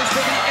 It is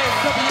for the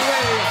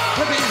NWA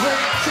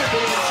Heavyweight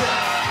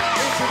Championship.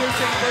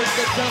 Introducing first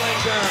the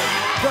challenger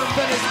from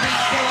Venice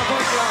Beach,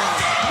 California,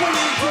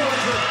 weighing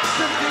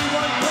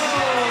 251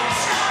 pounds.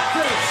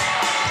 This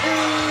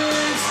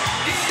is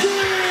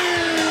Sting.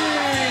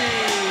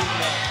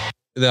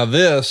 Now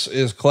this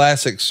is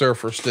classic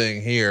Surfer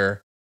Sting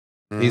here.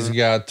 He's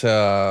got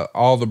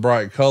all the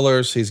bright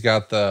colors. He's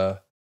got the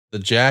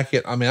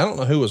jacket. I mean, I don't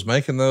know who was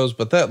making those,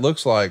 but that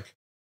looks like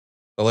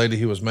the lady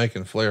who was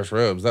making Flair's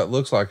robes. That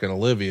looks like an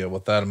Olivia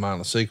with that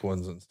amount of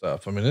sequins and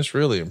stuff. I mean, it's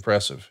really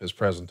impressive, his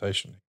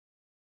presentation.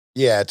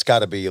 Yeah, it's got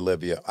to be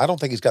Olivia. I don't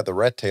think he's got the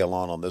rat tail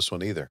on this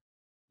one either.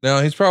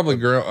 No, he's probably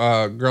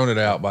grown it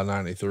out by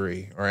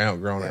 93, or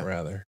outgrown it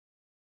rather.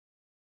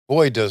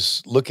 Boy,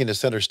 does looking to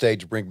center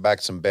stage bring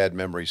back some bad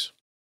memories.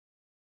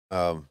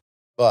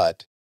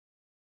 But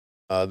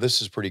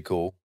this is pretty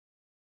cool,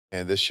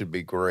 and this should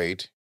be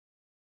great.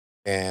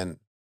 And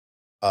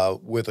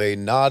with a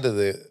nod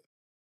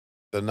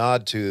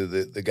to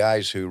the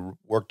guys who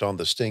worked on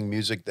the Sting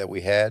music that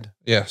we had.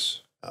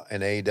 Yes.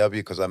 In AEW,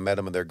 because I met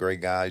them and they're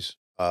great guys.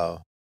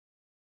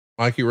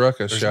 Mikey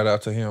Ruckus, shout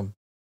out to him.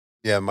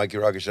 Yeah, Mikey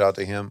Ruckus, shout out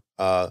to him.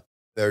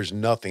 There's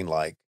nothing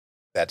like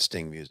that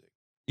Sting music.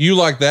 You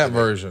like that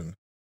version?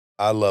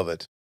 I love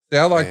it. See,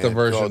 I like the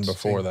version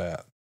before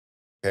that.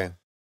 Okay.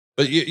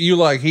 But you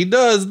like, he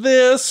does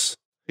this,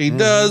 he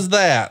does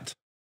that.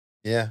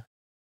 Yeah.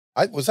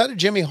 Was that a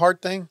Jimmy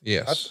Hart thing?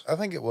 Yes. I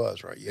think it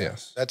was, right? Yeah.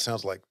 Yes. That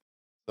sounds like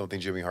something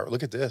Jimmy Hart.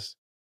 Look at this.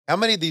 How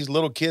many of these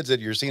little kids that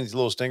you're seeing, these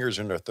little Stingers,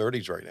 are in their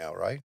 30s right now,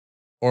 right?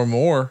 Or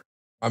more.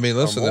 I mean,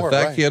 listen, more, if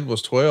that right. kid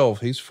was 12,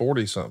 he's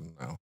 40 something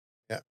now.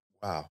 Yeah.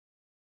 Wow. Is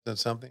that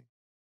something?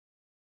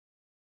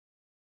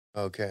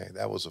 Okay.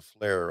 That was a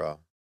Flair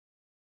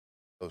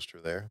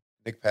poster there.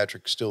 Nick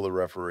Patrick's still the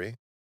referee.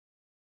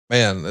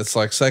 Man, it's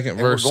like second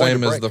And verse, we're going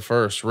same to as break. the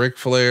first. Ric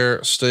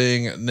Flair,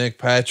 Sting, Nick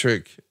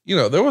Patrick. You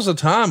know, there was a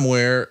time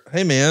where,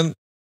 hey man,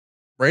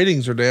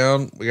 ratings are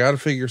down. We got to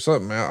figure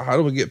something out. How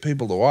do we get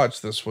people to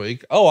watch this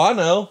week? Oh, I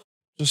know.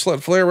 Just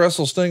let Flair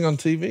wrestle Sting on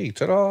TV.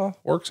 Ta-da.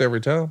 Works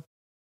every time.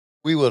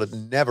 We would have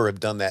never have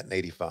done that in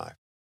 85.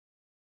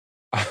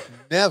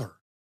 Never.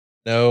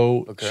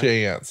 No Okay.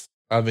 chance.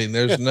 I mean,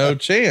 there's no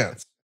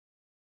chance.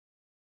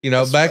 You know,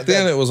 That's back right.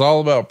 then it was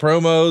all about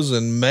promos,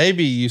 and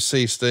maybe you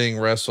see Sting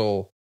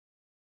wrestle,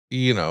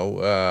 you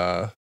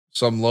know,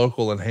 some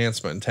local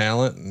enhancement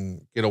talent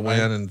and get a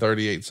win in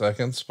 38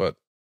 seconds, but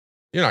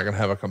you're not going to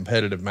have a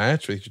competitive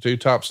match with your two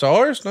top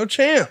stars. No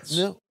chance.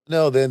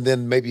 No.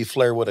 Then maybe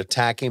Flair would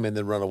attack him and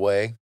then run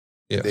away.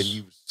 Yes. Then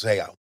you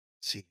say, "Oh,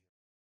 see."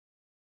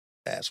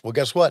 Yes. Well,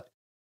 guess what?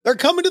 They're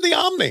coming to the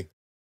Omni.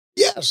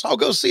 Yes, I'll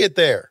go see it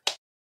there.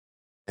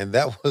 And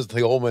that was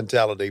the old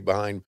mentality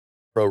behind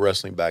pro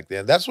wrestling back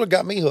then. That's what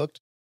got me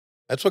hooked.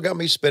 That's what got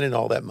me spending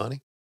all that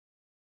money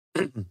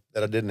that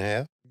I didn't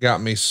have.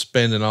 Got me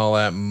spending all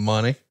that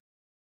money.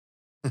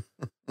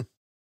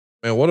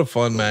 Man, what a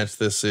fun match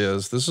this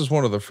is. This is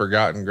one of the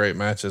forgotten great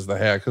matches they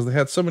had, because they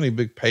had so many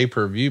big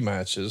pay-per-view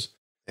matches.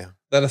 Yeah.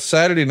 That a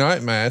Saturday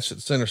night match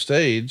at center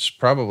stage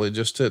probably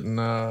just didn't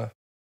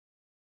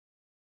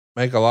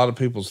make a lot of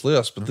people's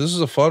lists, but this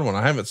is a fun one.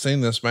 I haven't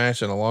seen this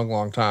match in a long,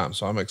 long time,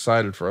 so I'm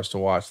excited for us to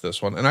watch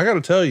this one. And I got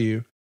to tell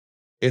you,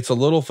 it's a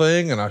little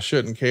thing and I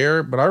shouldn't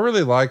care, but I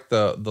really like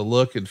the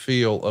look and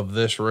feel of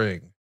this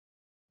ring.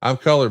 I'm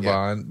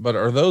colorblind, but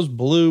are those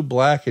blue,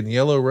 black, and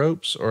yellow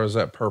ropes, or is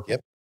that purple?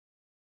 Yep.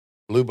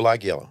 Blue,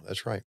 black, yellow.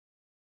 That's right.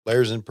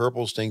 Flair's in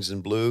purple, Sting's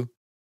in blue,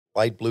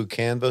 light blue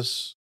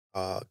canvas,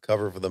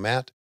 cover for the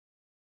mat.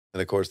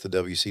 And of course the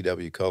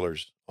WCW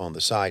colors on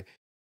the side.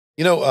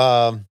 You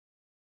know,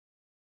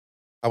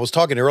 I was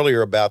talking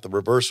earlier about the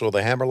reversal of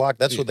the hammerlock.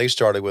 That's what they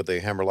started with, the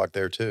hammerlock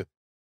there too.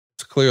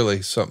 It's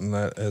clearly something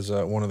that is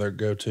one of their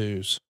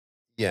go-tos.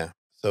 Yeah.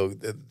 So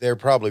they're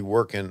probably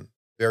working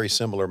very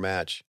similar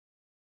match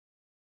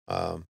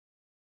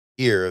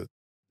here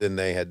than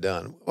they had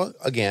done. Well,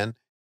 again,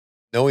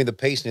 knowing the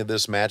pacing of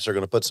this match, they're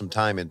going to put some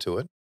time into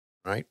it,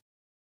 right?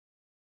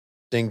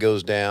 Sting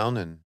goes down,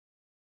 and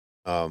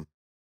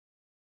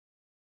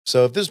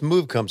so if this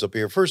move comes up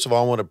here, first of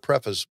all, I want to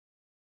preface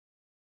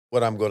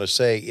what I'm going to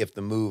say if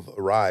the move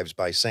arrives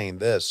by saying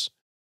this.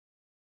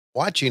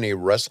 Watching a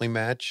wrestling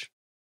match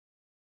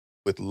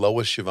with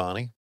Lois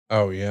Schiavone.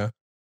 Oh, yeah.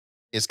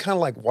 It's kind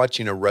of like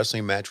watching a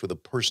wrestling match with a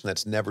person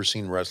that's never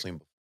seen wrestling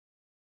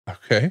before.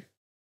 Okay.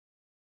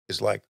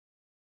 It's like,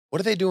 what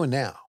are they doing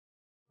now?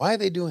 Why are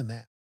they doing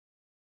that?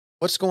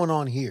 What's going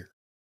on here?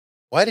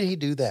 Why did he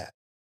do that?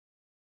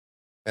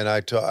 And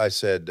I told her, I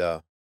said,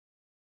 all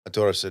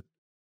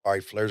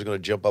right, Flair's going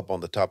to jump up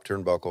on the top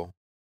turnbuckle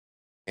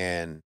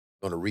and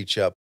going to reach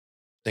up.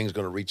 Sting's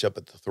going to reach up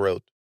at the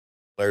throat.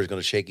 Flair's going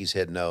to shake his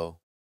head no,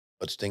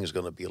 but Sting's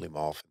going to peel him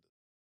off.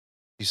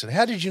 He said,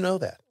 how did you know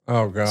that?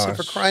 Oh, gosh. I said,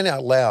 for crying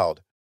out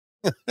loud.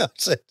 I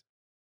said,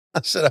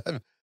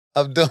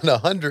 I've done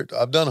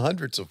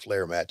hundreds of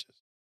Flair matches.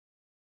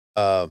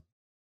 But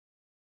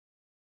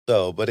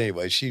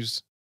anyway,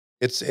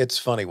 it's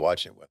funny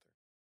watching with her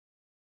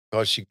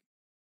because she,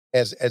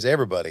 as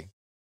everybody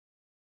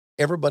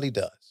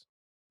does.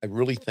 I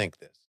really think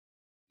this,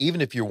 even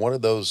if you're one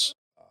of those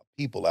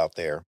people out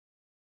there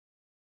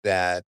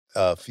that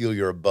feel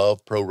you're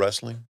above pro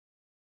wrestling,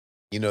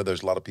 you know,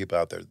 there's a lot of people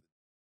out there.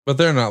 But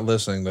they're not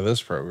listening to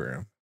this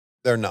program.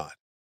 They're not.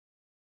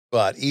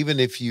 But even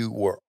if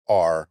you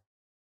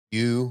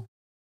you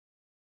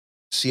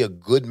see a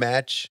good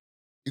match,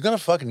 you're going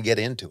to fucking get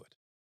into it.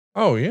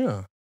 Oh,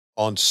 yeah.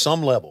 On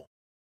some level.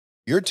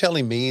 You're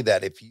telling me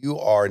that if you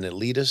are an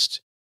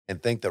elitist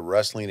and think that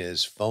wrestling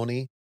is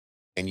phony,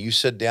 and you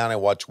sit down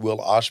and watch Will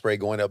Ospreay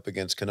going up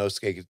against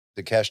Konosuke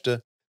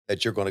Takeshita,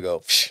 that you're going to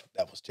go,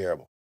 that was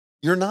terrible.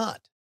 You're not.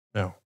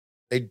 No.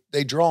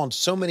 They draw on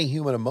so many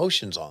human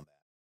emotions on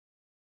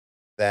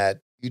that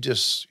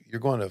you're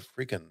going to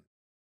freaking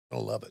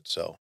love it.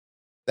 So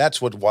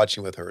that's what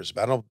watching with her is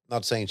about. I'm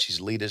not saying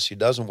she's elitist. She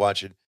doesn't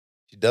watch it.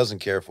 She doesn't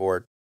care for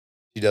it.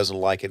 She doesn't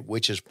like it,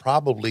 which has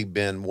probably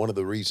been one of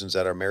the reasons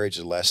that our marriage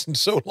has lasted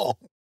so long.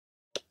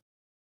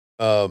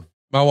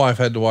 My wife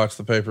had to watch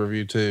the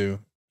pay-per-view too.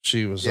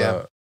 She was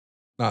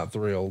not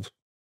thrilled.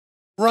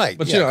 Right.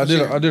 But I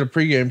did a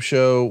pregame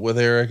show with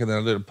Eric, and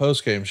then I did a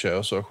postgame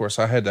show. So of course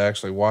I had to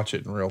actually watch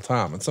it in real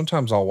time. And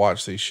sometimes I'll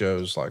watch these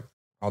shows, like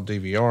I'll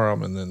DVR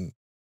them and then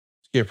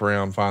skip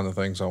around, find the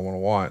things I want to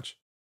watch.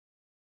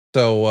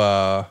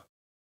 So,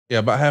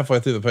 about halfway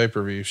through the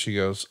pay-per-view, she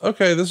goes,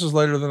 okay, this is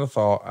later than I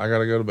thought. I got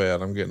to go to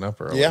bed. I'm getting up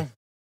early. Yeah.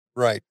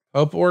 Right.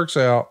 Hope it works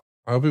out.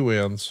 I hope he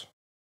wins.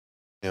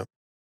 Yep.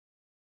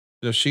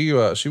 You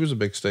know, she was a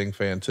big Sting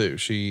fan too.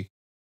 He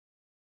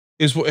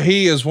is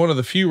one of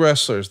the few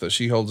wrestlers that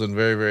she holds in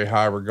very, very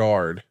high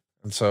regard.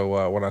 And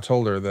so, when I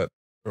told her that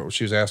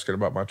she was asking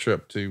about my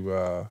trip to,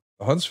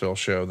 the Huntsville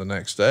show the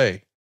next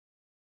day,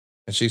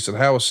 and she said,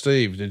 how was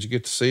Steve? Did you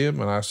get to see him?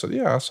 And I said,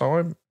 yeah, I saw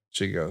him.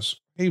 She goes,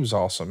 he was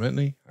awesome, isn't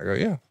he? I go,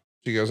 yeah.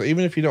 She goes,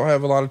 even if you don't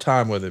have a lot of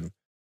time with him,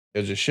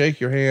 he'll just shake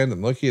your hand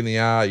and look you in the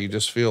eye. You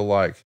just feel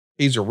like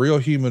he's a real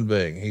human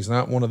being. He's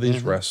not one of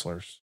these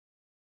wrestlers.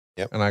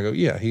 Yep. And I go,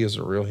 yeah, he is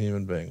a real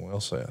human being. Well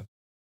said.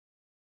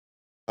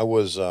 I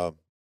was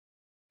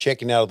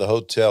checking out of the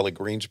hotel at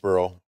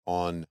Greensboro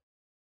on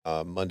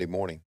Monday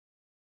morning.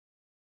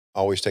 I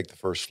always take the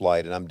first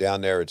flight, and I'm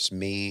down there. It's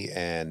me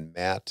and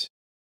Matt.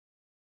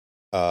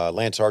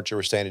 Lance Archer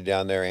was standing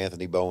down there,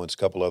 Anthony Bowens, a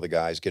couple other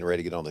guys getting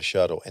ready to get on the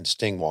shuttle, and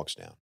Sting walks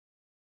down.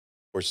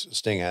 Of course,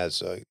 Sting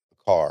has a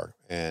car,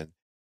 and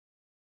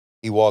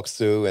he walks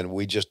through, and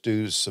we just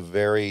do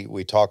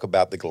we talk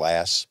about the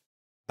glass,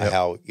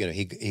 how,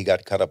 he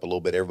got cut up a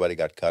little bit. Everybody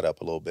got cut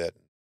up a little bit,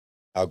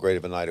 how great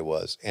of a night it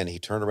was. And he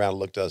turned around and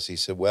looked at us. He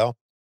said, well,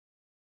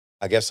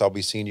 I guess I'll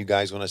be seeing you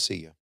guys when I see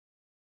you.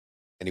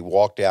 And he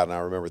walked out, and I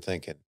remember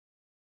thinking,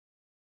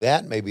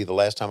 that may be the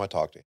last time I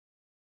talk to him.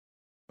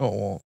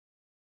 Oh,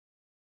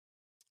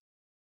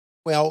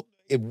 well,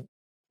 it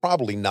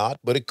probably not,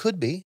 but it could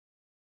be.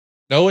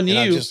 Knowing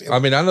you, I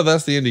know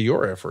that's the end of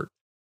your effort.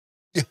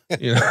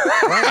 You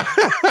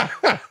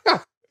know?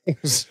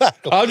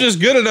 Exactly. I'm just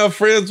good enough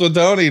friends with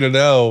Tony to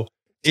know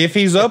if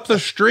he's up the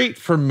street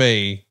from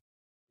me,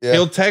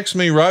 he'll text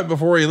me right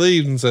before he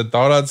leaves and said,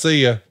 thought I'd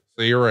see you.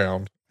 See you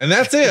around. And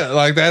that's it.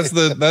 Like that's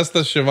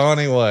the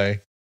Schiavone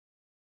way.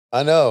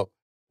 I know.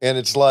 And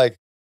it's like,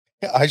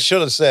 I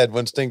should have said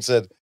when Sting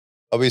said,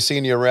 I'll be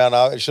seeing you around.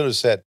 I should have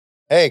said,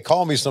 hey,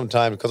 call me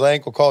sometime because I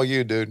ain't gonna call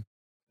you, dude.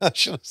 I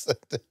should have said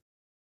that.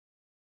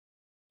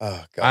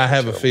 Oh, God, I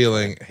have a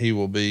feeling he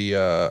will be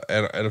at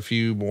a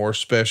few more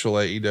special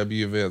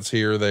AEW events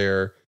here or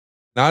there.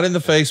 Not in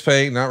the face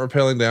paint, not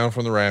rappelling down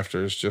from the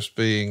rafters, just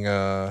being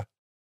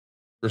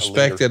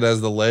respected as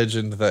the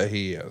legend that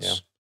he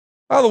is.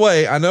 By the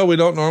way, I know we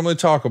don't normally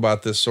talk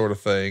about this sort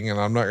of thing, and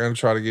I'm not going to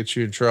try to get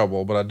you in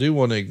trouble, but I do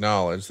want to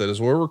acknowledge that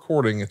as we're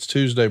recording, it's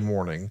Tuesday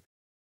morning.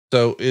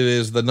 So it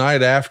is the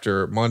night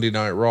after Monday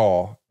Night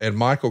Raw, and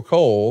Michael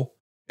Cole,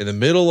 in the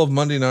middle of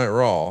Monday Night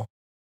Raw,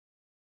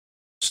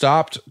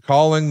 stopped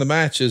calling the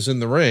matches in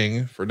the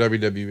ring for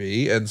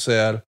WWE and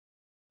said,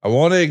 I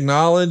want to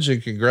acknowledge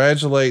and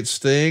congratulate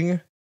Sting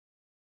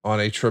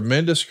on a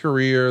tremendous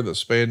career that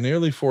spanned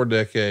nearly 4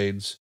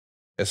 decades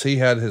as he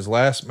had his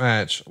last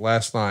match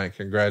last night.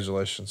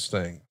 Congratulations,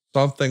 Sting.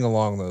 Something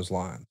along those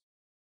lines.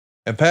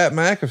 And Pat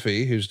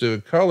McAfee, who's doing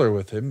color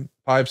with him,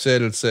 pipes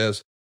in and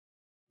says,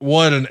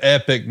 what an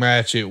epic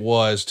match it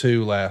was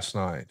too last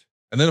night.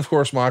 And then of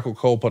course, Michael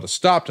Cole put a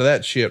stop to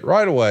that shit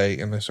right away.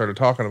 And they started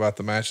talking about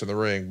the match in the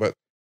ring. But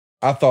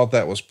I thought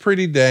that was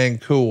pretty dang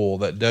cool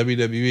that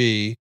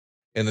WWE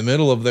in the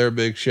middle of their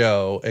big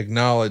show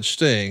acknowledged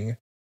Sting.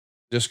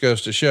 Just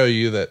goes to show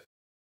you that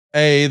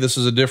A, this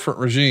is a different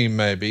regime,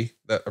 maybe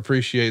that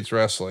appreciates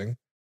wrestling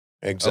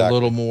Exactly. a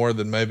little more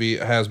than maybe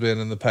it has been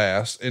in the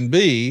past. And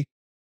B,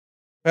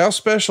 how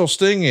special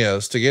Sting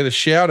is to get a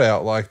shout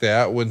out like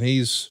that when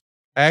he's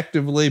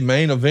actively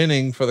main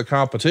eventing for the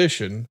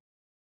competition.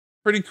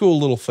 Pretty cool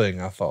little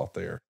thing, I thought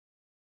there.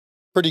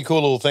 Pretty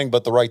cool little thing,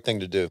 but the right thing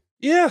to do.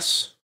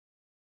 Yes.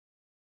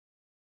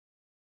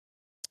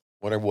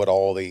 Wonder what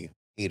all the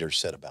haters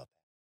said about that.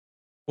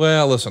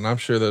 Well, listen, I'm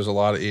sure there's a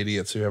lot of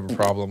idiots who have a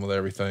problem with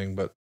everything,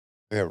 but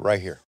Yeah,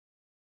 right here.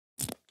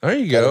 there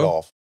you Cut it go.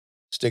 off.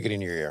 Stick it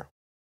in your ear.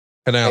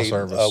 Canal Hey,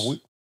 service.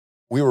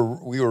 we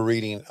were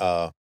reading.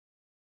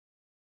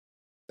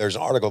 There's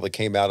an article that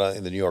came out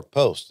in the New York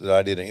Post that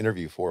I did an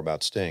interview for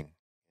about Sting,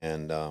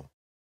 and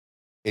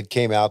it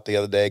came out the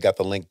other day. Got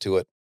the link to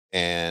it,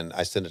 and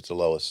I sent it to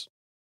Lois.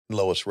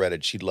 Lois read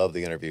it. She loved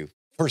the interview.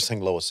 First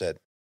thing Lois said,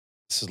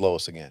 "This is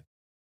Lois again.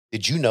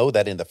 Did you know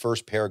that in the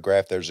first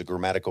paragraph there's a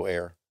grammatical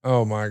error?"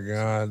 Oh my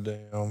God,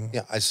 damn.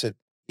 Yeah, I said,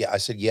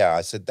 yeah.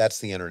 I said, that's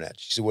the internet.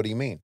 She said, what do you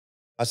mean?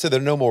 I said, there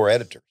are no more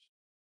editors.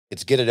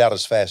 It's get it out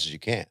as fast as you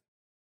can.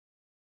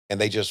 And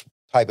they just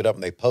type it up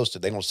and they post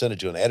it. They don't send it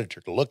to an editor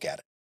to look at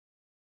it.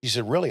 She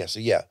said, really? I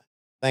said, yeah,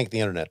 thank the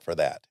internet for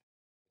that.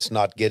 It's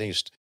not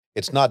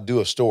do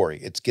a story.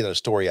 It's get a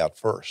story out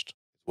first,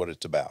 is what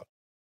it's about.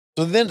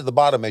 So then at the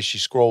bottom, as she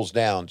scrolls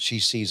down, she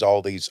sees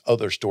all these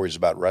other stories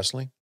about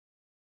wrestling.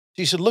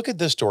 She said, look at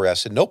this story. I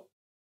said, nope,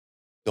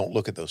 don't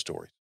look at those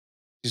stories.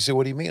 She said,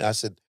 what do you mean? I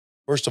said,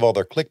 first of all,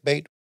 they're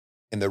clickbait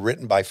and they're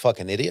written by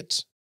fucking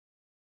idiots.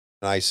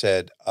 And I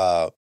said,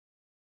 I'm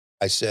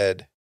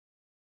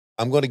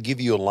going to give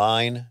you a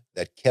line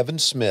that Kevin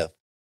Smith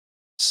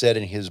said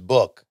in his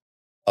book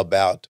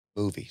about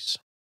movies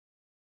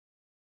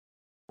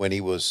when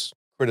he was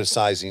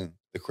criticizing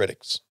the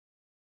critics.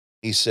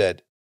 He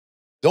said,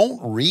 don't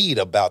read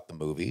about the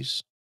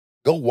movies,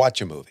 go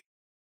watch a movie.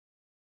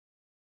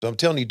 So I'm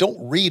telling you,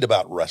 don't read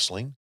about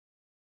wrestling,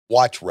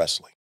 watch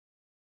wrestling.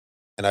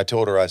 And I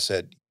told her, I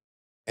said,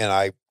 and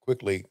I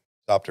quickly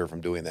stopped her from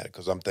doing that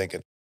because I'm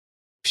thinking,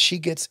 if she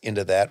gets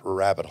into that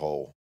rabbit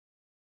hole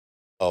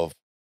of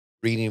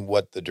reading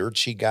what the dirt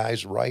sheet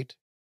guys write,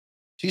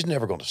 she's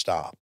never going to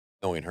stop,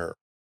 knowing her.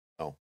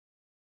 So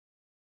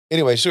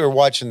anyway, so we're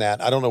watching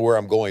that. I don't know where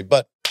I'm going,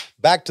 but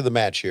back to the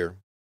match here.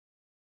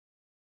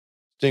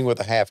 Sting with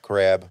a half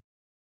crab.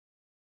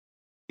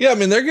 Yeah, I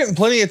mean, they're getting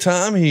plenty of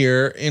time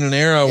here in an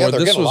era Yeah, where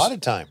they're this getting was a lot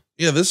of time.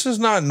 Yeah, this is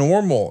not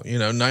normal,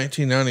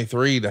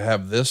 1993 to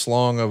have this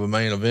long of a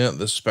main event,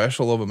 this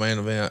special of a main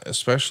event,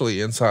 especially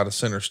inside a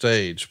center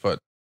stage. But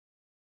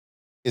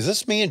Is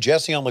this me and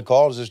Jesse on the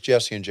call? Or is this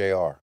Jesse and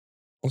JR?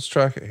 let's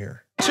track it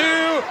here. 2.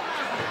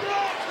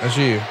 That's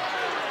you.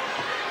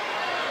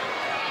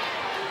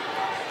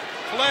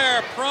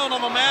 Flair prone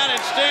on the mat,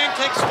 and Sting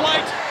takes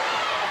flight,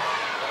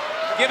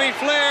 giving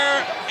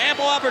Flair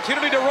ample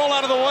opportunity to roll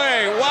out of the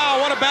way. Wow,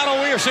 what a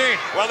battle we are seeing.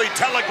 Well, he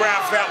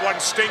telegraphed that one,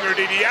 Stinger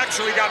did. He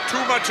actually got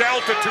too much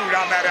altitude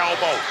on that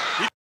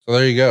elbow. So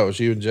there you go. It's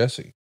you and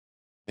Jesse.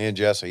 Me and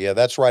Jesse. Yeah,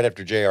 that's right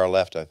after JR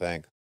left, I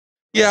think.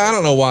 Yeah, I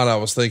don't know what I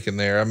was thinking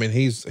there. I mean,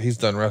 he's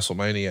done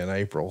WrestleMania in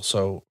April,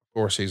 so of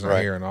course he's not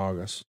Right. here in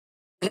August.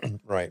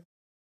 Right.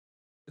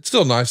 It's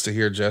still nice to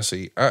hear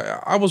Jesse.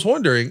 I was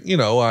wondering,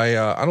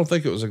 I don't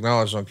think it was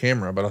acknowledged on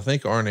camera, but I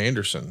think Arn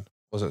Anderson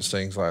was at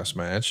Sting's last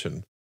match,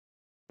 and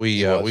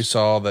we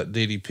saw that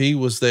DDP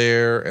was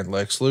there, and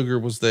Lex Luger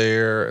was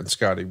there, and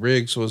Scotty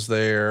Riggs was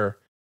there,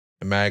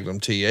 and Magnum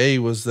TA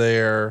was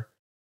there.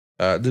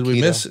 Did we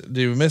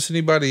miss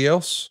anybody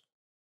else?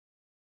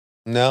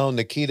 No,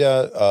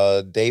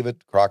 Nikita,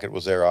 David Crockett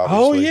was there,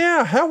 obviously. Oh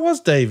yeah. How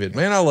was David?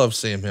 Man, I love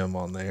seeing him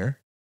on there.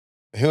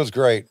 He was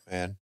great,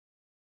 man.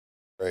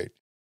 Great.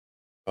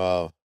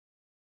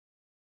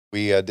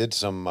 We did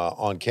some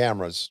on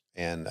cameras,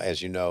 and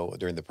as you know,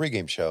 during the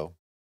pregame show,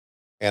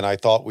 and I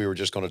thought we were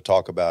just going to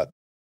talk about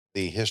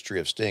the history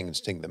of Sting and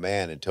Sting the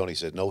Man, and Tony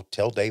said, no,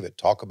 tell David,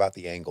 talk about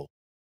the angle.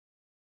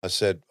 I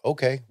said,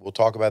 okay, we'll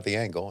talk about the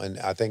angle. And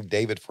I think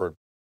David, for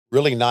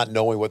really not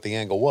knowing what the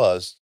angle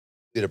was,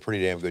 did a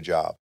pretty damn good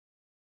job.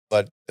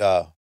 But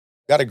got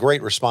a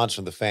great response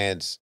from the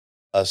fans,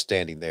 us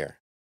standing there.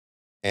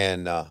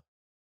 And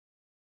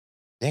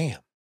damn,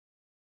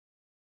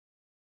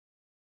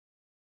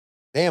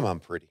 I'm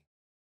pretty.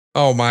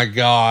 Oh my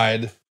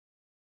God.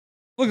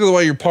 Look at the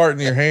way you're parting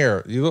your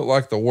hair. You look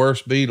like the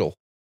worst Beatle.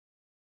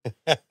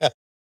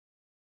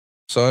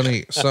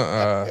 Sonny,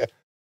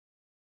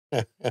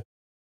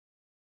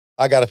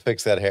 I got to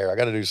fix that hair. I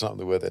got to do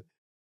something with it.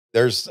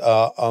 There's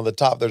on the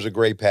top, there's a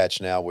gray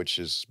patch now, which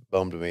has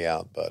bummed me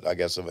out, but I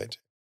guess eventually.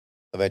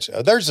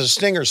 There's a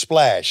stinger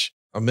splash.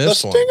 I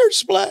missed one. Stinger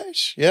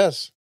splash.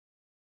 Yes.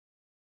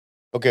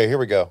 Okay, here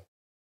we go.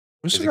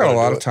 We still got a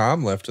lot of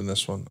time left in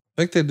this one.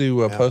 I think they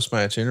do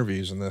post-match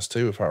interviews in this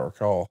too, if I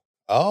recall.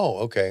 Oh,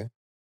 okay.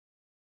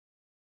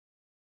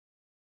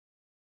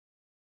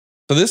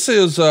 So this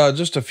is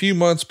just a few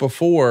months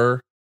before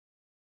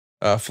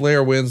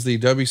Flair wins the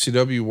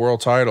WCW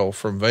World Title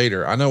from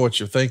Vader. I know what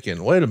you're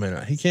thinking. Wait a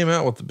minute. He came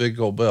out with the big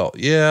gold belt.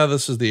 Yeah,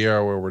 this is the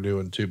era where we're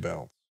doing 2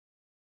 belts.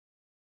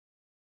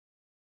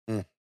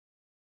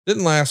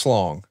 Didn't last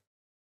long.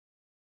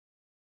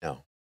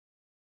 No.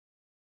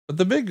 But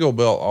the big gold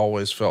belt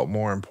always felt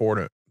more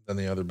important than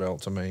the other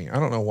belt to me. I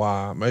don't know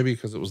why. Maybe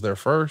because it was their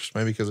first.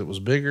 Maybe because it was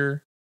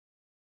bigger.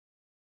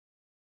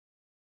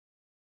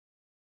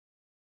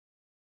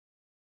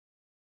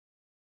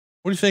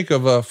 What do you think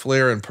of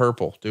Flair in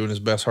purple doing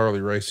his best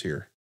Harley race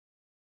here?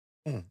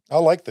 I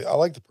like the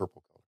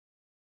purple color.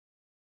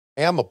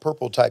 I'm a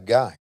purple type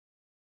guy.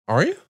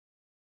 Are you?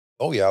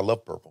 Oh yeah, I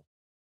love purple.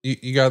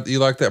 You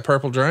like that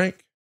purple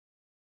drink?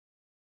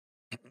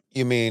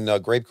 You mean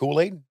grape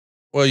Kool-Aid?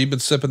 Well, you've been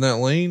sipping that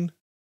lean.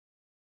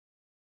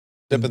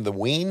 Sipping the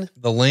ween?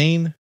 The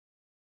lean.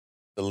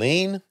 The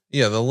lean?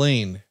 Yeah, the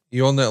lean.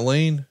 You on that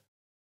lean?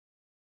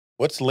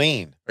 What's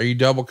lean? Are you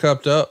double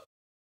cupped up?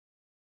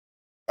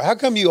 How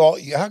come you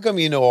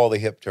know all the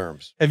hip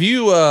terms? Do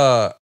you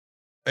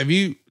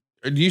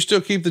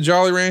still keep the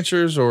Jolly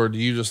Ranchers, or do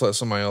you just let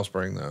somebody else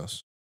bring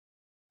those?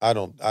 I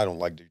don't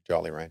like the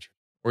Jolly Rancher.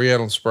 Where you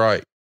at on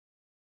Sprite?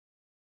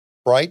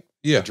 Sprite?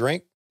 Yeah. The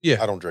drink?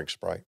 Yeah. I don't drink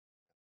Sprite.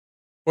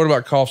 What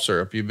about cough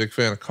syrup? You a big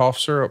fan of cough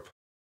syrup?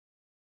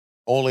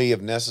 Only if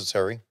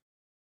necessary.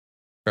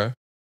 Okay.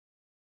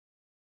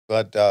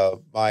 But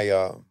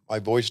my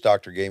voice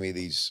doctor gave me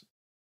these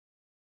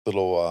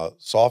little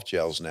soft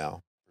gels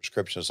now,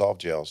 prescription soft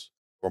gels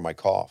for my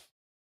cough.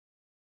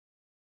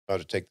 I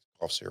have to take the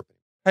cough syrup.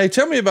 Hey,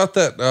 tell me about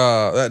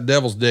that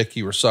devil's dick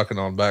you were sucking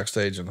on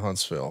backstage in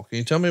Huntsville. Can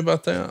you tell me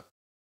about that?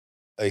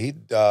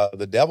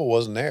 The devil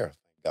wasn't there,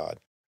 thank God.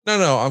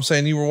 No, I'm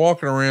saying you were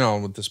walking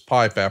around with this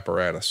pipe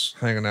apparatus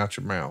hanging out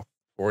your mouth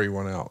before you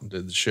went out and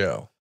did the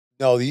show.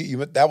 No,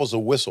 that was a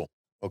whistle.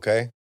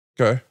 Okay.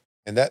 Okay.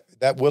 And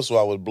that whistle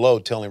I would blow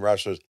telling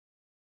wrestlers,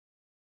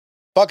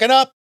 fucking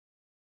up.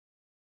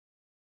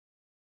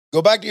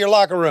 Go back to your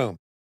locker room.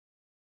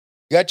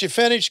 Got you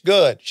finished?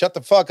 Good. Shut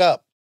the fuck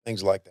up.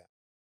 Things like that.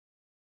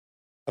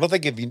 I don't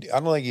think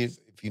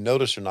if you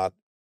notice or not,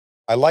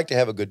 I like to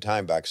have a good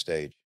time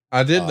backstage.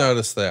 I did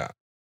notice that.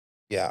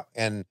 Yeah.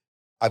 And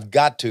I've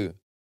got to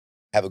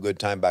have a good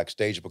time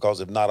backstage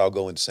because if not, I'll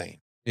go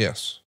insane.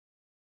 Yes.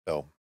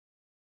 So,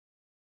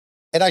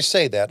 and I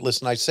say that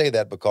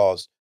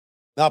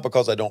not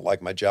because I don't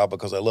like my job,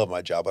 because I love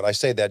my job, but I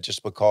say that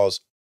just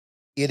because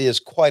it is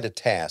quite a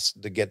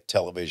task to get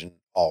television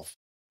off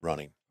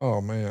running. Oh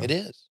man. It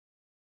is.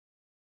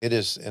 It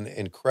is an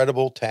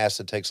incredible task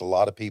that takes a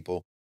lot of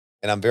people,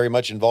 and I'm very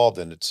much involved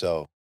in it.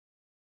 So,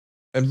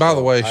 and by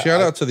the way, shout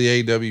out to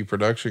the AEW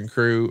production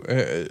crew.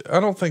 I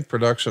don't think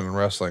production and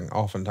wrestling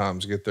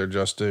oftentimes get their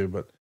just due,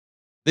 but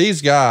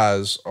these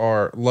guys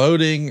are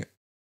loading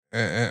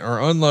or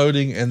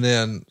unloading and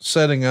then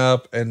setting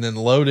up and then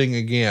loading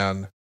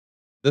again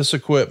this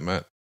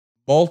equipment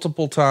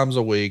multiple times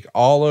a week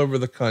all over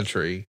the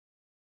country,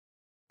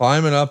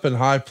 climbing up in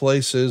high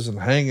places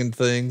and hanging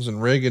things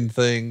and rigging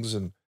things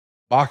and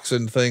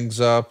boxing things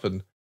up.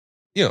 And,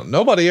 they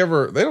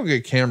don't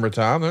get camera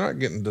time. They're not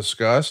getting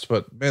discussed,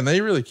 but man,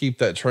 they really keep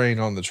that train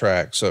on the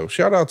track. So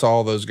shout out to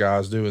all those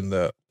guys doing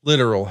the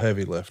literal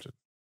heavy lifting.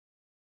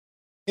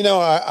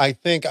 I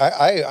think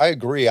I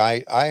agree.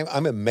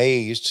 I'm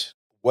amazed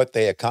what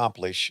they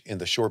accomplish in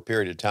the short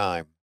period of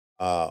time.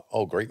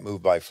 Great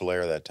move by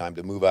Flair that time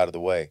to move out of the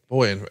way.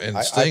 Boy, and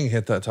Sting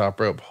hit that top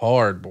rope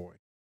hard, boy.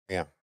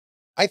 Yeah.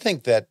 I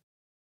think that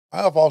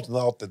I've often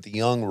thought that the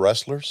young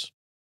wrestlers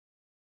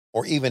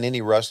or even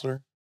any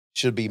wrestler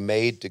should be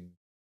made to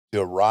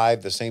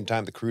arrive the same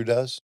time the crew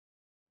does.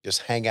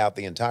 Just hang out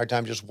the entire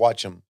time. Just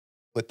watch them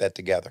put that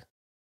together.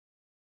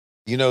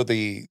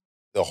 The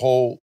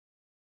whole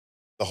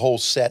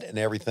set and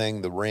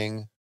everything, the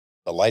ring,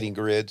 the lighting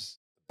grids,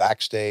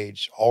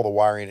 backstage, all the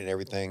wiring and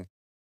everything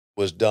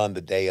was done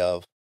the day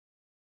of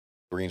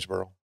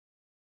Greensboro.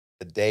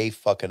 The day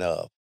fucking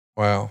of.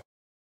 Wow.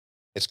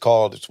 It's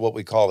what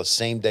we call a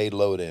same day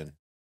load in.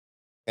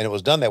 And it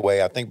was done that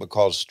way, I think,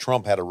 because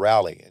Trump had a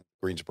rally in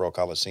Greensboro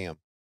Coliseum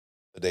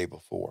the day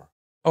before.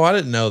 Oh, I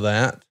didn't know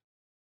that.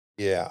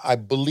 Yeah, I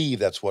believe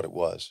that's what it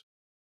was.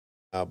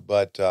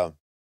 But the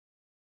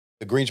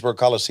Greensboro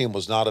Coliseum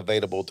was not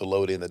available to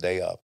load in the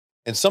day of.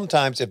 And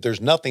sometimes if there's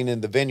nothing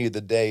in the venue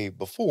the day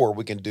before,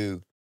 we can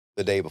do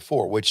the day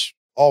before, which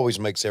always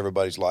makes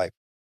everybody's life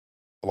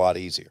a lot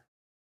easier.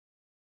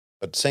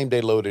 But same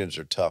day load-ins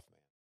are tough, man.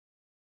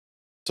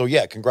 So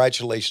yeah,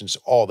 congratulations to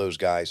all those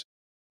guys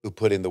who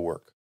put in the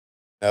work.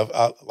 Now,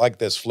 I like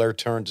this. Flair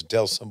turns and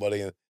tells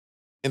somebody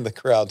in the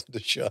crowd to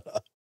shut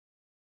up.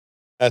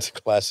 That's a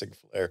classic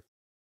Flair.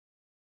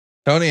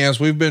 Tony, as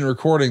we've been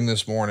recording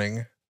this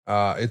morning,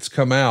 it's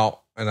come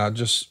out, and I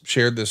just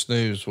shared this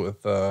news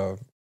with our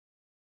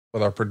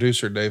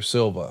producer, Dave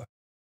Silva,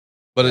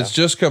 but it's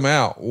just come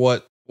out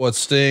what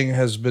Sting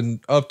has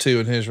been up to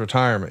in his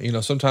retirement. You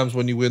know, sometimes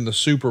when you win the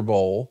Super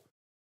Bowl,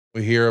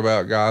 we hear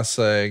about guys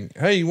saying,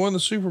 "Hey, you won the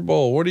Super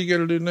Bowl. What are you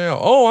going to do now?"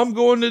 "Oh, I'm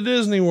going to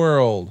Disney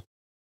World."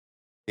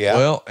 Yeah.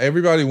 Well,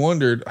 everybody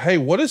wondered, hey,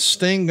 what is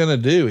Sting going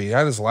to do? He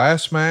had his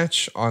last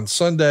match on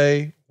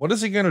Sunday. What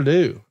is he going to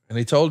do? And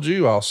he told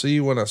you, "I'll see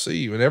you when I see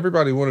you." And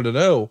everybody wanted to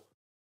know,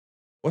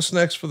 what's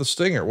next for the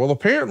Stinger? Well,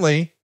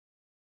 apparently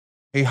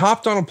he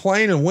hopped on a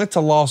plane and went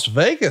to Las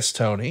Vegas,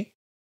 Tony.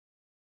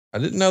 I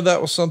didn't know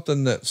that was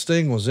something that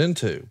Sting was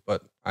into,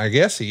 but I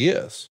guess he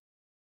is.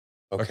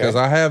 Okay. Because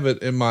I have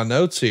it in my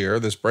notes here,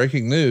 this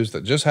breaking news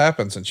that just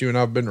happened since you and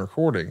I have been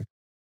recording,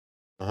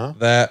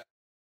 that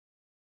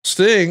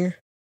Sting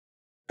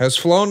has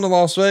flown to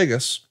Las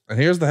Vegas. And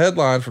here's the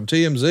headline from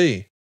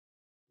TMZ.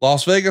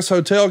 Las Vegas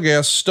hotel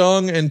guest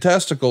stung in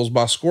testicles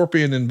by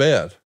scorpion in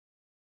bed.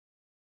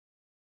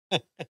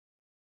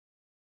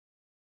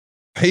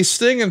 He's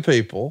stinging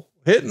people,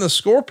 hitting the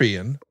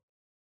scorpion.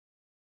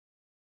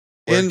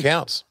 Where it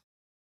counts.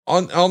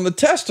 On the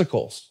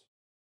testicles.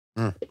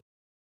 Mm.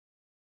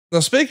 Now,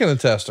 speaking of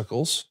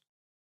testicles,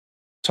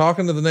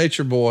 talking to the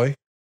Nature Boy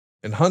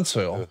in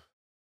Huntsville,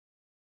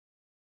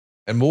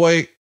 and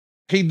boy,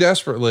 he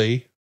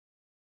desperately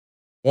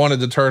wanted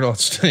to turn on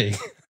Sting.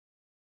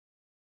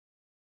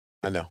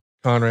 I know.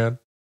 "Conrad,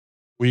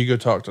 will you go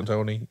talk to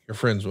Tony? You're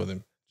friends with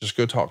him. Just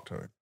go talk to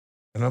him."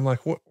 And I'm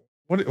like, what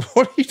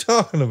are you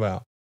talking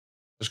about?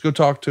 Just go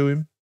talk to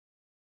him.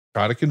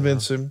 Try to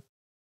convince him.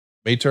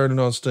 Me turning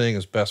on Sting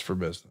is best for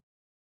business.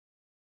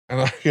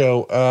 And I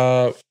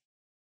go,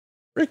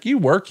 Rick, you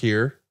work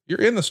here.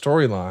 You're in the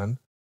storyline.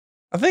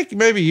 I think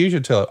maybe you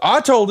should tell him.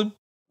 I told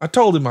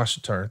him I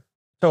should turn.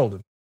 Told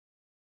him.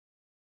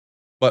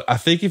 But I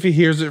think if he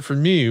hears it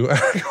from you, I'm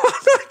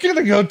not going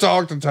to go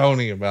talk to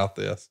Tony about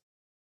this.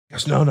 He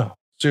goes, no,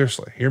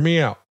 seriously, hear me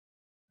out.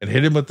 And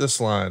hit him with this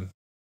line.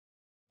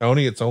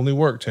 "Tony, it's only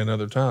worked 10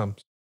 other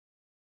times.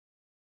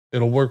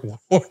 It'll work one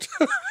more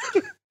time."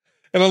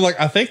 And I'm like,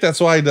 I think that's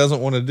why he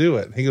doesn't want to do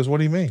it. He goes, "What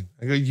do you mean?"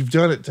 I go, "You've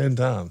done it 10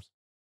 times,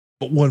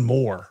 but one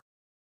more."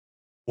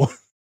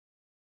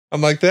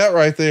 I'm like, that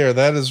right there,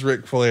 that is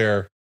Ric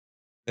Flair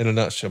in a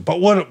nutshell.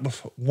 But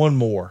one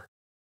more.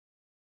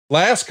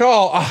 Last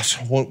call.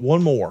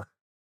 One more.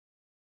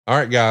 All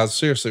right, guys,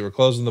 seriously, we're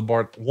closing the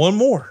bar. One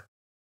more.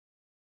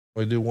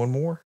 We do one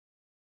more.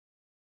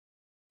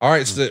 All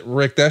right, so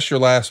Rick, that's your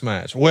last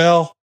match.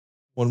 Well,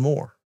 one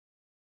more.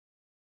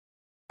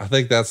 I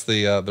think that's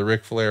the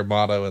Ric Flair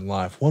motto in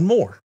life. One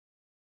more.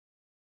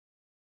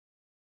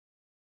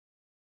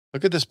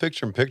 Look at this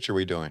picture-in-picture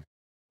we're doing.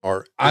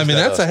 Or I mean,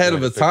 that's ahead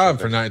of its its time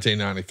for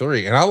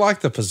 1993. And I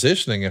like the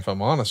positioning, if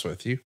I'm honest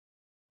with you.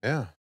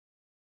 Yeah.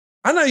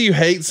 I know you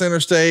hate center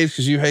stage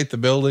because you hate the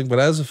building, but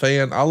as a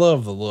fan, I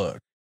love the look.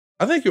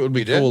 I think it would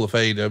be cool if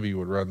AEW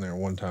would run there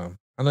one time.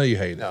 I know you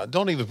hate it.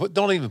 Don't even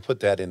put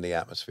that in the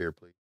atmosphere,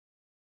 please.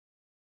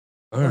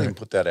 Don't even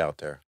put that out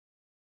there.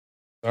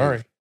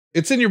 Sorry.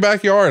 It's in your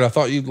backyard. I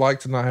thought you'd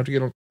like to not have to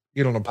get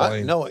on a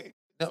plane. No,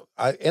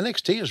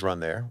 NXT has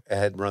run there. It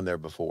had run there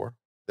before.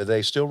 Do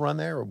they still run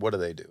there, or what do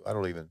they do? I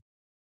don't even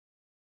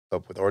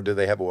up with, or do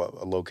they have a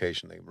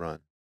location they run?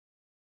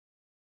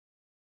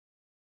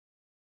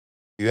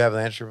 Do you have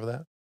an answer for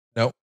that?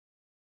 Nope.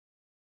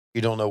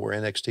 You don't know where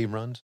NXT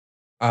runs?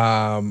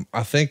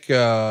 I think,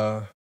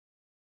 no,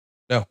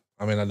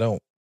 I mean, I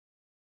don't.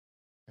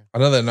 I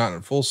know they're not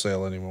in Full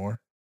Sail anymore.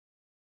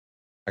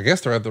 I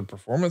guess they're at the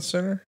Performance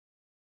Center.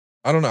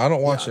 I don't know. I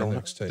don't watch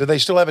NXT. Do they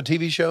still have a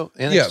TV show?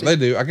 NXT? Yeah, they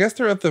do. I guess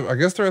they're at the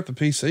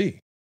PC.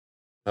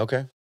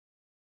 Okay.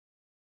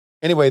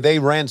 Anyway, they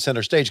ran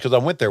center stage because I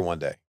went there one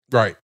day.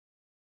 Right.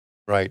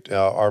 Right.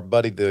 Our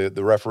buddy, the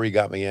referee,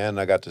 got me in.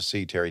 I got to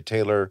see Terry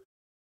Taylor.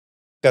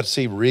 Got to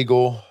see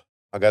Regal.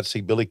 I got to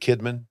see Billy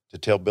Kidman to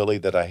tell Billy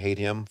that I hate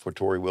him for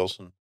Torrie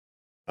Wilson.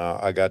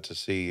 I got to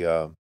see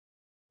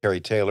Terry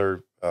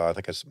Taylor. I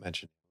think I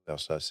mentioned what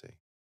else I see.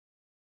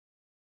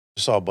 I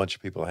saw a bunch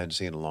of people I hadn't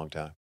seen in a long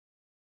time.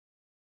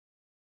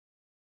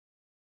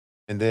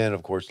 And then,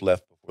 of course,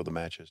 left before the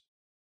matches.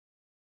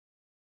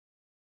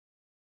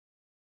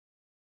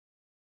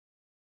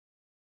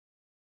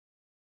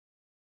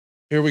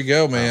 Here we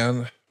go,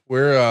 man.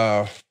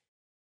 We're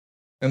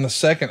in the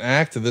second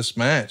act of this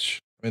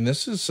match. I mean,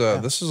 this is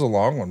a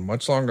long one,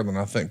 much longer than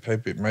I think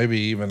maybe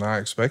even I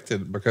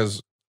expected,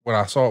 because when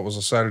I saw it was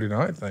a Saturday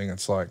night thing,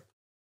 it's like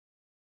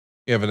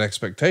you have an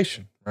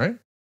expectation, right?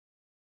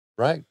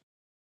 Right.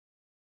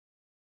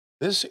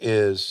 This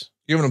is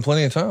giving them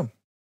plenty of time.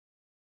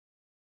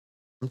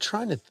 I'm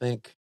trying to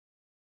think.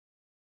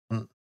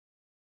 Hmm,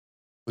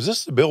 Was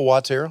this the Bill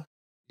Watts era?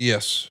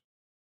 Yes.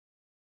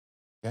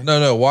 Okay.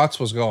 No, Watts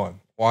was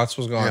gone. Watts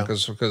was gone Yeah.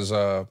 because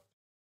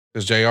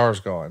JR's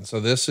gone. So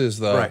this is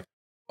the Right.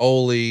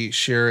 Ole,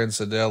 Sharon,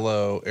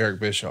 Sadello, Eric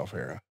Bischoff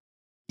era.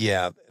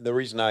 Yeah. The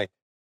reason I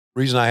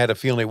had a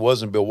feeling it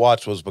wasn't Bill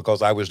Watts was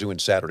because I was doing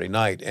Saturday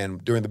Night,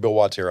 and during the Bill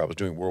Watts era, I was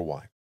doing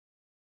Worldwide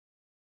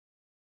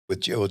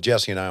with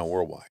Jesse and I on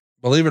Worldwide.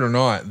 Believe it or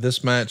not,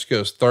 this match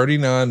goes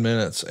 39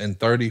 minutes and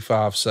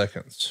 35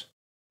 seconds.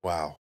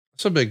 Wow.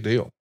 It's a big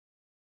deal.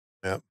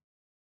 Yep.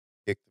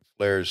 Kick the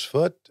Flair's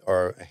foot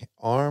or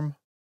arm.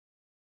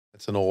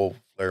 That's an old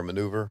Flair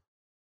maneuver.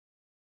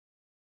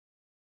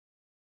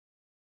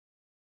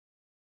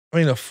 I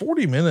mean, a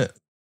 40-minute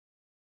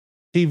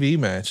TV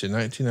match in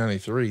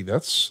 1993,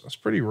 that's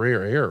pretty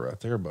rare air right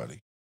there,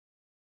 buddy.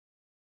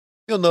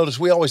 You'll notice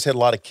we always had a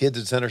lot of kids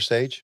at center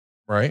stage.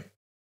 Right?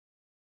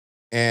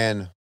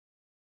 And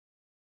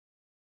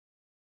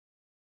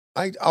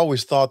I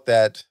always thought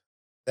that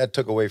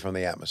took away from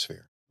the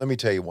atmosphere. Let me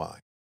tell you why.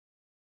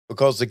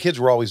 Because the kids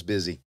were always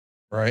busy.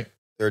 Right.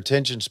 Their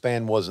attention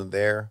span wasn't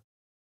there.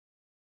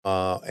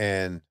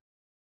 And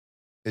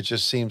it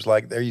just seems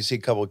like there you see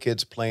a couple of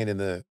kids playing in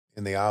the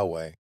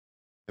aisleway.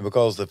 And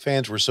because the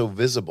fans were so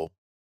visible,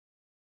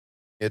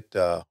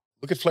 look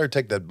at Flair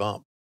take that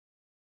bump.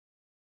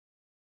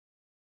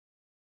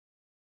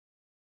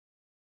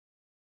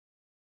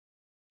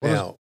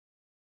 Now,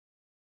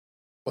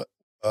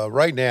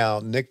 right now,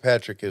 Nick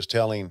Patrick is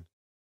telling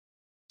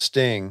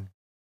Sting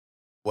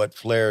what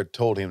Flair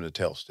told him to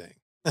tell Sting.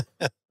 I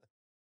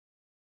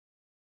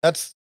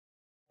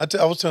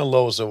was telling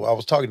Lois, I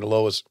was talking to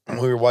Lois when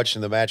we were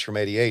watching the match from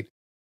 '88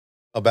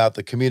 about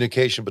the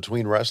communication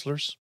between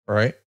wrestlers.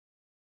 Right.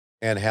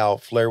 And how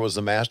Flair was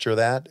the master of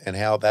that, and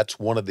how that's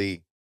one of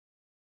the,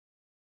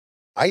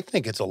 I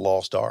think it's a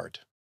lost art.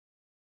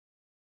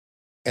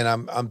 And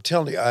I'm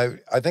telling you, I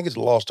think it's a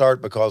lost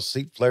art because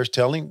see, Flair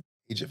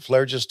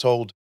just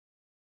told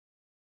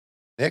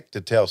Nick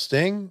to tell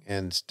Sting,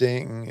 and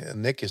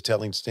Nick is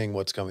telling Sting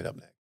what's coming up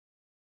next.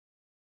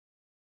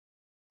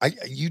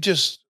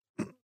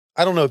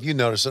 I don't know if you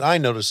notice it. I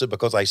notice it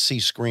because I see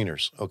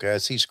screeners. Okay. I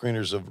see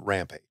screeners of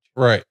Rampage.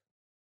 Right.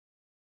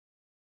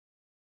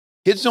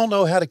 Kids don't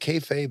know how to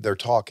kayfabe their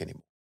talk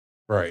anymore.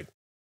 Right.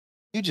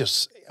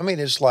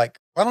 It's like,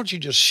 why don't you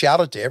just shout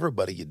it to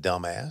everybody, you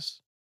dumbass?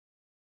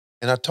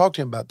 And I talked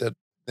to him about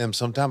them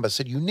sometime. I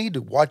said, you need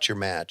to watch your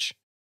match.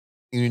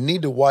 You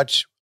need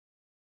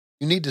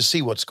to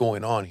see what's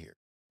going on here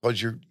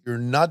because you're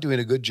not doing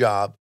a good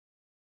job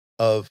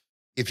of,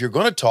 if you're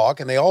going to talk,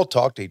 and they all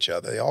talk to each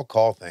other, they all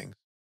call things.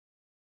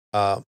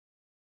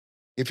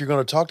 If you're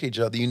going to talk to each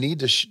other, you need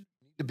to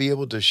be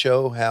able to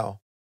show how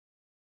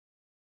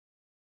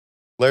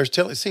Flair's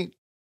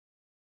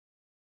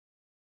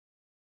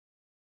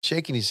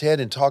shaking his head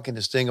and talking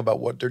to Sting about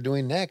what they're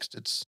doing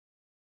next.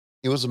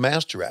 He was a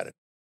master at it.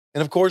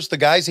 And of course, the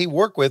guys he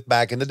worked with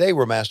back in the day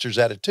were masters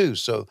at it too.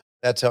 So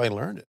that's how he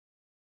learned it.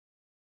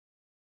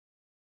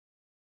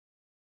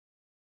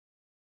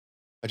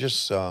 I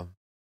just,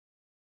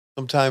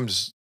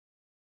 sometimes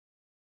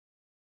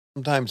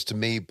to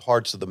me,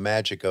 parts of the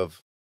magic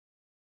of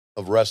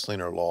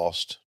wrestling are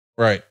lost.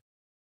 Right.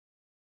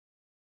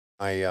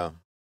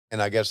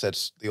 And I guess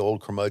that's the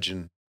old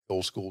curmudgeon,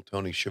 old school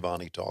Tony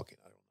Schiavone talking.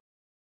 I don't know.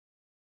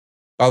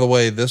 By the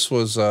way, this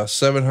was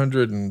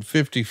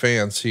 750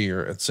 fans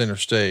here at Center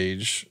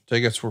Stage.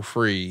 Tickets were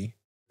free,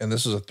 and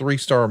this is a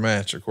 3-star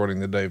match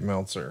according to Dave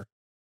Meltzer.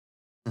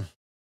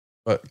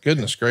 But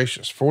goodness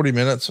gracious, 40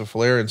 minutes of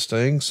Flair and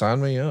Sting,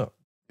 sign me up.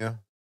 Yeah.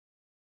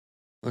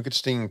 Look at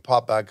Sting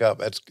pop back up.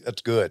 That's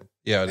good.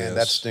 Yeah, it is.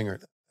 That's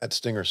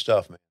Stinger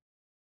stuff, man.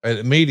 And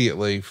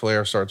immediately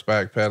Flair starts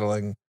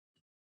backpedaling.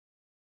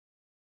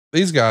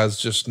 These guys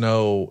just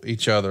know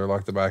each other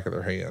like the back of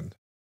their hand.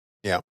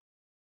 Yeah.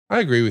 I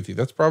agree with you.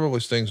 That's probably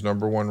Sting's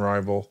number 1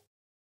 rival.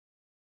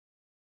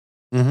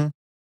 Mm-hmm.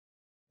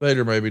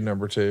 Later, maybe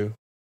number 2.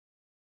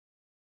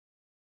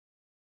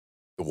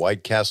 The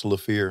White Castle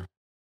of Fear.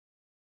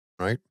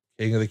 Right?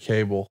 King of the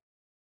Cable.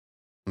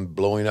 And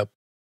blowing up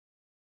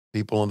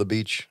people on the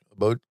beach. A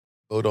boat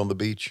on the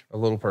beach. A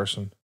little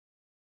person.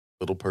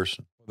 Little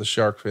person. With a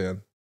shark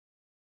fin.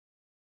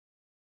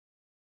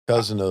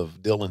 Cousin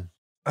of Dylan.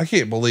 I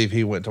can't believe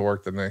he went to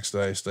work the next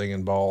day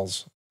stinging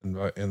balls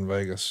in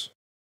Vegas.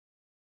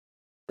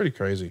 Pretty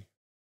crazy.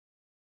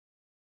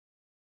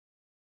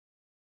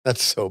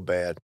 That's so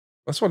bad.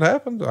 That's what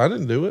happened. I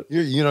didn't do it.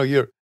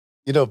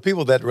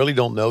 People that really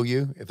don't know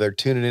you, if they're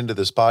tuning into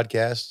this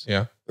podcast,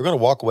 yeah, they're going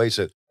to walk away and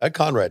say, that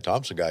Conrad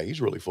Thompson guy,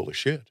 he's really full of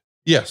shit.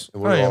 Yes.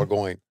 And we're all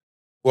going,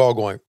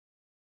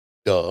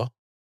 duh.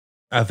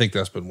 I think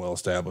that's been well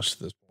established at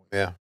this point.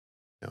 Yeah.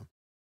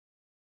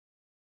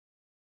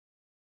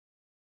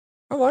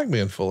 I like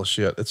being full of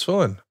shit. It's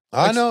fun.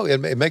 I know.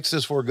 It makes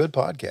this for a good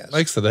podcast.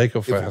 Makes the day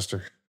go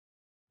faster.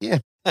 Yeah.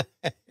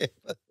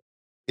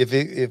 If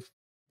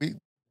we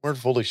weren't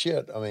full of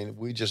shit,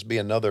 we'd just be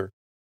another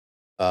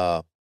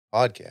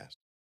podcast.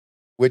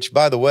 Which,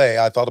 by the way,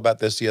 I thought about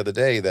this the other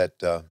day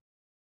that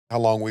how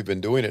long we've been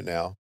doing it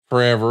now.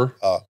 Forever.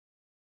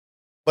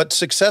 But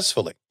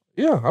successfully.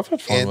 Yeah, I've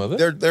had fun with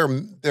it.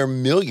 There are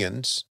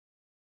millions,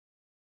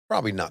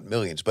 probably not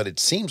millions, but it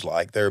seems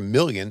like there are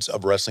millions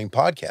of wrestling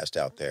podcasts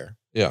out there.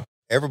 Yeah.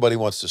 Everybody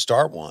wants to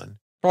start one.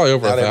 Probably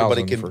over Not 1,000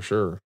 everybody for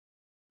sure.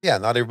 Yeah,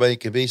 not everybody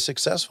can be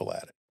successful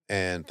at it.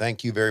 And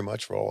thank you very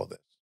much for all of this.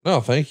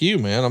 No, thank you,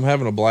 man. I'm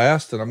having a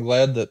blast, and I'm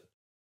glad that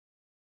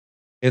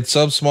in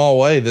some small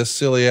way, this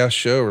silly ass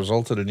show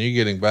resulted in you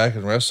getting back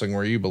in wrestling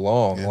where you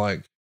belong. Yeah.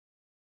 Like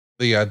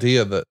the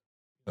idea that,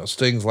 you know,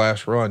 Sting's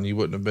last run, you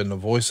wouldn't have been the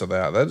voice of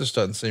that. That just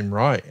doesn't seem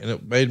right. And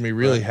it made me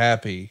really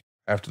happy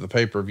after the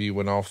pay-per-view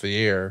went off the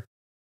air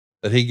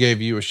that he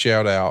gave you a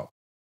shout out.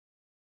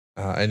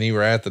 And you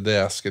were at the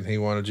desk and he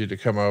wanted you to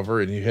come over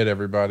and you hit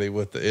everybody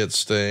with the It's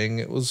Sting.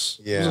 It was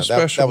a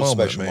special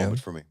moment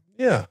for me.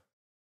 Yeah.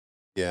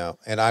 Yeah.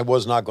 And I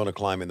was not going to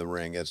climb in the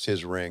ring. It's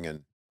his ring.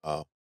 And,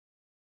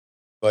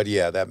 but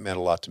yeah, that meant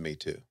a lot to me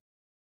too.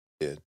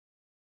 It did.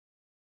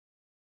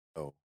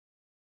 So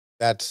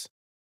that's,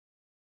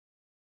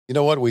 you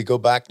know what? We go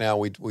back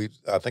now. I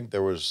think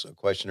there was a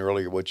question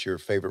earlier. What's your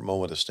favorite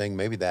moment of Sting?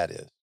 Maybe that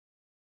is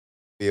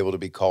be able to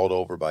be called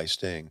over by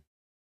Sting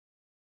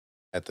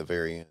at the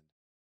very end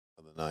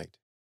of the night.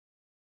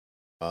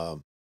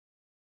 Wonderful.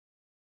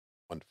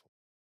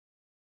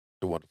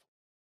 Wonderful.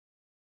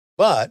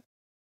 But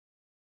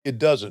it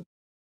doesn't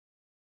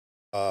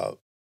cover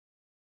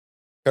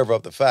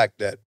up the fact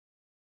that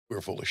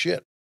we're full of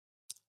shit,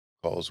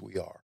 because we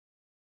are,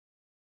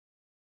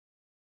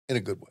 in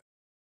a good way.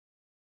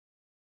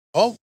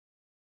 Oh,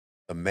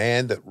 the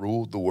man that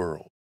ruled the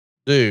world.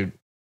 Dude,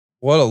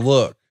 what a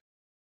look.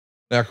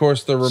 Now, of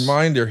course, the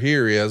reminder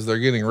here is they're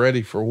getting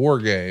ready for War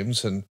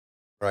Games, and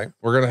right,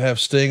 we're going to have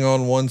Sting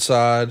on one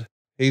side.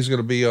 He's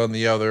going to be on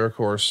the other. Of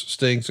course,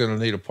 Sting's going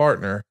to need a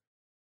partner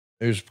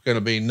who's going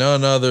to be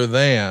none other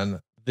than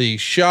the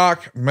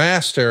Shock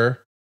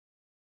Master.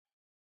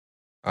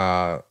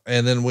 And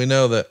then we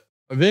know that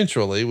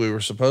eventually we were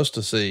supposed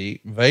to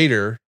see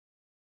Vader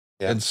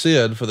and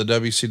Sid for the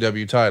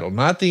WCW title,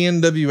 not the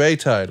NWA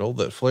title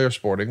that Flair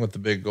sporting with the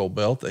big gold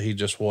belt that he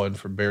just won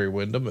from Barry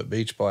Windham at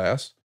Beach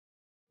Blast,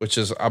 which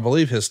is, I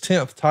believe, his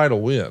 10th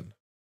title win.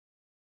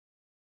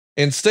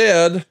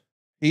 Instead,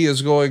 he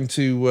is going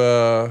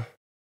to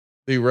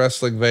be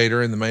wrestling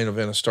Vader in the main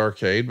event of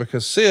Starrcade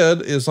because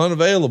Sid is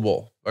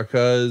unavailable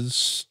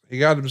because he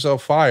got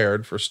himself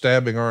fired for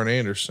stabbing Arn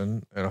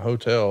Anderson in a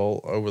hotel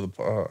over the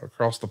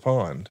across the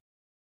pond.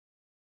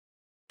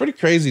 Pretty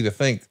crazy to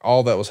think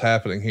all that was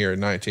happening here in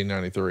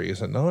 1993,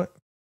 is it not?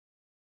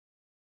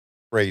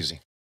 Crazy.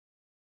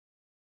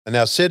 And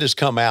now Sid has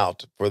come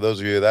out. For those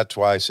of you, that's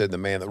why I said the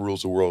man that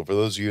rules the world. For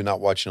those of you not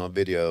watching on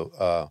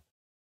video,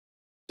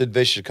 Sid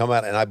Vicious come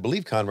out, and I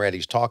believe Conrad,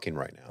 he's talking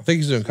right now. I think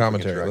he's doing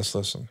commentary. Let's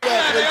listen.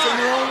 Athletes in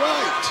your own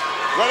right.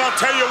 Well, I'll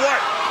tell you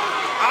what.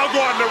 I'll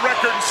go on the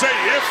record and say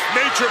if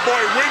Nature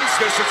Boy wins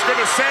this, it's going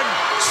to send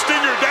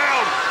Stinger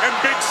down, and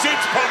Big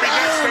Sid's probably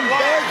next in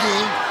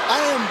line. I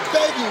am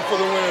begging for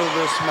the winner of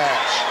this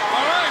match.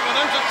 All right, well,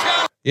 there's a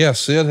count. Yeah,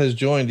 Sid has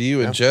joined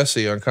you and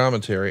Jesse on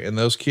commentary, and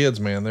those kids,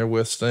 man, they're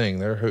with Sting.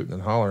 They're hooting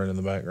and hollering in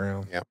the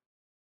background. Yep.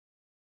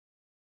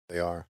 They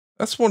are.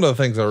 That's one of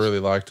the things I really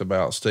liked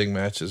about Sting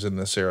matches in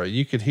this era.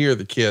 You could hear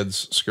the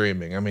kids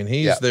screaming. I mean,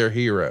 he's their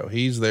hero.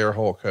 He's their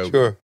Hulk Hogan.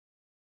 Sure.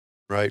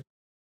 Right.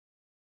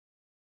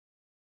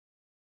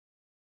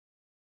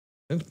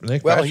 And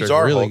Nick Patrick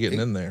really getting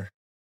in there.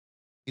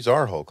 He's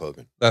our Hulk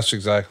Hogan. That's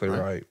exactly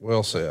right.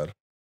 Well said.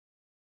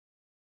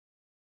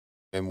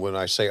 And when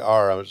I say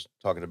our, I was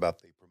talking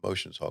about the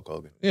promotions Hulk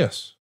Hogan.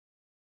 Yes.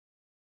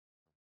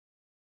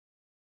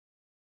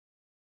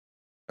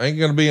 Ain't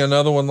going to be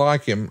another one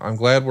like him. I'm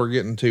glad we're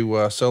getting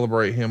to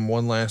celebrate him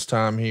one last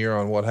time here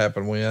on What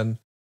Happened When.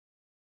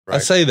 Right. I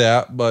say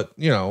that, but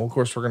you know, of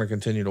course we're going to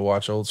continue to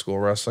watch old school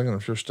wrestling, and I'm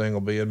sure Sting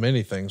will be in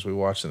many things we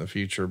watch in the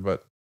future.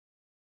 But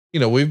you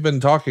know, we've been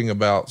talking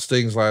about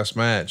Sting's last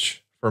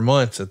match for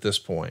months at this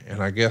point,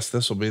 and I guess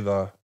this will be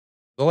the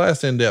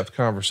last in-depth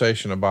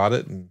conversation about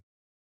it. And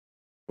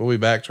we'll be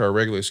back to our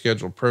regularly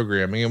scheduled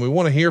programming, and we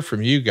want to hear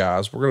from you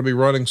guys. We're going to be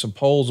running some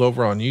polls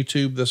over on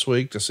YouTube this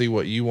week to see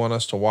what you want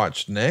us to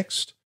watch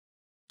next.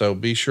 So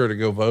be sure to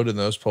go vote in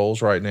those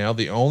polls right now.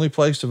 The only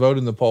place to vote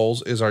in the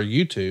polls is our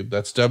YouTube.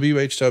 That's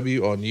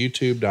WHW on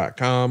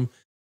YouTube.com.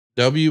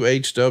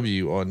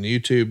 WHW on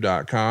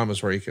YouTube.com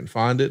is where you can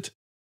find it.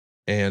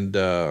 And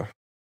we're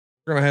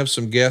going to have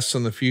some guests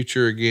in the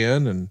future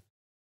again. And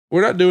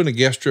we're not doing a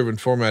guest-driven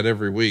format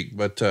every week,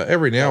 but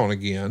every now and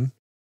again,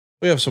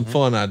 we have some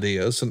fun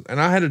ideas. And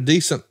I had a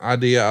decent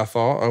idea, I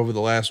thought, over the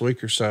last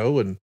week or so.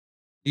 And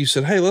you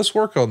said, hey, let's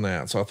work on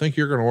that. So I think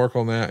you're going to work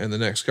on that in the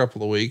next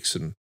couple of weeks.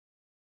 And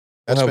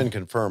that's been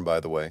confirmed, by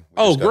the way.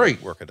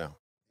 Great. Work it out.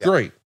 Yeah.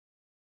 Great.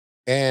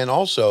 And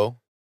also,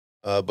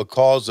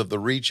 because of the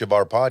reach of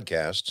our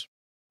podcast,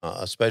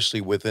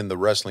 especially within the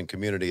wrestling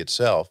community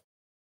itself,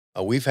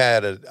 I've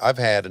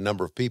had a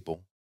number of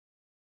people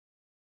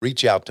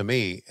reach out to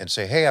me and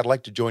say, hey, I'd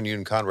like to join you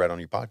and Conrad on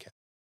your podcast.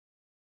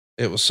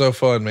 It was so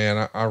fun,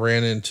 man. I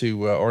ran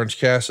into Orange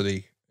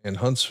Cassidy in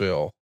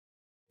Huntsville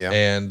Yeah.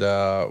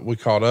 And we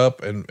caught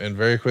up, and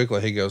very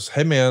quickly he goes,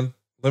 "Hey man,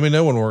 let me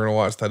know when we're going to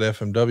watch that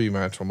FMW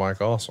match with Mike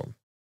Awesome."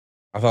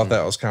 I thought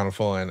that was kind of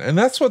fun. And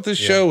that's what this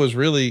show is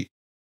really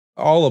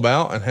all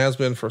about, and has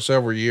been for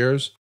several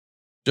years.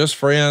 Just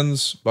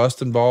friends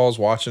busting balls,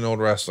 watching old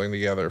wrestling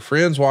together,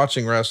 friends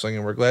watching wrestling.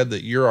 And we're glad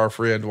that you're our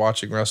friend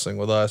watching wrestling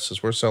with us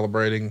as we're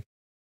celebrating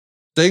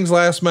Sting's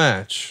last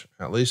match,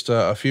 at least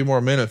a few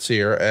more minutes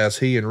here as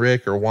he and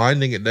Rick are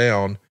winding it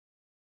down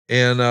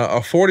in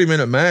a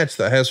 40-minute match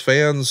that has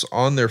fans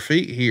on their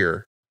feet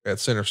here at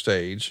center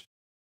stage.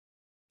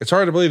 It's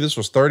hard to believe this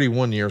was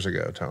 31 years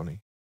ago,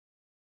 Tony.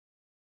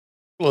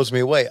 Blows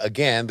me away.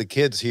 Again, the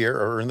kids here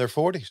are in their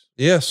 40s.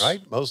 Yes.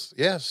 Right? Most,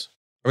 yes.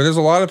 I mean, there's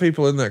a lot of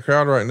people in that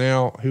crowd right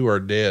now who are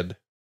dead.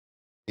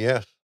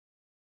 Yes.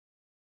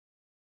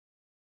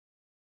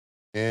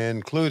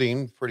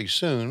 Including, pretty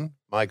soon,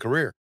 my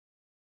career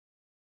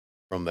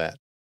from that.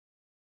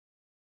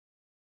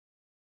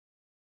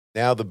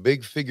 Now the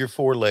big figure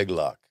 4 leg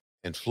lock,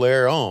 and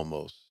Flair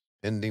almost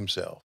pinned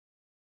himself.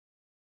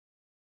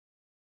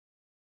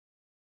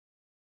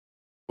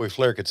 Boy,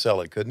 Flair could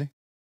sell it, couldn't he?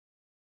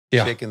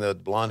 Yeah. Shaking the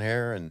blonde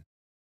hair and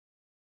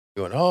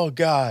going, "Oh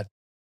God,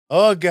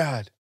 oh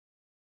God."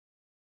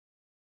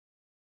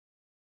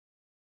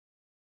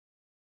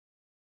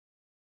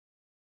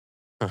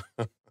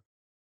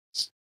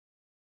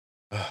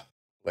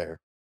 Flair.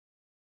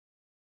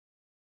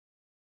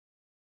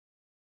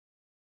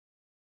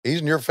 He's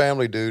in your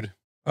family, dude.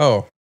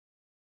 Oh,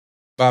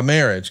 by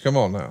marriage. Come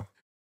on now.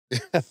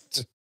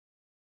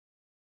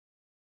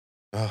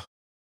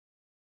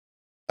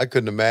 I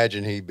couldn't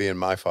imagine he being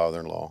my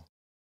father-in-law.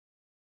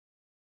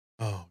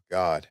 Oh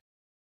God.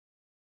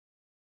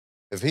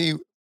 If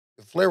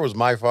Flair was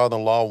my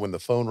father-in-law when the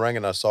phone rang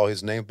and I saw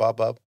his name pop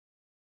up,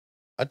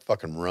 I'd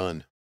fucking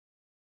run.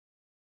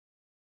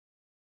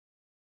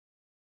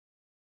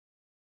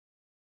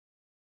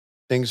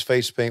 Sting's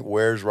face paint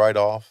wears right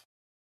off,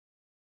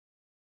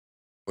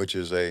 which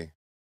is a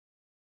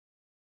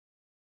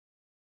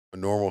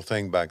normal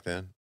thing back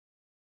then.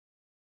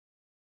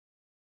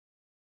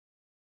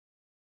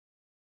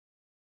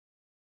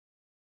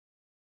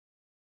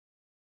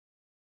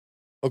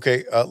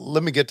 Okay,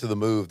 let me get to the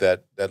move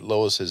that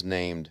Lois has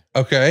named.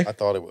 Okay. I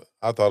thought it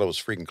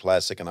was freaking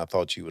classic, and I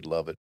thought you would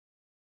love it,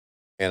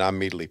 and I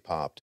immediately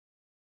popped.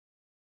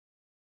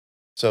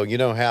 So you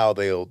know how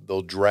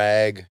they'll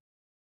drag,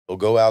 they'll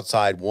go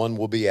outside. One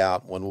will be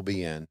out, one will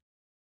be in,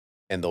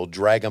 and they'll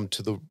drag them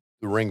to the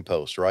ring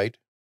post, right?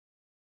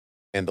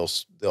 And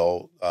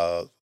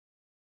they'll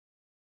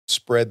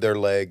spread their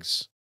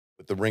legs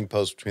with the ring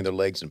post between their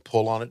legs and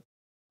pull on it,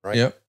 right?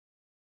 Yep.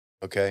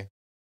 Okay.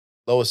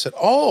 Lois said,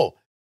 "Oh,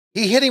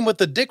 he hit him with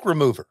the dick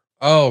remover."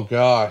 Oh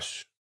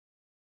gosh.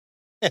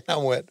 And I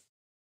went,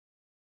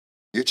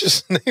 "You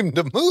just named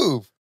a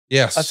move."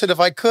 Yes. I said, if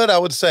I could, I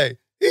would say,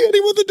 "He hit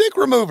him with the dick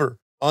remover"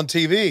 on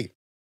TV.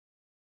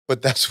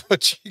 But that's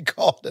what she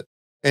called it.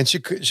 And she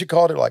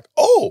called it like,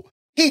 "Oh,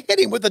 he hit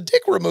him with a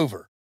dick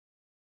remover."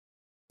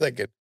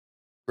 Thinking,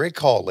 great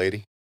call,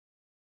 lady.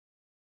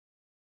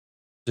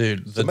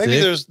 Dude, So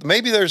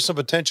maybe there's some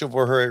potential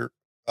for her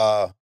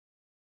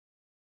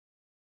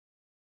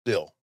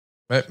still.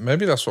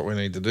 Maybe that's what we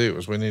need to do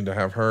is we need to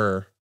have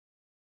her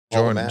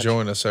join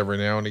us every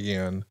now and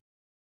again.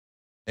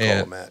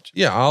 And Call a match.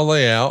 Yeah, I'll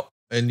lay out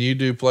and you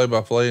do play by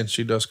play and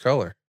she does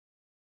color.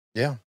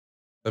 Yeah.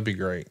 That'd be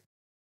great.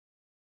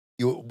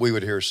 We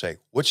would hear her say,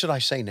 "What should I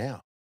say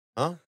now?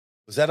 Huh?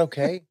 Was that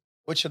okay?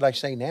 What should I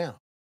say now?"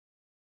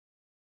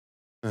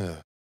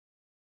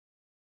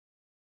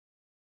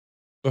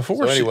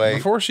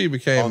 Before she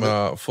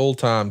became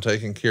full-time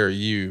taking care of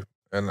you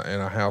in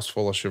a house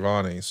full of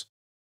Schiavones,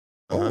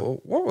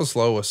 what was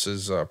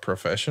Lois's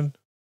profession?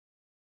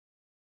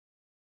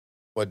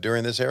 What,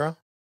 during this era?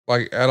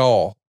 Like at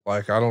all?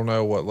 Like, I don't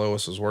know what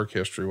Lois's work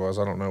history was.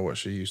 I don't know what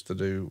she used to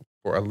do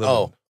for a living.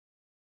 Oh,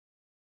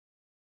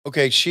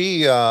 okay.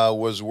 She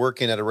was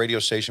working at a radio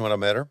station when I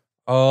met her.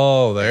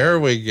 Oh, there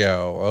we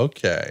go.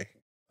 Okay.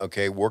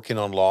 Okay, working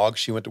on logs.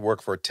 She went to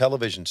work for a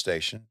television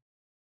station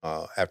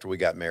after we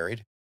got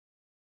married.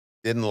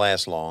 Didn't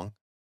last long.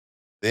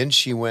 Then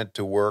she went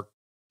to work.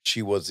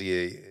 She was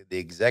the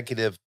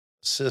executive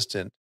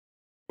assistant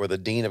for the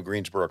dean of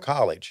Greensboro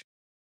College.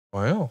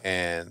 Wow.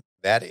 And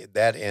that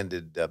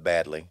ended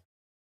badly.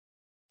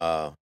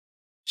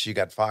 She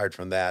got fired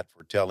from that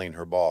for telling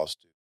her boss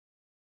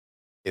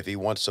if he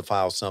wants to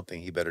file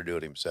something, he better do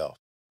it himself.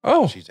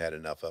 Oh, she's had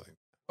enough of him.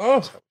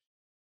 Oh, so,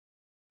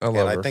 I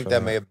love her. I think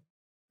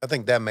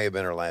that may have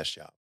been her last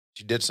job.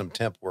 She did some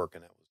temp work,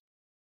 and that was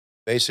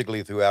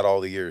basically throughout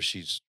all the years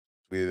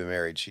we've been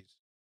married.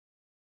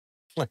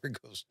 Flair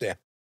goes down.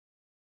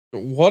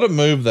 What a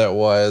move that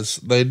was.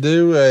 They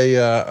do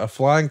a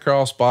flying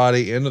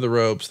crossbody into the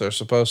ropes. They're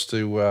supposed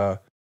to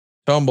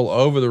tumble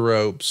over the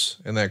ropes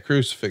in that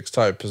crucifix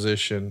type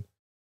position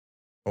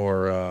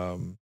or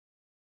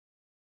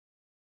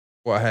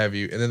what have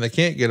you. And then they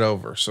can't get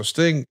over. So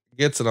Sting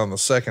gets it on the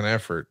second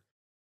effort.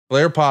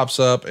 Flair pops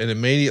up and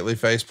immediately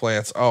face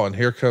plants. Oh, and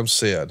here comes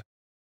Sid.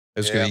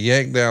 It's going to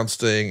yank down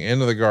Sting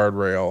into the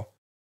guardrail.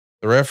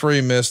 The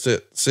referee missed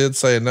it. Sid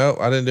saying, no,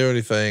 I didn't do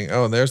anything.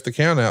 Oh, and there's the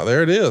count out.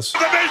 There it is. The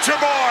Nature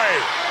Boy.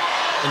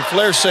 And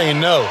Flair saying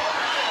no.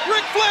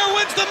 Ric Flair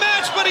wins the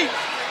match, but he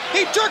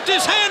jerked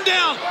his hand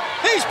down.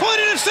 He's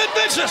pointing at Sid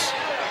Vicious.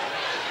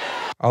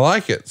 I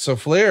like it. So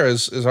Flair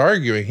is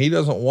arguing he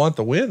doesn't want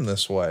the win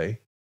this way.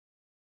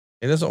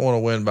 He doesn't want to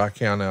win by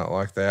count out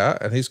like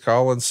that. And he's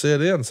calling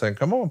Sid in saying,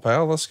 come on,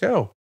 pal, let's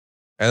go.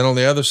 And on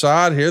the other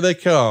side, here they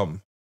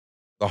come.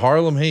 The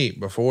Harlem Heat.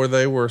 Before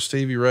they were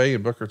Stevie Ray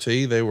and Booker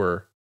T, they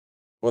were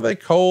they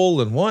Cole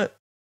and what?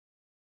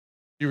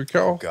 Do you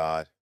recall? Oh,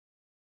 God.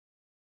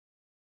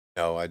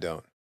 No, I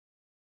don't.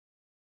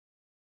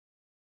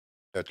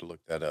 I have to look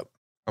that up.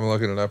 I'm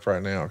looking it up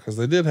right now because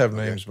they did have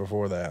Okay. names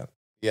before that.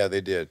 Yeah,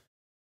 they did.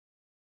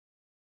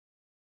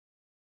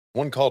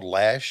 One called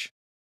Lash.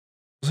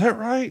 Is that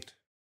right?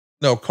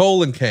 No,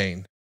 Cole and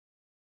Kane.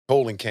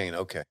 Cole and Kane.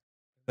 Okay.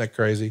 Isn't that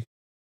crazy?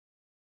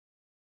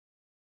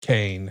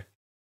 Kane.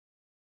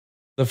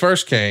 The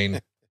first Kane,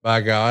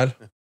 by God.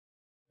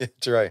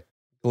 That's right.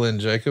 Glenn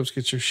Jacobs,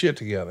 get your shit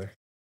together.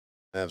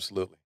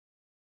 Absolutely.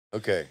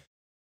 Okay.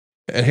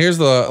 And here's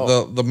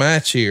the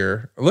match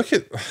here. Look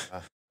at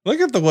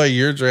the way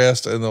you're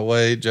dressed and the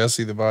way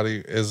Jesse the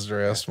Body is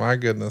dressed. My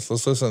goodness.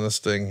 Let's listen to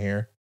Sting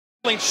here.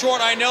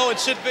 Short, I know, and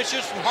Sid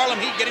Vicious from Harlem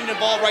Heat getting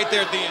involved right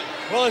there at the end.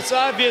 Well, it's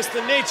obvious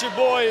the Nature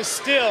Boy is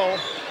still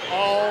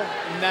all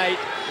night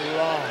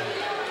long.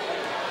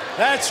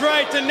 That's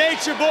right, the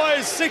Nature Boy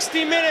is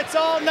 60 minutes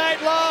all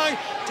night long.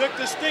 Took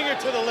the Stinger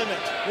to the limit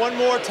one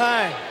more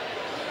time.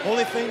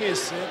 Only thing is,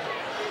 Sid,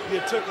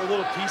 you took a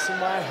little piece of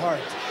my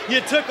heart.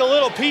 You took a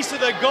little piece of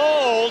the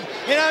gold,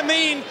 and I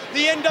mean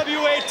the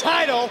NWA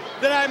title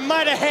that I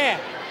might have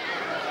had.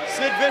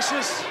 Sid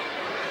Vicious,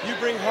 you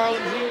bring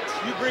Harlem Heat,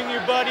 you bring your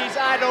buddies,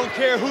 I don't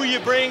care who you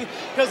bring,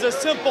 because the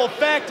simple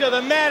fact of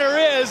the matter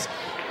is,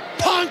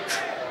 Punk!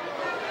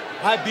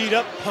 I beat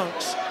up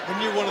punks,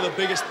 and you're one of the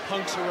biggest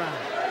punks around.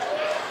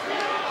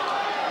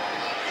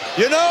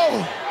 You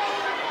know,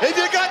 if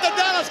you got the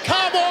Dallas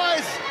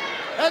Cowboys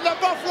and the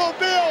Buffalo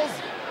Bills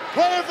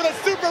playing for the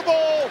Super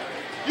Bowl,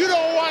 you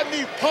don't want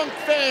any punk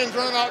fans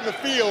running out in the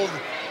field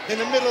in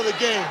the middle of the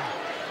game.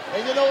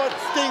 And you know what?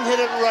 Sting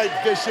hit it right,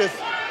 Vicious.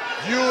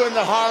 You and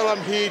the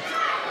Harlem Heat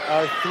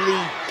are 3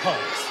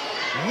 punks.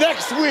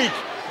 Next week,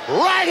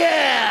 right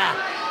here,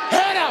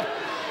 head up.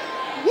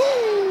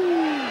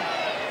 Woo!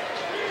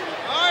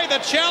 All right, the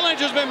challenge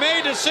has been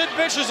made to Sid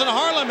Vicious and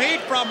Harlem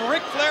Heat from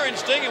Ric Flair and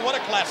Sting, and what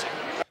a classic.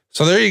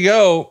 So there you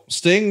go.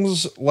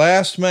 Sting's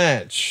last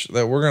match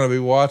that we're going to be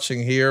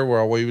watching here,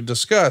 where we would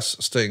discuss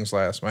Sting's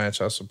last match,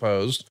 I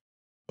suppose.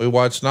 We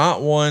watched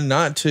not 1,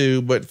 not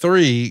 2, but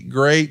 3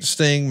 great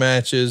Sting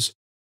matches.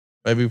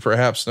 Maybe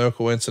perhaps no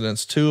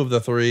coincidence, 2 of the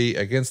 3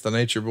 against the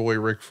Nature Boy,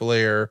 Ric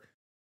Flair.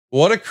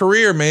 What a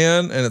career,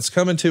 man. And it's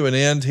coming to an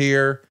end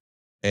here.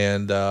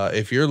 And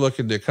if you're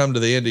looking to come to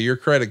the end of your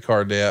credit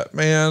card debt,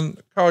 man,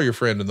 call your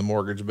friend in the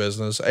mortgage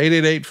business,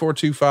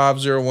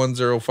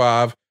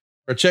 888-425-0105.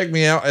 Or check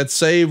me out at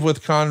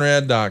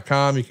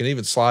savewithconrad.com. You can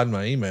even slide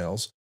my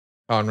emails,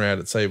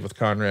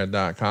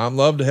 conrad@savewithconrad.com.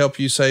 Love to help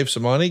you save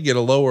some money, get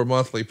a lower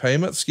monthly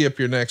payment, skip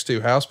your next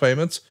 2 house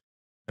payments.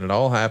 And it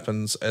all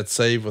happens at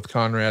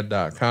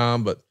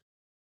savewithconrad.com. But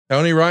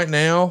Tony, right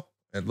now,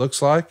 it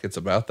looks like it's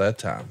about that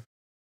time.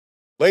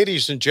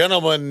 Ladies and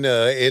gentlemen,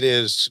 it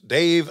is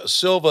Dave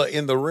Silva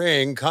in the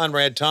ring,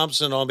 Conrad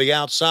Thompson on the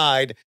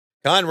outside.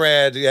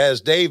 Conrad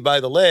has Dave by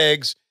the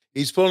legs.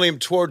 He's pulling him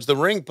towards the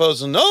ring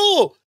post, and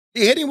no,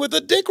 he hit him with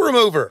a dick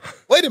remover.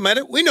 Wait a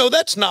minute. We know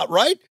that's not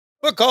right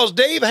because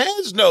Dave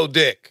has no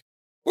dick.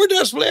 We're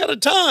desperately out of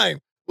time.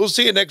 We'll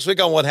see you next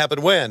week on What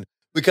Happened When.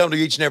 We come to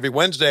you each and every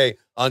Wednesday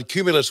on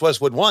Cumulus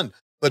Westwood 1,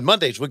 but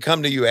Mondays we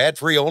come to you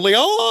ad-free only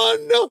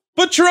on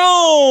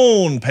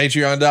Patreon,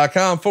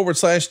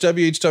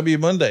 patreon.com/WHW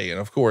Monday.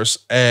 And of course,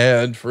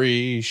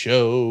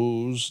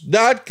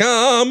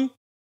 adfreeshows.com.